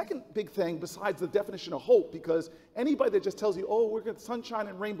 And the second big thing, besides the definition of hope, because anybody that just tells you, oh, we're going to sunshine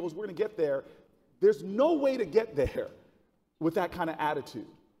and rainbows, we're going to get there, there's no way to get there with that kind of attitude.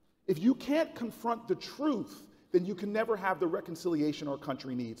 If you can't confront the truth, then you can never have the reconciliation our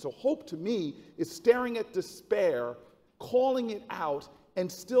country needs. So hope to me is staring at despair, calling it out, and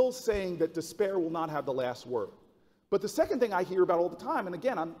still saying that despair will not have the last word. But the second thing I hear about all the time, and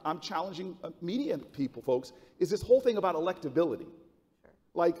again, I'm challenging media people, folks, is this whole thing about electability.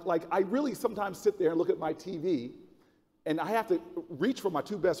 Sure. Like I really sometimes sit there and look at my TV, and I have to reach for my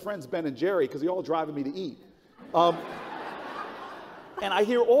two best friends, Ben and Jerry, because they're all driving me to eat. And I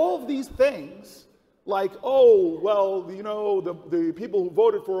hear all of these things, like, oh, well, you know, the people who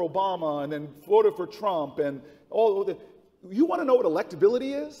voted for Obama and then voted for Trump and all of the. You want to know what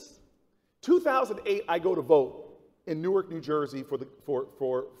electability is? 2008, I go to vote in Newark, New Jersey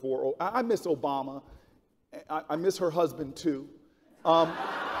I miss Obama. I miss her husband too.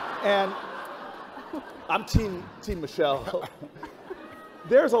 And I'm Team Michelle.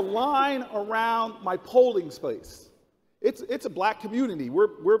 There's a line around my polling space. It's a black community.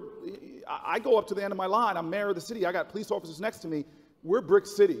 I go up to the end of my line. I'm mayor of the city. I got police officers next to me. We're Brick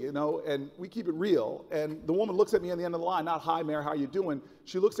City, you know, and we keep it real. And the woman looks at me at the end of the line, not, "Hi, Mayor, how you doing?"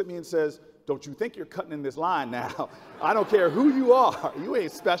 She looks at me and says, "Don't you think you're cutting in this line now? I don't care who you are. You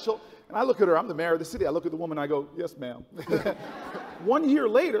ain't special." And I look at her. I'm the mayor of the city. I look at the woman. I go, "Yes, ma'am." 1 year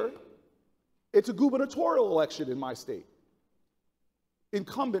later, it's a gubernatorial election in my state.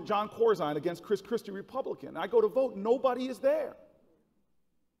 Incumbent John Corzine against Chris Christie, Republican. I go to vote. Nobody is there.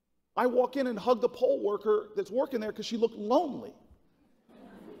 I walk in and hug the poll worker that's working there because she looked lonely.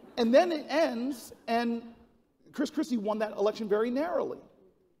 And then it ends, and Chris Christie won that election very narrowly.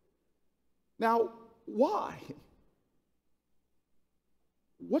 Now, why?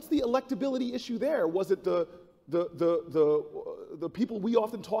 What's the electability issue there? Was it the people we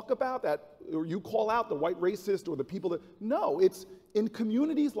often talk about, that, or you call out, the white racist, or the people that, no, it's in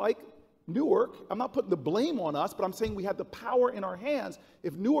communities like Newark. I'm not putting the blame on us, but I'm saying we had the power in our hands.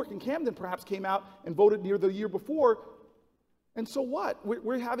 If Newark and Camden perhaps came out and voted near the year before, and so what?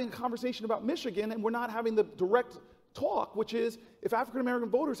 We're having a conversation about Michigan, and we're not having the direct talk, which is, if African-American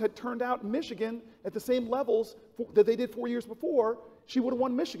voters had turned out in Michigan at the same levels that they did 4 years before, she would have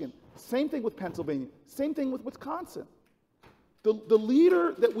won Michigan. Same thing with Pennsylvania. Same thing with Wisconsin. The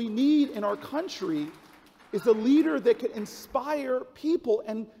leader that we need in our country is a leader that can inspire people.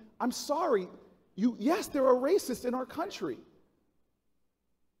 And I'm sorry, yes, there are racists in our country.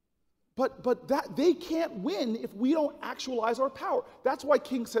 But that they can't win if we don't actualize our power. That's why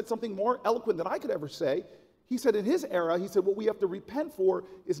King said something more eloquent than I could ever say. He said in his era, he said, what we have to repent for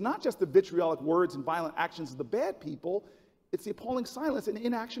is not just the vitriolic words and violent actions of the bad people, it's the appalling silence and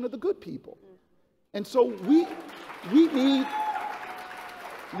inaction of the good people. And so we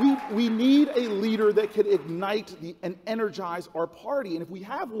need a leader that can ignite and energize our party. And if we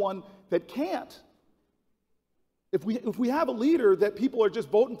have one that can't, if we have a leader that people are just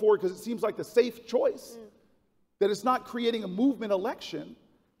voting for because it seems like the safe choice, that it's not creating a movement election,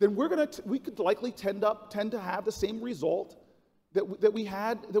 then we could likely tend to have the same result that we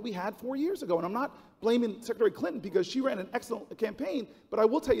had 4 years ago. And I'm not blaming Secretary Clinton because she ran an excellent campaign, but I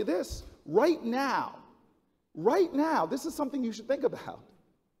will tell you this, right now, this is something you should think about.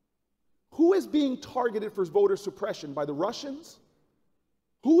 Who is being targeted for voter suppression? By the Russians?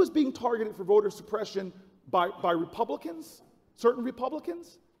 Who is being targeted for voter suppression by Republicans, certain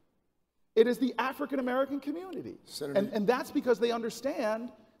Republicans? It is the African-American community. And that's because they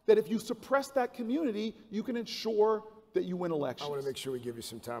understand that if you suppress that community, you can ensure that you win elections. I want to make sure we give you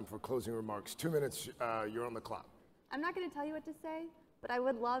some time for closing remarks. 2 minutes, you're on the clock. I'm not going to tell you what to say, but I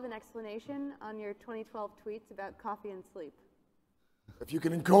would love an explanation on your 2012 tweets about coffee and sleep. If you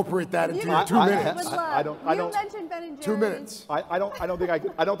can incorporate that into your 2 minutes. I don't. You mentioned Ben and Jerry's. 2 minutes. I don't think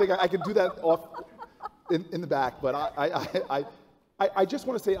I can do that off in the back. But I just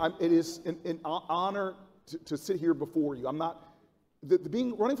want to say it is an honor to sit here before you. I'm not.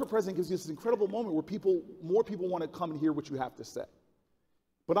 Running for president gives you this incredible moment where more people want to come and hear what you have to say.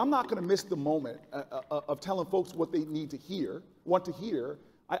 But I'm not going to miss the moment of telling folks what they need to hear, want to hear.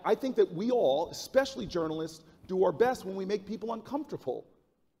 I think that we all, especially journalists, do our best when we make people uncomfortable,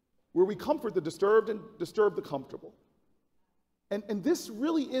 where we comfort the disturbed and disturb the comfortable. And this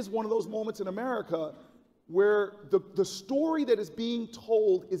really is one of those moments in America where the story that is being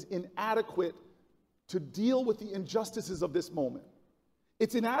told is inadequate to deal with the injustices of this moment.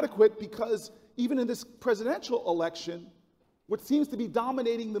 It's inadequate because even in this presidential election, what seems to be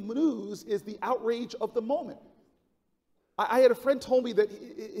dominating the news is the outrage of the moment. I had a friend told me that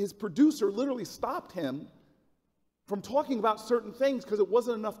his producer literally stopped him from talking about certain things because it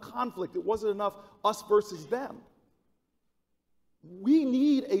wasn't enough conflict. It wasn't enough us versus them. We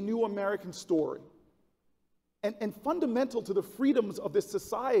need a new American story. And fundamental to the freedoms of this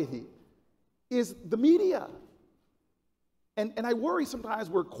society is the media. And I worry sometimes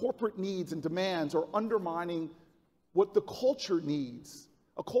where corporate needs and demands are undermining what the culture needs.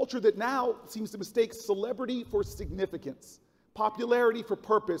 A culture that now seems to mistake celebrity for significance, popularity for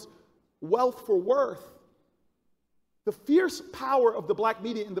purpose, wealth for worth. The fierce power of the black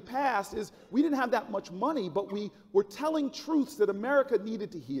media in the past is we didn't have that much money, but we were telling truths that America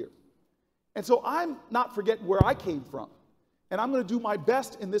needed to hear. And so I'm not forgetting where I came from. And I'm going to do my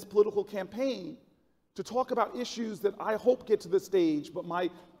best in this political campaign to talk about issues that I hope get to the stage. But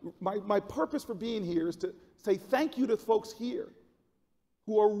my purpose for being here is to say thank you to folks here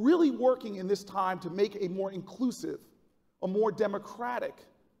who are really working in this time to make a more inclusive, a more democratic,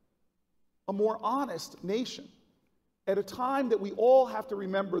 a more honest nation. at a time that we all have to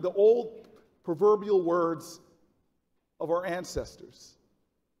remember the old proverbial words of our ancestors.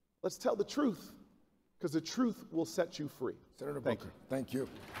 Let's tell the truth, because the truth will set you free. Senator Booker, thank you.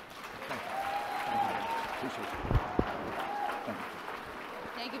 Thank you. Appreciate you.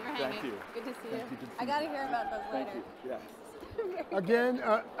 Thank you for hanging. Thank you. Good to see you. I got to hear about those later. Yes. Again,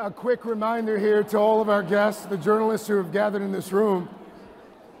 a quick reminder here to all of our guests, the journalists who have gathered in this room.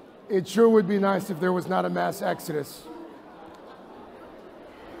 It sure would be nice if there was not a mass exodus.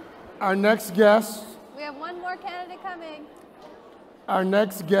 Our next guest. We have one more candidate coming. Our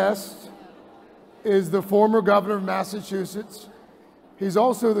next guest is the former governor of Massachusetts. He's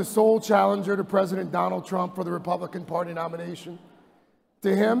also the sole challenger to President Donald Trump for the Republican Party nomination.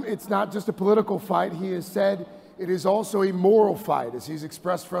 To him, it's not just a political fight. He has said it is also a moral fight, as he's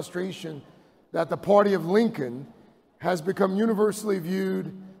expressed frustration that the party of Lincoln has become universally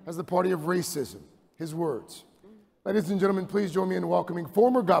viewed as the party of racism. His words. Ladies and gentlemen, please join me in welcoming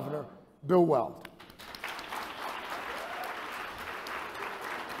former Governor Bill Weld.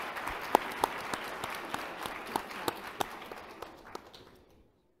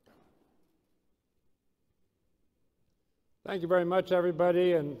 Thank you very much,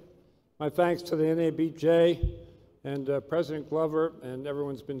 everybody, and my thanks to the NABJ and President Glover, and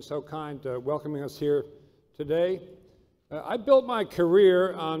everyone's been so kind welcoming us here today. I built my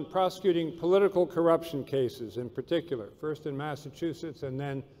career on prosecuting political corruption cases in particular, first in Massachusetts and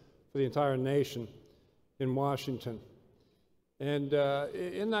then for the entire nation in Washington. And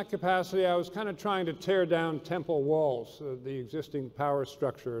in that capacity, I was kind of trying to tear down temple walls, the existing power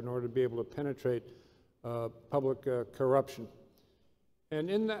structure, in order to be able to penetrate public corruption. And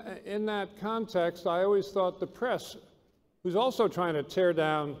in that context, I always thought the press, who's also trying to tear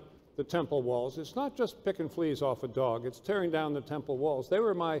down the temple walls, it's not just picking fleas off a dog, it's tearing down the temple walls. They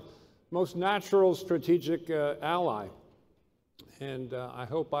were my most natural strategic ally. And I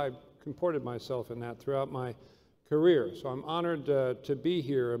hope I comported myself in that throughout my career. So I'm honored to be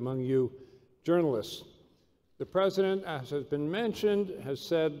here among you journalists. The president, as has been mentioned, has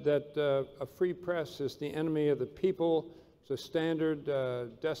said that a free press is the enemy of the people. It's a standard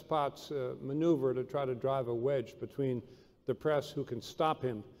despot's maneuver to try to drive a wedge between the press, who can stop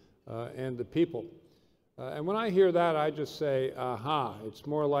him, and the people. And when I hear that, I just say, aha, it's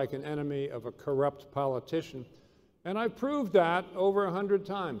more like an enemy of a corrupt politician. And I proved that over 100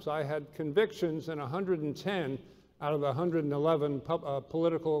 times. I had convictions in 110 out of the 111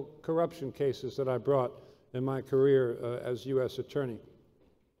 political corruption cases that I brought in my career as U.S. Attorney.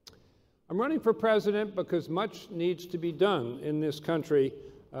 I'm running for president because much needs to be done in this country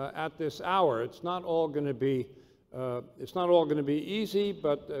at this hour. It's not all going to be easy,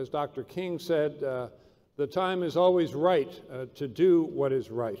 but as Dr. King said, the time is always right to do what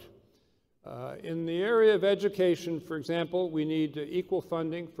is right. In the area of education, for example, we need equal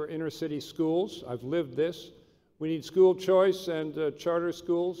funding for inner city schools. I've lived this. We need school choice and charter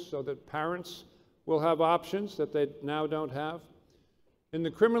schools so that parents will have options that they now don't have. In the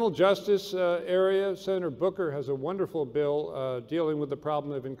criminal justice area, Senator Booker has a wonderful bill dealing with the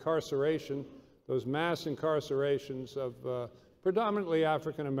problem of incarceration, those mass incarcerations of predominantly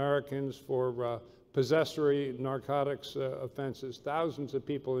African Americans for possessory narcotics offenses, thousands of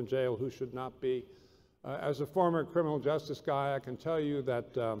people in jail who should not be. As a former criminal justice guy, I can tell you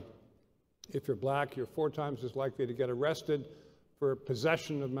that if you're black, you're 4 times as likely to get arrested for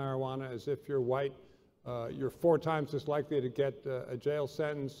possession of marijuana as if you're white. You're 4 times as likely to get a jail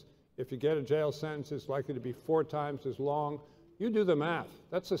sentence. If you get a jail sentence, it's likely to be 4 times as long. You do the math.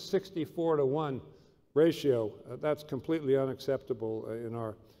 That's a 64-to-1 ratio. That's completely unacceptable in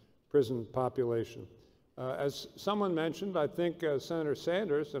our prison population. As someone mentioned, I think Senator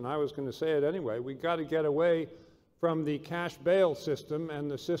Sanders, and I was going to say it anyway, we got to get away from the cash bail system and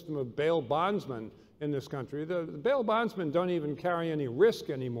the system of bail bondsmen in this country. The bail bondsmen don't even carry any risk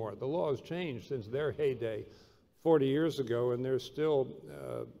anymore. The law has changed since their heyday 40 years ago, and they're still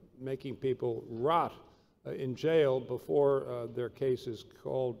making people rot in jail before their case is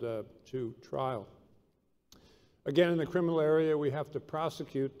called to trial. Again, in the criminal area, we have to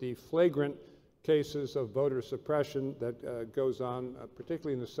prosecute the flagrant cases of voter suppression that goes on,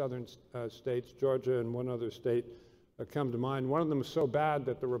 particularly in the southern states. Georgia and one other state come to mind. One of them is so bad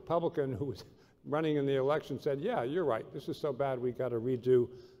that the Republican who was running in the election said, yeah, you're right, this is so bad we got to redo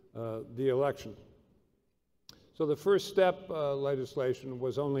the election. So the first step legislation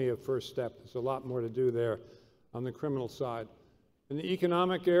was only a first step. There's a lot more to do there on the criminal side. In the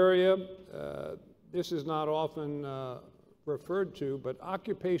economic area, this is not often referred to, but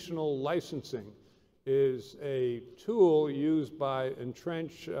occupational licensing is a tool used by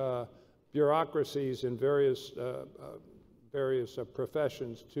entrenched bureaucracies in various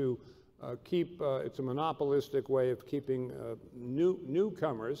professions to keep, it's a monopolistic way of keeping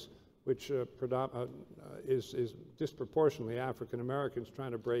newcomers, which is disproportionately African Americans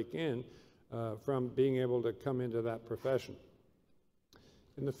trying to break in, from being able to come into that profession.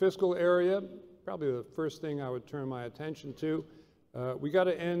 In the fiscal area, probably the first thing I would turn my attention to, we got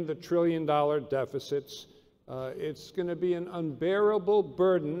to end the trillion-dollar deficits. It's going to be an unbearable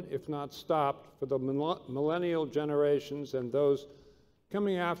burden, if not stopped, for the millennial generations and those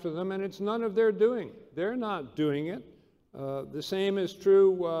coming after them, and it's none of their doing. They're not doing it. The same is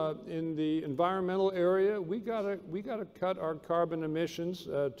true in the environmental area. We gotta cut our carbon emissions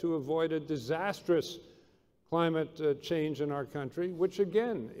to avoid a disastrous climate change in our country, which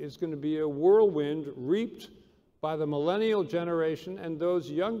again is going to be a whirlwind reaped by the millennial generation and those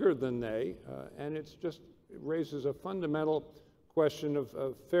younger than they, and it raises a fundamental question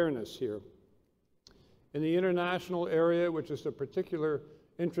of fairness here. In the international area, which is a particular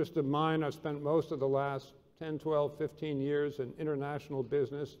interest of mine, I've spent most of the last 10, 12, 15 years in international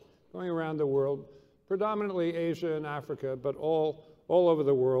business, going around the world, predominantly Asia and Africa, but all over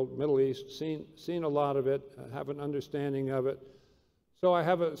the world, Middle East, seen a lot of it, have an understanding of it. So I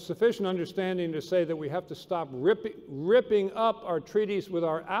have a sufficient understanding to say that we have to stop ripping up our treaties with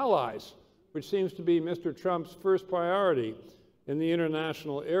our allies, which seems to be Mr. Trump's first priority in the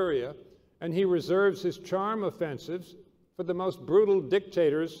international area. And he reserves his charm offensives for the most brutal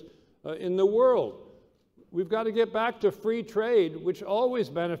dictators in the world. We've got to get back to free trade, which always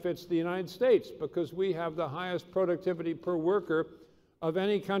benefits the United States because we have the highest productivity per worker of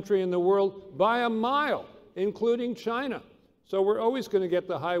any country in the world by a mile, including China. So we're always going to get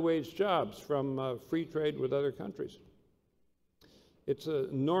the high-wage jobs from free trade with other countries. It's an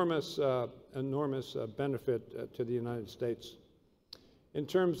enormous benefit to the United States. In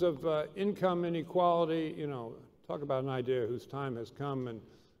terms of income inequality, you know, talk about an idea whose time has come and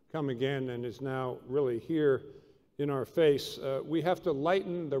come again and is now really here in our face. We have to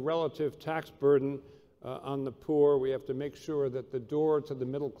lighten the relative tax burden on the poor. We have to make sure that the door to the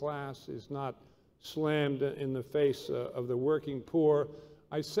middle class is not slammed in the face of the working poor.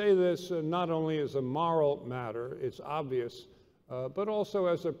 I say this not only as a moral matter, it's obvious, but also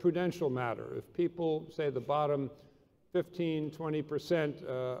as a prudential matter. If people say the bottom 15, 20%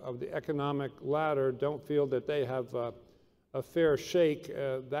 of the economic ladder don't feel that they have a fair shake,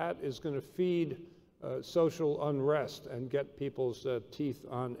 that is going to feed social unrest and get people's teeth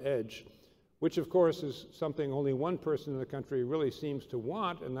on edge, which of course is something only one person in the country really seems to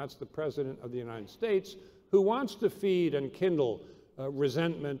want, and that's the President of the United States, who wants to feed and kindle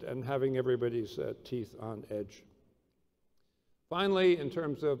resentment and having everybody's teeth on edge. Finally, in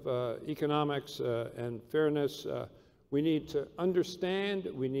terms of economics and fairness, we need to understand,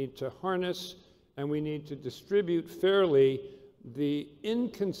 we need to harness, and we need to distribute fairly the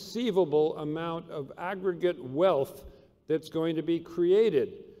inconceivable amount of aggregate wealth that's going to be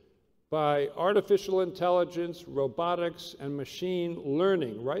created by artificial intelligence, robotics, and machine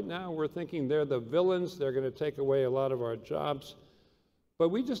learning. Right now, we're thinking they're the villains. They're going to take away a lot of our jobs. But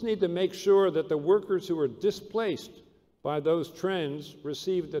we just need to make sure that the workers who are displaced by those trends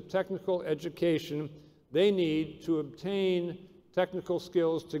receive the technical education they need to obtain technical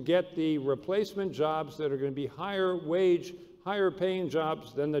skills to get the replacement jobs that are going to be higher wage, higher paying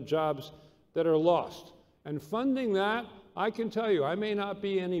jobs than the jobs that are lost. And funding that, I can tell you, I may not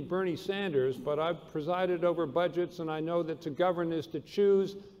be any Bernie Sanders, but I've presided over budgets and I know that to govern is to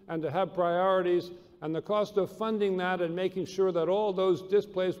choose and to have priorities, and the cost of funding that and making sure that all those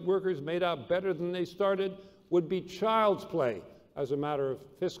displaced workers made out better than they started would be child's play as a matter of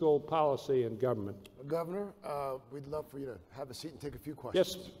fiscal policy and government. Governor, we'd love for you to have a seat and take a few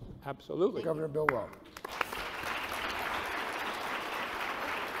questions. Yes, absolutely. Governor Bill Weld.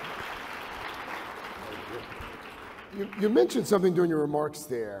 You mentioned something during your remarks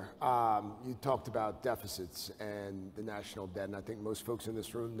there. You talked about deficits and the national debt, and I think most folks in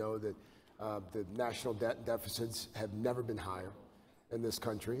this room know that the national debt deficits have never been higher in this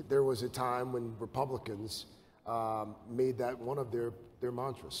country. There was a time when Republicans made that one of their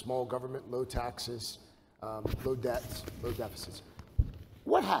mantras: small government, low taxes, low debts, low deficits.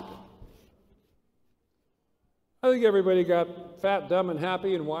 What happened? I think everybody got fat, dumb, and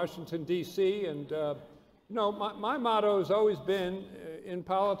happy in Washington, D.C., and you know, my motto has always been in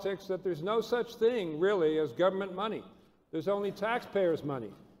politics that there's no such thing, really, as government money. There's only taxpayers' money.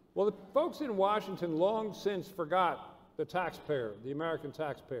 Well, the folks in Washington long since forgot the taxpayer, the American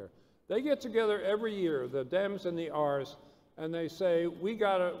taxpayer. They get together every year, the Dems and the Rs, and they say,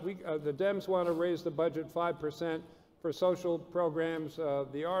 the Dems want to raise the budget 5%, for social programs.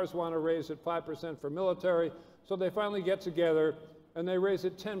 The R's want to raise it 5% for military, so they finally get together and they raise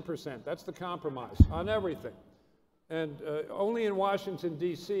it 10%. That's the compromise on everything. And only in Washington,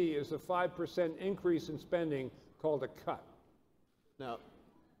 D.C. is a 5% increase in spending called a cut. Now,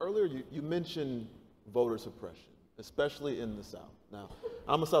 earlier you mentioned voter suppression, especially in the South. Now,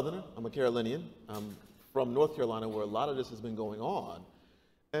 I'm a Southerner, I'm a Carolinian, I'm from North Carolina where a lot of this has been going on.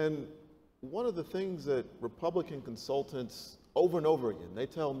 And one of the things that Republican consultants over and over again,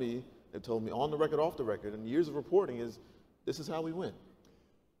 they've told me on the record, off the record, and years of reporting is, this is how we win.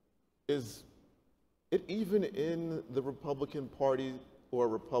 Is it even in the Republican Party or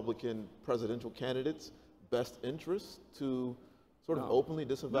Republican presidential candidates' best interest to sort of openly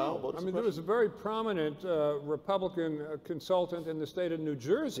disavow voter suppression? There was a very prominent Republican consultant in the state of New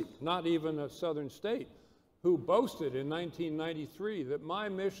Jersey, not even a southern state, who boasted in 1993 that my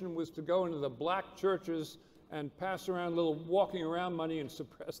mission was to go into the black churches and pass around little walking around money and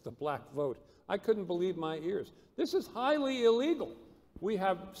suppress the black vote. I couldn't believe my ears. This is highly illegal. We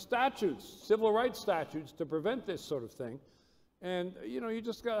have statutes, civil rights statutes, to prevent this sort of thing. And, you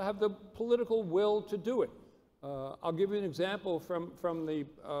just got to have the political will to do it. I'll give you an example from the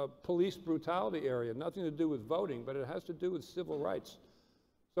police brutality area. Nothing to do with voting, but it has to do with civil rights.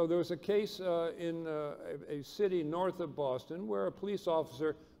 So there was a case in a city north of Boston where a police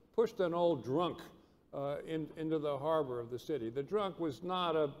officer pushed an old drunk into the harbor of the city. The drunk was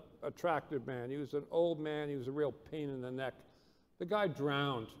not an attractive man. He was an old man. He was a real pain in the neck. The guy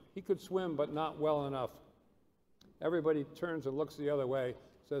drowned. He could swim, but not well enough. Everybody turns and looks the other way,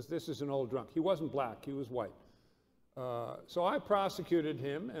 says, this is an old drunk. He wasn't black. He was white. So I prosecuted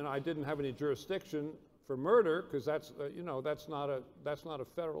him, and I didn't have any jurisdiction for murder, because that's not a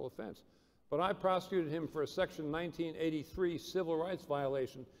federal offense. But I prosecuted him for a Section 1983 civil rights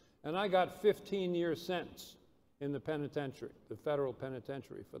violation, and I got 15-year sentence in the penitentiary, the federal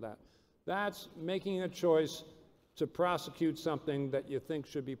penitentiary, for that. That's making a choice to prosecute something that you think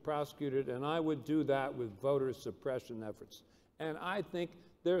should be prosecuted, and I would do that with voter suppression efforts. And I think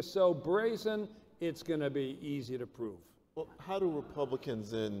they're so brazen, it's going to be easy to prove. Well, how do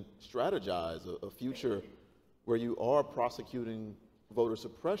Republicans then strategize a future where you are prosecuting voter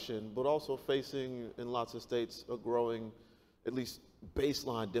suppression, but also facing, in lots of states, a growing, at least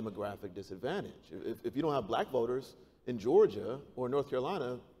baseline demographic disadvantage? If you don't have black voters in Georgia or North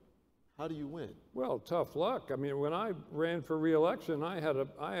Carolina, how do you win? Well, tough luck. I mean, when I ran for re-election, I had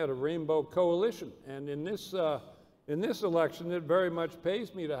a rainbow coalition, and in this election, it very much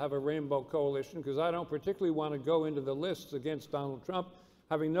pays me to have a rainbow coalition, because I don't particularly want to go into the lists against Donald Trump,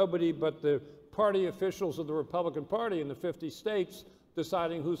 having nobody but the party officials of the Republican Party in the 50 states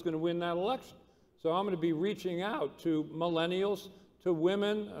deciding who's going to win that election. So I'm going to be reaching out to millennials, to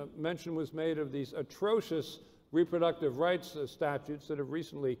women. Mention was made of these atrocious reproductive rights statutes that have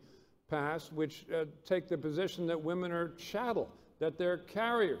recently passed, which take the position that women are chattel, that they're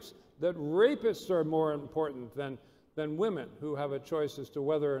carriers, that rapists are more important than women who have a choice as to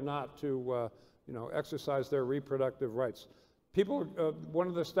whether or not to exercise their reproductive rights. One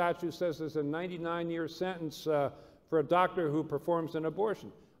of the statutes says there's a 99-year sentence for a doctor who performs an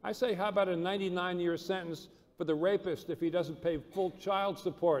abortion. I say, how about a 99-year sentence for the rapist if he doesn't pay full child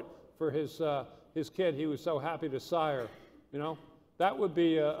support for his kid he was so happy to sire? That would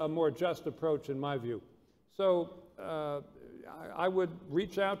be a more just approach in my view. So I would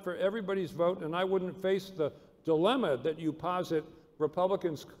reach out for everybody's vote, and I wouldn't face the dilemma that you posit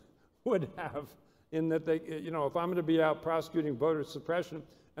Republicans would have, in that they, if I'm going to be out prosecuting voter suppression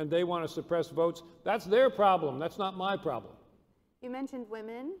and they want to suppress votes, that's their problem. That's not my problem. You mentioned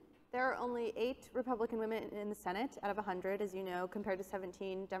women. There are only 8 Republican women in the Senate out of 100, as you know, compared to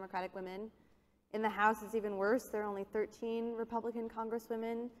 17 Democratic women. In the House, it's even worse. There are only 13 Republican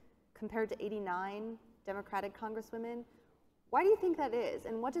congresswomen compared to 89 Democratic congresswomen. Why do you think that is?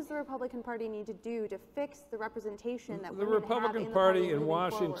 And what does the Republican Party need to do to fix the representation that women have in the party? The Republican Party in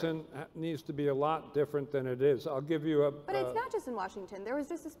Washington needs to be a lot different than it is. I'll give you a... But it's not just in Washington. There was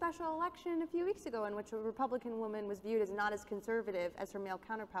just a special election a few weeks ago in which a Republican woman was viewed as not as conservative as her male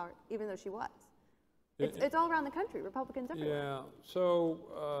counterpart, even though she was. It's all around the country, Republicans everywhere. Yeah,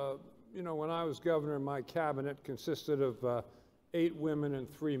 so, when I was governor, my cabinet consisted of 8 women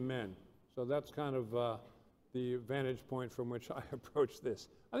and 3 men. So that's kind of the vantage point from which I approach this.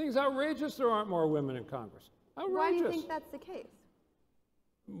 I think it's outrageous there aren't more women in Congress. Outrageous. Why do you think that's the case?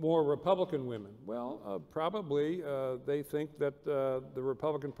 More Republican women. Well, probably they think that the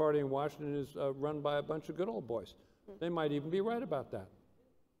Republican Party in Washington is run by a bunch of good old boys. They might even be right about that.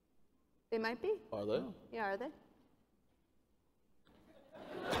 They might be. Are they? Yeah, are they?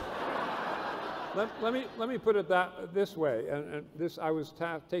 let me put it this way, and this I was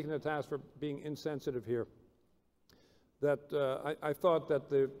taken to task for being insensitive here. That I thought that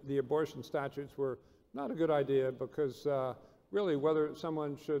the abortion statutes were not a good idea because really whether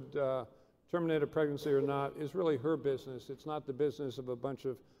someone should terminate a pregnancy or not is really her business. It's not the business of a bunch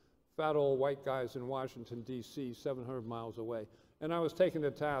of fat old white guys in Washington, D.C., 700 miles away. And I was taken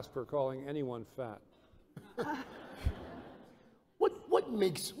to task for calling anyone fat. What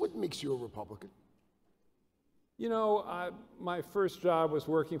makes you a Republican? You know, my first job was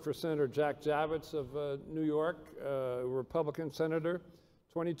working for Senator Jack Javits of New York, a Republican senator.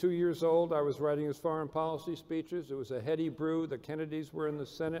 22 years old, I was writing his foreign policy speeches. It was a heady brew. The Kennedys were in the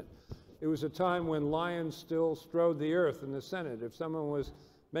Senate. It was a time when lions still strode the earth in the Senate. If someone was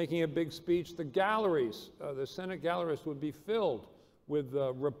making a big speech, the galleries, the Senate galleries would be filled with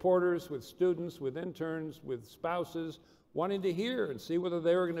reporters, with students, with interns, with spouses, wanting to hear and see whether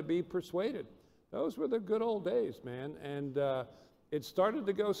they were going to be persuaded. Those were the good old days, man. And it started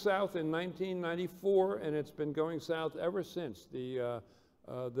to go south in 1994, and it's been going south ever since. The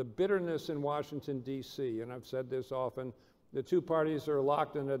bitterness in Washington, D.C., and I've said this often, the two parties are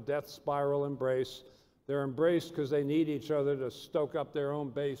locked in a death spiral embrace. They're embraced because they need each other to stoke up their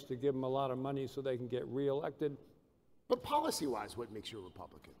own base to give them a lot of money so they can get reelected. But policy-wise, what makes you a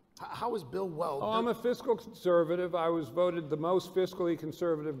Republican? How is Bill Weld? Oh, I'm a fiscal conservative. I was voted the most fiscally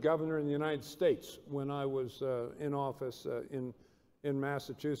conservative governor in the United States when I was in office in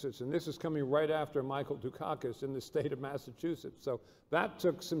Massachusetts. And this is coming right after Michael Dukakis in the state of Massachusetts. So that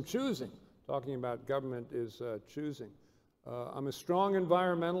took some choosing. Talking about government is choosing. I'm a strong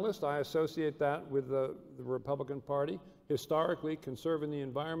environmentalist. I associate that with the Republican Party, historically conserving the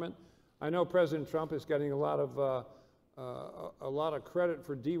environment. I know President Trump is getting a lot of credit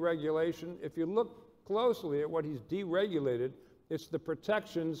for deregulation. If you look closely at what he's deregulated, it's the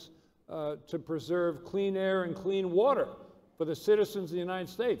protections to preserve clean air and clean water for the citizens of the United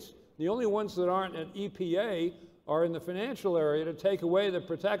States. The only ones that aren't at EPA are in the financial area to take away the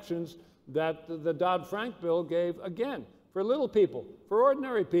protections that the Dodd-Frank bill gave, again, for little people, for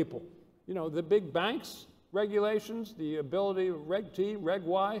ordinary people. You know, the big banks regulations, the ability, Reg T, Reg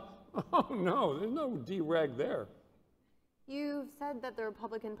Y, oh no, there's no dereg there. You've said that the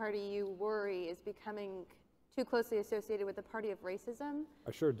Republican Party, you worry, is becoming too closely associated with the party of racism.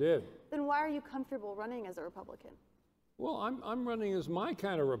 I sure did. Then why are you comfortable running as a Republican? Well, I'm running as my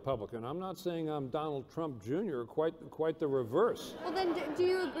kind of Republican. I'm not saying I'm Donald Trump Jr., quite the reverse. Well, then do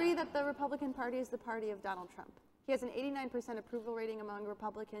you agree that the Republican Party is the party of Donald Trump? He has an 89% approval rating among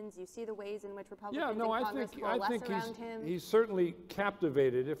Republicans. You see the ways in which Republicans in Congress coalesce around him. He's certainly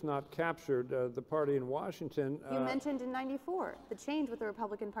captivated, if not captured, the party in Washington. You mentioned in '94 the change with the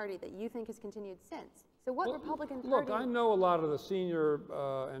Republican Party that you think has continued since. So what Republican Party? Look, I know a lot of the senior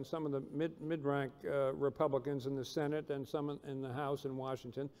and some of the mid-rank Republicans in the Senate and some in the House in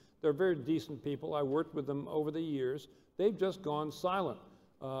Washington. They're very decent people. I worked with them over the years. They've just gone silent.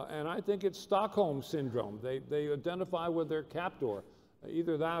 And I think it's Stockholm Syndrome. They identify with their captor.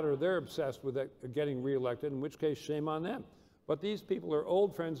 Either that or they're obsessed with getting reelected, in which case, shame on them. But these people are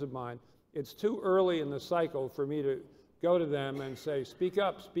old friends of mine. It's too early in the cycle for me to go to them and say, speak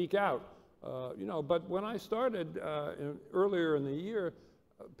up, speak out. You know, but when I started earlier in the year,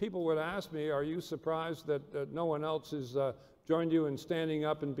 people would ask me, are you surprised that no one else has joined you in standing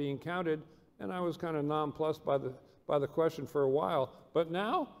up and being counted? And I was kind of nonplussed by the question for a while. But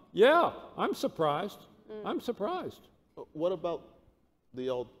now, yeah, I'm surprised. I'm surprised. What about the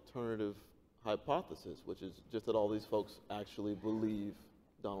alternative hypothesis, which is just that all these folks actually believe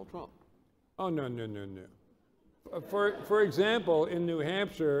Donald Trump? Oh, no, no, no, no. For example, in New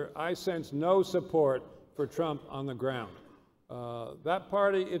Hampshire, I sense no support for Trump on the ground. That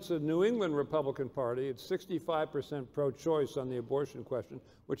party, it's a New England Republican Party. It's 65% pro-choice on the abortion question,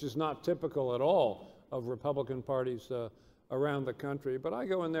 which is not typical at all of Republican parties around the country. But I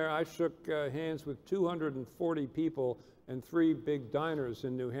go in there, I shook hands with 240 people in 3 big diners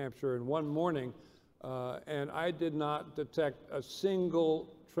in New Hampshire in one morning, and I did not detect a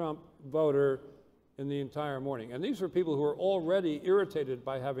single Trump voter in the entire morning. And these were people who were already irritated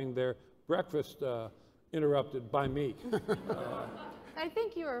by having their breakfast interrupted by me. I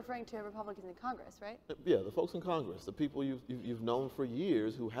think you were referring to Republicans in Congress, right? Yeah, the folks in Congress, the people you've known for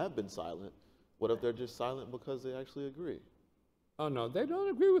years who have been silent. What if they're just silent because they actually agree? Oh, no, they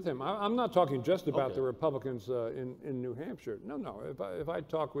don't agree with him. I'm not talking just about the Republicans in New Hampshire. No, no. If I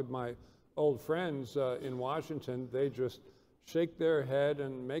talk with my old friends in Washington, they just shake their head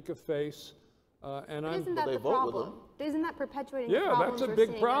and make a face. And isn't that the problem? Isn't that perpetuating the problems? Yeah, that's a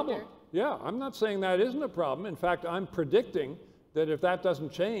big problem. Yeah, I'm not saying that isn't a problem. In fact, I'm predicting that if that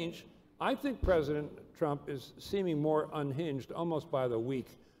doesn't change, I think President Trump is seeming more unhinged almost by the week.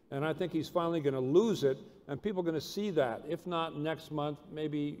 And I think he's finally going to lose it, and people are going to see that. If not next month,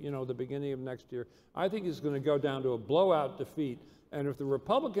 maybe, the beginning of next year. I think he's going to go down to a blowout defeat. And if the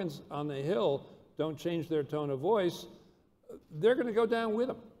Republicans on the Hill don't change their tone of voice, they're going to go down with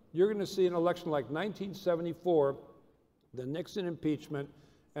him. You're going to see an election like 1974, the Nixon impeachment,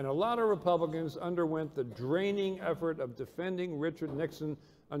 and a lot of Republicans underwent the draining effort of defending Richard Nixon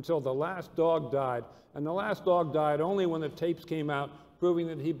until the last dog died. And the last dog died only when the tapes came out proving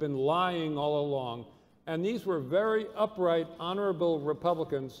that he'd been lying all along. And these were very upright, honorable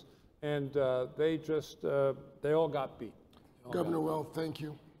Republicans, and they all got beat. Governor Weld, thank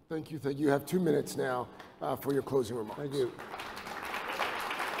you. Thank you. You have 2 minutes now for your closing remarks. Thank you.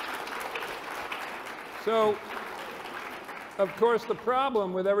 So, of course, the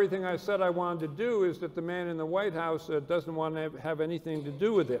problem with everything I said I wanted to do is that the man in the White House doesn't want to have anything to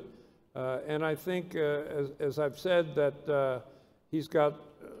do with it. And I think, as I've said, that he's got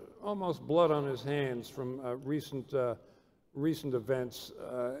almost blood on his hands from recent events,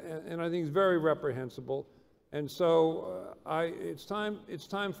 and I think it's very reprehensible. And so it's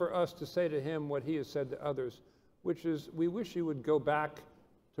time for us to say to him what he has said to others, which is, we wish you would go back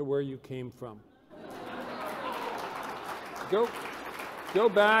to where you came from. Go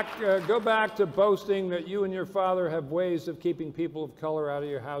back to boasting that you and your father have ways of keeping people of color out of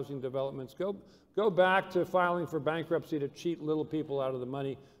your housing developments. Go back to filing for bankruptcy to cheat little people out of the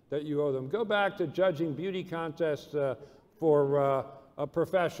money that you owe them. Go back to judging beauty contests for a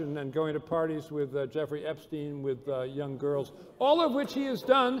profession and going to parties with Jeffrey Epstein with young girls, all of which he has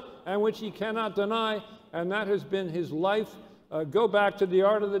done and which he cannot deny, and that has been his life. Go back to the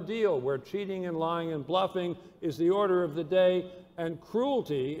art of the deal, where cheating and lying and bluffing is the order of the day, and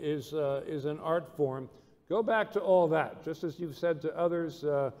cruelty is an art form. Go back to all that. Just as you've said to others,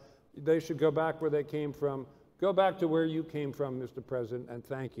 they should go back where they came from. Go back to where you came from, Mr. President, and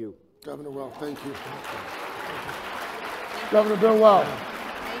thank you. Governor Weld, thank you. Governor Bill Weld.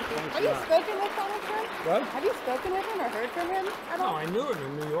 Thank you. Have you spoken with Donald Trump? What? Have you spoken with him or heard from him at all? No, I knew him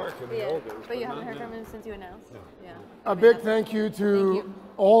in New York in the old days. But you haven't heard from him since you announced? Yeah. A big thank you to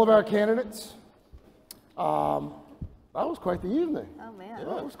all of our candidates. That was quite the evening. Oh, man.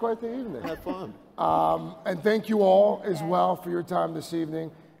 Yeah, that was quite the evening. Had fun. And thank you all as well for your time this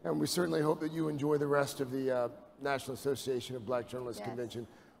evening. And we certainly hope that you enjoy the rest of the National Association of Black Journalists Convention.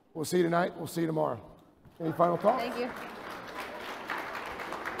 We'll see you tonight. We'll see you tomorrow. Any final thoughts? Thank you.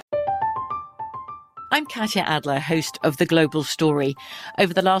 I'm Katya Adler, host of The Global Story.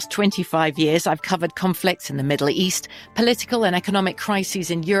 Over the last 25 years, I've covered conflicts in the Middle East, political and economic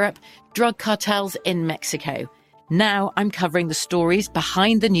crises in Europe, drug cartels in Mexico. Now I'm covering the stories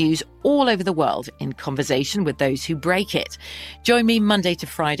behind the news all over the world in conversation with those who break it. Join me Monday to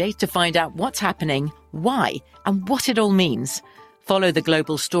Friday to find out what's happening, why, and what it all means. Follow The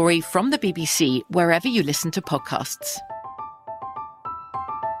Global Story from the BBC wherever you listen to podcasts.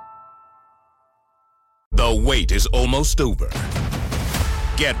 The wait is almost over.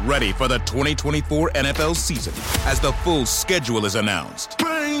 Get ready for the 2024 NFL season as the full schedule is announced.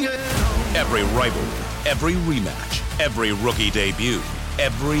 Bring it on. Every rivalry, every rematch, every rookie debut,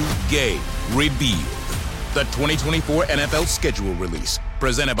 every game revealed. The 2024 NFL schedule release,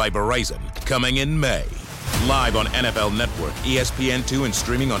 presented by Verizon, coming in May. Live on NFL Network, ESPN2, and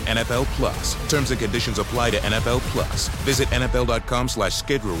streaming on NFL Plus. Terms and conditions apply to NFL Plus. Visit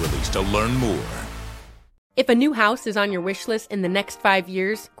NFL.com/schedule release to learn more. If a new house is on your wish list in the next 5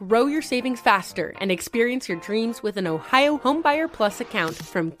 years, grow your savings faster and experience your dreams with an Ohio Homebuyer Plus account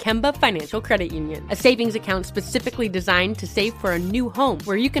from Kemba Financial Credit Union. A savings account specifically designed to save for a new home,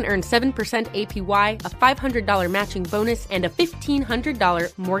 where you can earn 7% APY, a $500 matching bonus, and a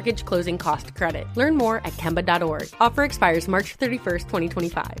 $1,500 mortgage closing cost credit. Learn more at Kemba.org. Offer expires March 31st,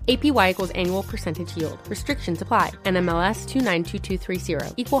 2025. APY equals annual percentage yield. Restrictions apply. NMLS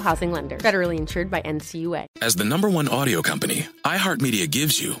 292230. Equal housing lender. Federally insured by NCUA. As the #1 audio company, iHeartMedia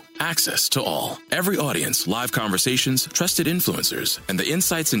gives you access to all. Every audience, live conversations, trusted influencers, and the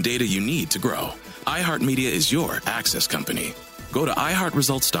insights and data you need to grow. iHeartMedia is your access company. Go to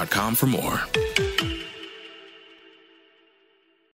iHeartResults.com for more.